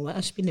you know what?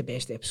 It's been the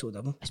best episode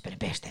ever. It's been the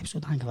best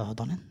episode I think I've ever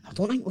done it. I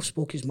don't think we've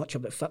spoke as much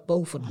about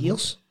football for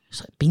years.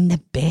 It's been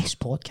the best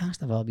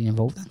podcast I've ever been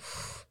involved in.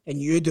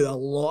 And you do a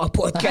lot of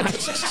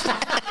podcasts.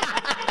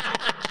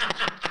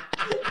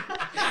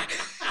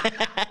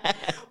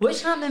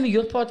 What's happening with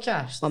your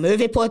podcast? A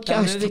movie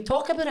podcast. Movie.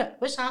 Talk about it.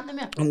 What's happening,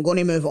 mate? I'm going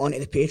to move it on to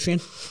the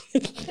Patreon.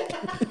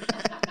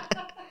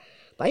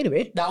 By the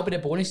way. That'll be the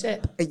bonus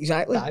set.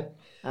 Exactly. Aye.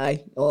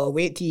 Aye. Oh,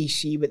 wait till you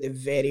see what the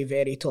very,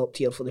 very top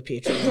tier for the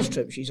Patreon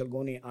subscriptions are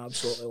going to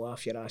absolutely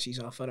laugh your asses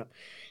off at it.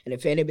 And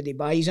if anybody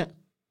buys it,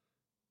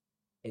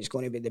 it's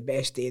going to be the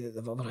best day that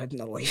they've ever had in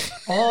their life.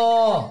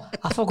 Oh,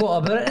 I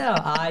forgot about it there.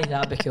 Aye,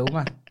 that'd be cool,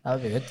 man. That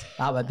would be good.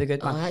 That would be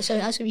good, man. That's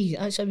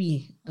a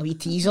wee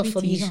teaser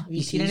for these. Have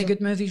you seen any good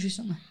movies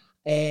recently?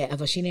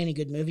 Have I seen any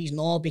good movies?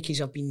 No,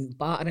 because I've been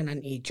battering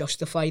into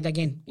Justified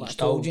again. Like I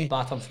told you.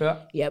 Battering through it?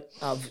 Yep,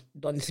 I've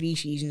done 3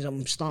 seasons.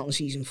 I'm starting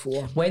season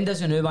 4. When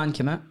does the new one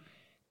come out?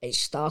 It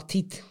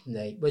started.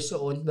 Right. What's it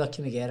on? Where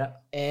can we get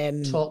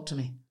it? Talk to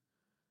me.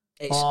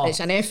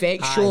 It's an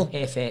FX show.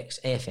 FX.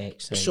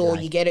 Right, so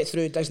you get it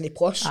through Disney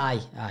Plus.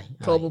 Aye.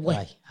 Probably.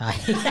 Aye.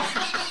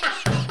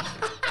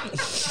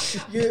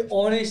 You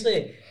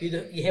honestly,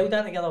 you held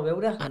that together well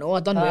there. I know,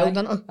 I done well,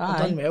 didn't I? I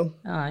done well.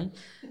 Aye.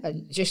 I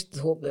just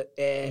hope that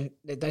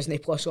the Disney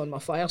Plus on my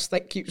Fire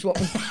Stick keeps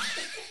working.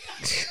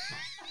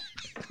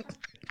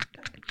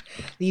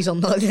 These are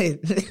not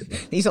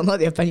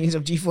the opinions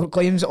of G4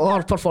 Claims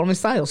or Performance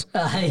Styles.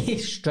 Aye,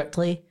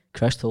 strictly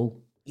Crystal.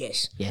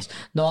 Yes.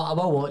 No, I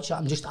will watch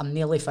it. I'm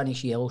nearly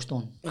finished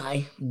Yellowstone.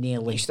 Aye.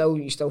 Nearly.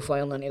 You still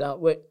filing into that?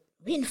 Wait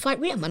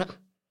a minute.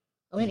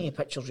 I went into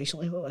pictures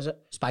recently. What was it?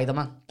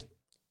 Spider-Man,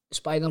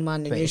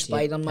 the new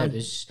Spider-Man. It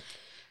was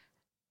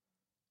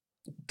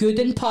good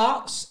in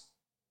parts,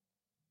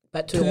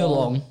 bit too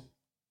long.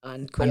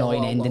 And quite annoying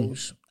a lot ending. Of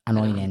lulls.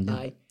 Annoying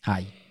ending.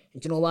 Aye.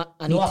 And do you know what?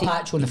 No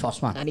patch on the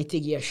first one. I need to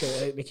give a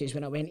shout out, because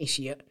when I went to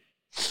see it,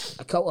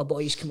 a couple of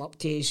boys come up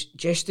to us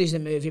just as the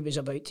movie was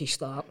about to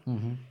start,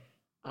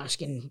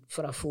 asking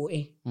for a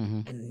photo,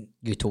 and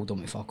you told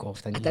them to fuck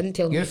off, didn't you? I didn't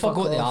tell them you to fuck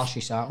forgot the off. arse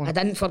you sat on. I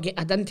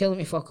didn't tell them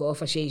to fuck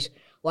off. I says,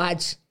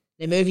 lads,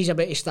 the movie's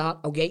about to start.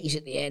 I'll get you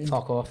at the end.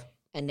 Fuck off.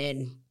 And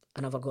then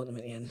I never got them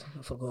at the end.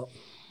 I forgot.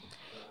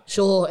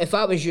 So if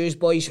that was you,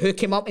 boys, who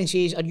came up and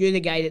says, are you the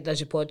guy that does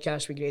the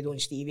podcast with Grado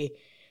and Stevie?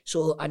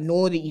 So I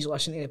know that he's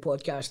listening to the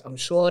podcast. I'm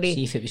sorry.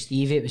 See, if it was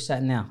Stevie, it was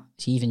sitting there.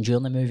 See, even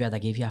during the movie, I'd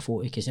have gave you a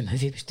photo because the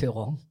movie was too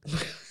long.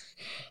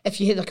 If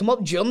you had come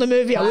up during the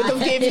movie, I would have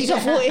gave you a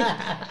photo.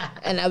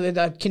 And I would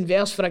have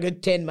conversed for a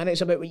good 10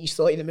 minutes about what you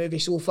thought of the movie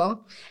so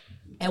far.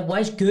 It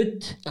was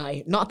good.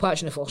 Aye, not a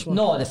patch in the first one.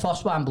 No, the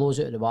first one blows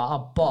out of the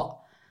water, but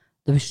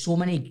there was so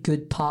many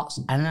good parts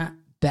in it,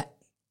 but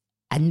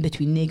in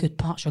between the good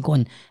parts, you're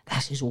going,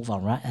 this is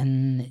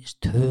overwritten, it's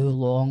too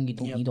long, you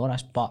don't need all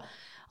this. But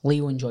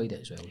Leo enjoyed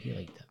it as well. He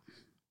liked it.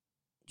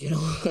 Do you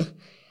know,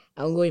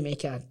 I'm going to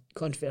make a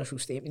controversial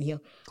statement here.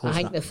 I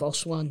think the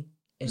first one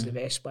is the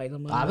best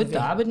Spider-Man movie. I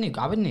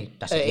wouldn't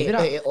disagree with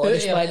that. All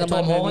the Spider-Man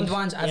Tom Holland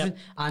movies. ones,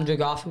 Andrew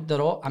Garfield,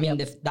 they're all. I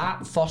mean,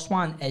 that first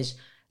one is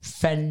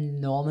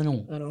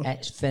phenomenal. I know.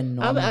 It's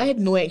phenomenal. I had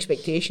no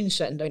expectations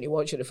sitting down to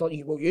watch it.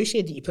 Well, you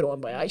said that you put it on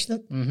by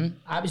accident.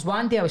 I was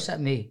one day I was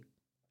sitting there,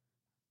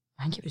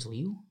 I think it was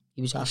Leo.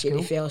 He was at He said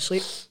school. he fell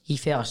asleep. He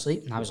fell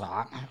asleep, and I was like,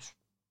 I was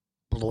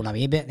blown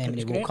away a bit. Then when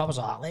he was woke great. up, I was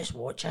like, let's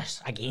watch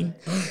this again.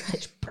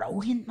 It's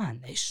brilliant,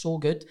 man. It's so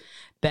good.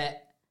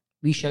 But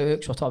we shout out,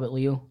 'cause we're talking about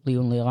Leo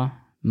and Layla,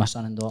 my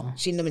son and daughter.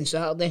 Seen them on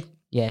Saturday.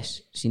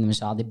 Yes, seen them on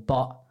Saturday,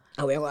 but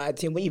I went like that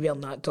to him, what are you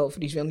wearing that top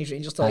for? He's wearing his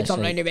Rangers top. He That's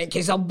turned right. around and went,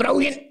 because they're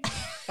brilliant.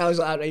 I was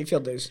like, right, fair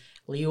dues.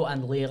 Leo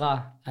and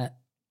Layla at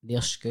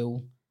their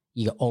school,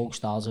 you get all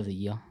stars of the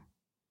year.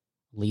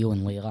 Leo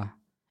and Layla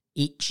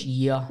each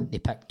year they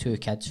pick 2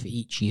 kids for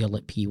each year,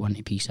 like P1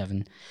 to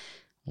P7.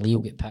 Leo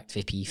get picked for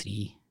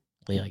P3.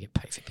 Leila get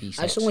picked for P6.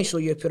 That's only so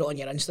you put it on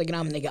your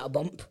Instagram and they get a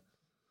bump.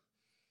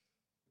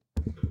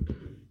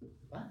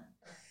 What?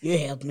 You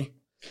heard me.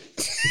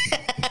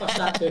 What's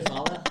that too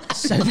far?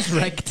 Sounds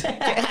rigged.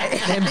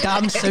 Them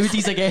damn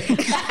Saudis again.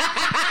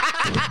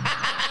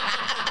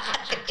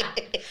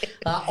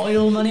 That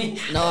oil money.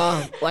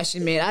 No,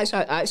 listen, mate, that's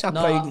a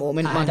proud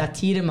moment, I man. had a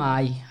tear in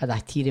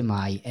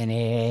my eye, and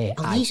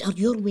Are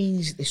your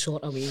wings the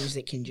sort of wings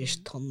that can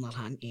just turn their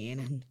hand to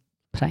anything?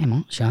 pretty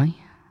much, aye.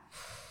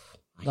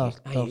 I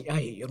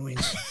hate your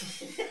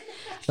wings.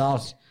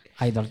 There's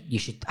either you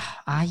should,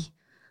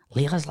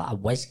 Leila's like a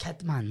whiz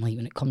kid, man. Like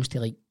when it comes to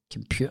like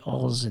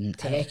computers and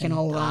Tech and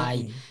all that.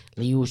 Aye,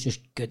 Leo's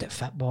just good at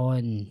football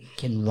and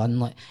can run.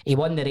 Like he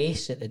won the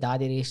race at the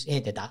daddy race.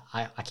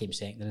 I came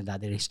second in the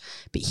daddy race,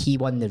 but he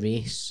won the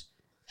race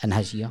in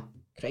his year.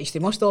 Christ, they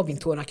must have been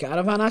towing a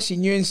caravan. I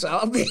seen you on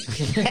Saturday.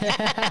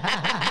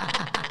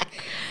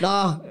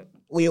 Nah,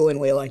 Leo and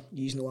Leila,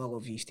 you know I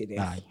love you today.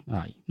 Aye,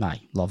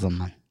 love them,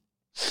 man.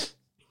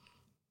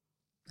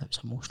 That was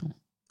emotional.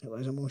 It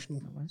was emotional.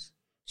 It was.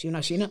 See when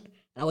I seen it?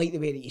 I like the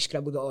way that you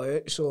scribbled it all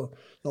out so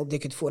nobody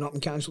could phone up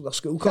and cancel their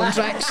school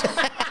contracts.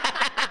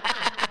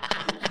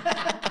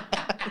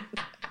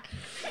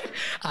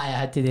 I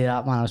had to do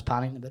that, man. I was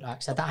panicking about that.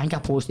 'Cause I think I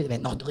posted it,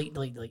 went, no, delete,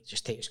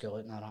 just take the school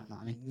out and all that, know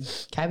what I mean?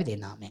 Can't be doing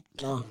that, mate.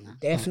 No,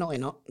 definitely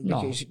not.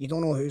 Because you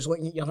don't know who's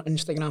looking at your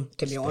Instagram,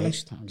 to be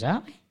honest.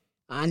 Exactly.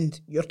 And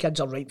your kids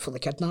are ripe for the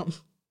kidnapping.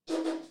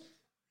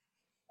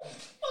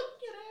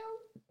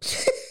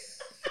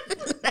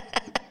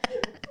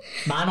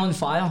 Man on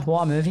Fire,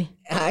 what a movie.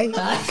 Aye.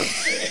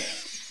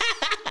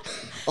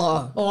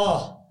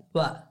 Oh,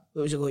 what?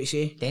 What was I going to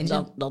say?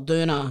 Denzel.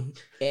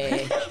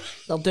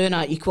 They're doing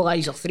a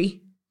Equalizer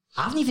 3.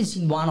 I haven't even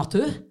seen 1 or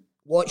 2.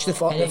 Watch the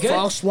they good?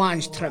 first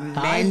one's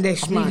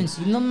tremendous, I've man. not even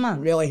seen them,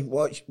 man. Really,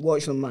 watch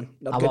them, man.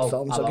 They're good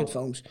films. They're good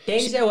films.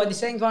 Denzel had the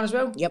second one as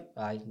well? Yep.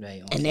 Aye,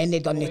 right. And then they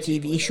done the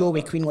TV show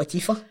with Queen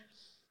Latifah.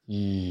 No,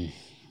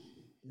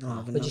 I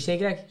haven't. What'd you say,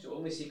 Greg? It's the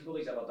only sequel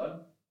he's ever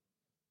done.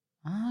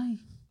 Aye.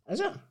 Is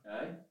it?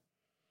 Aye.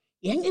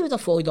 You think they would have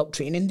followed up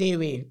Training Day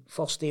with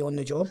first day on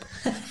the job?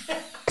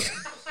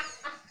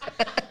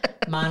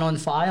 Man on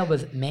Fire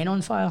with Men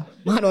on Fire.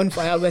 Man on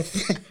Fire with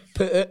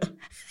Put It.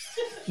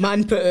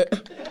 Man Put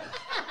It.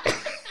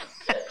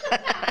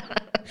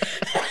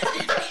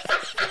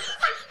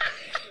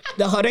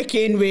 The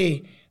Hurricane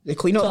with the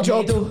clean-up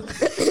job.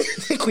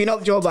 The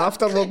clean-up job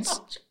afterwards.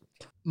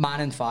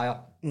 Man on Fire.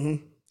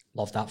 Mm-hmm.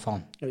 Love that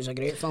film. It was a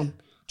great film.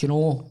 Do you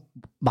know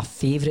my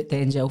favourite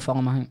Denzel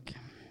film, I think?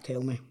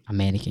 Tell me.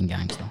 American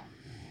Gangster.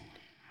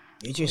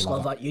 You just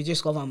love it. You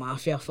just love a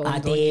mafia film. I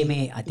don't do, you?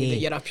 mate, I do.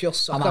 You're a pure I'm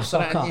sucker a for it.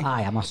 sucker. aren't you?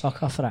 Aye, I'm a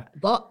sucker for it.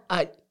 But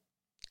I'd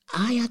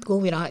go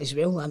with that as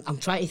well. I'm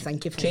trying to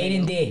think of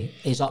Training Day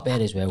is up there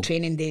as well.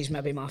 Training Day is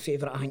maybe my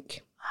favourite, I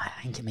think. I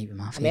think it might be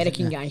my favourite.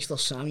 American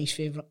Gangster's Sammy's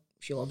favourite.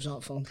 She loves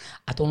that film.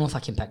 I don't know if I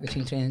can pick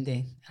between Training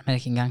Day and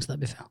American Gangster, to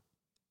be fair.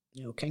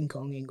 You know, King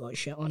Kong ain't got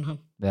shit on him.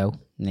 Well,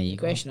 there you The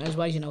go. question is,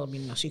 why has he never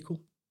been in a sequel?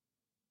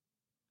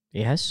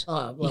 He has.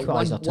 Well,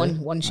 Equalizer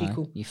one too.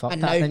 sequel. Aye. You fucked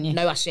and that, didn't you?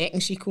 now a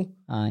second sequel.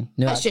 Aye.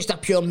 No, That's just a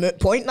pure moot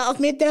point that I've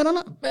made there,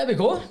 innit? there we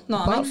go. No,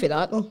 I Apart mean, from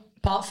that, though.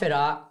 apart from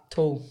that,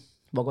 till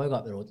we're going to go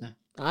up the road now.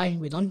 Aye,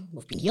 we done.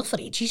 We've been here for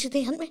ages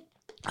today, haven't we?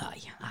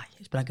 Aye.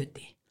 It's been a good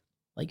day.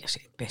 Like I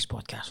said, best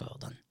podcast we've ever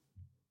done.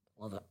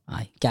 Love it.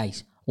 Aye.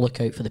 Guys,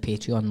 look out for the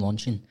Patreon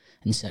launching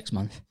in 6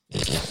 months.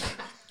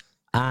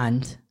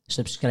 And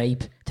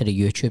subscribe to the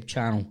YouTube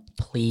channel,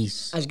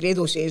 please. As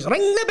Grado says,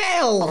 ring the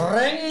bell!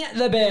 Ring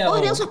the bell.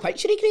 Oh, there's a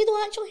picture of Grado,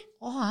 actually.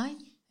 Oh, aye.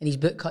 And his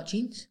bootcut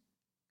jeans.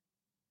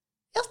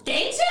 There's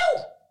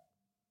Denzel.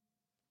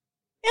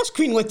 There's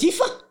Queen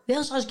Latifah.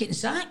 There's us getting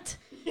sacked.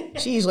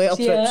 See you later,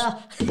 See you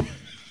trips. later.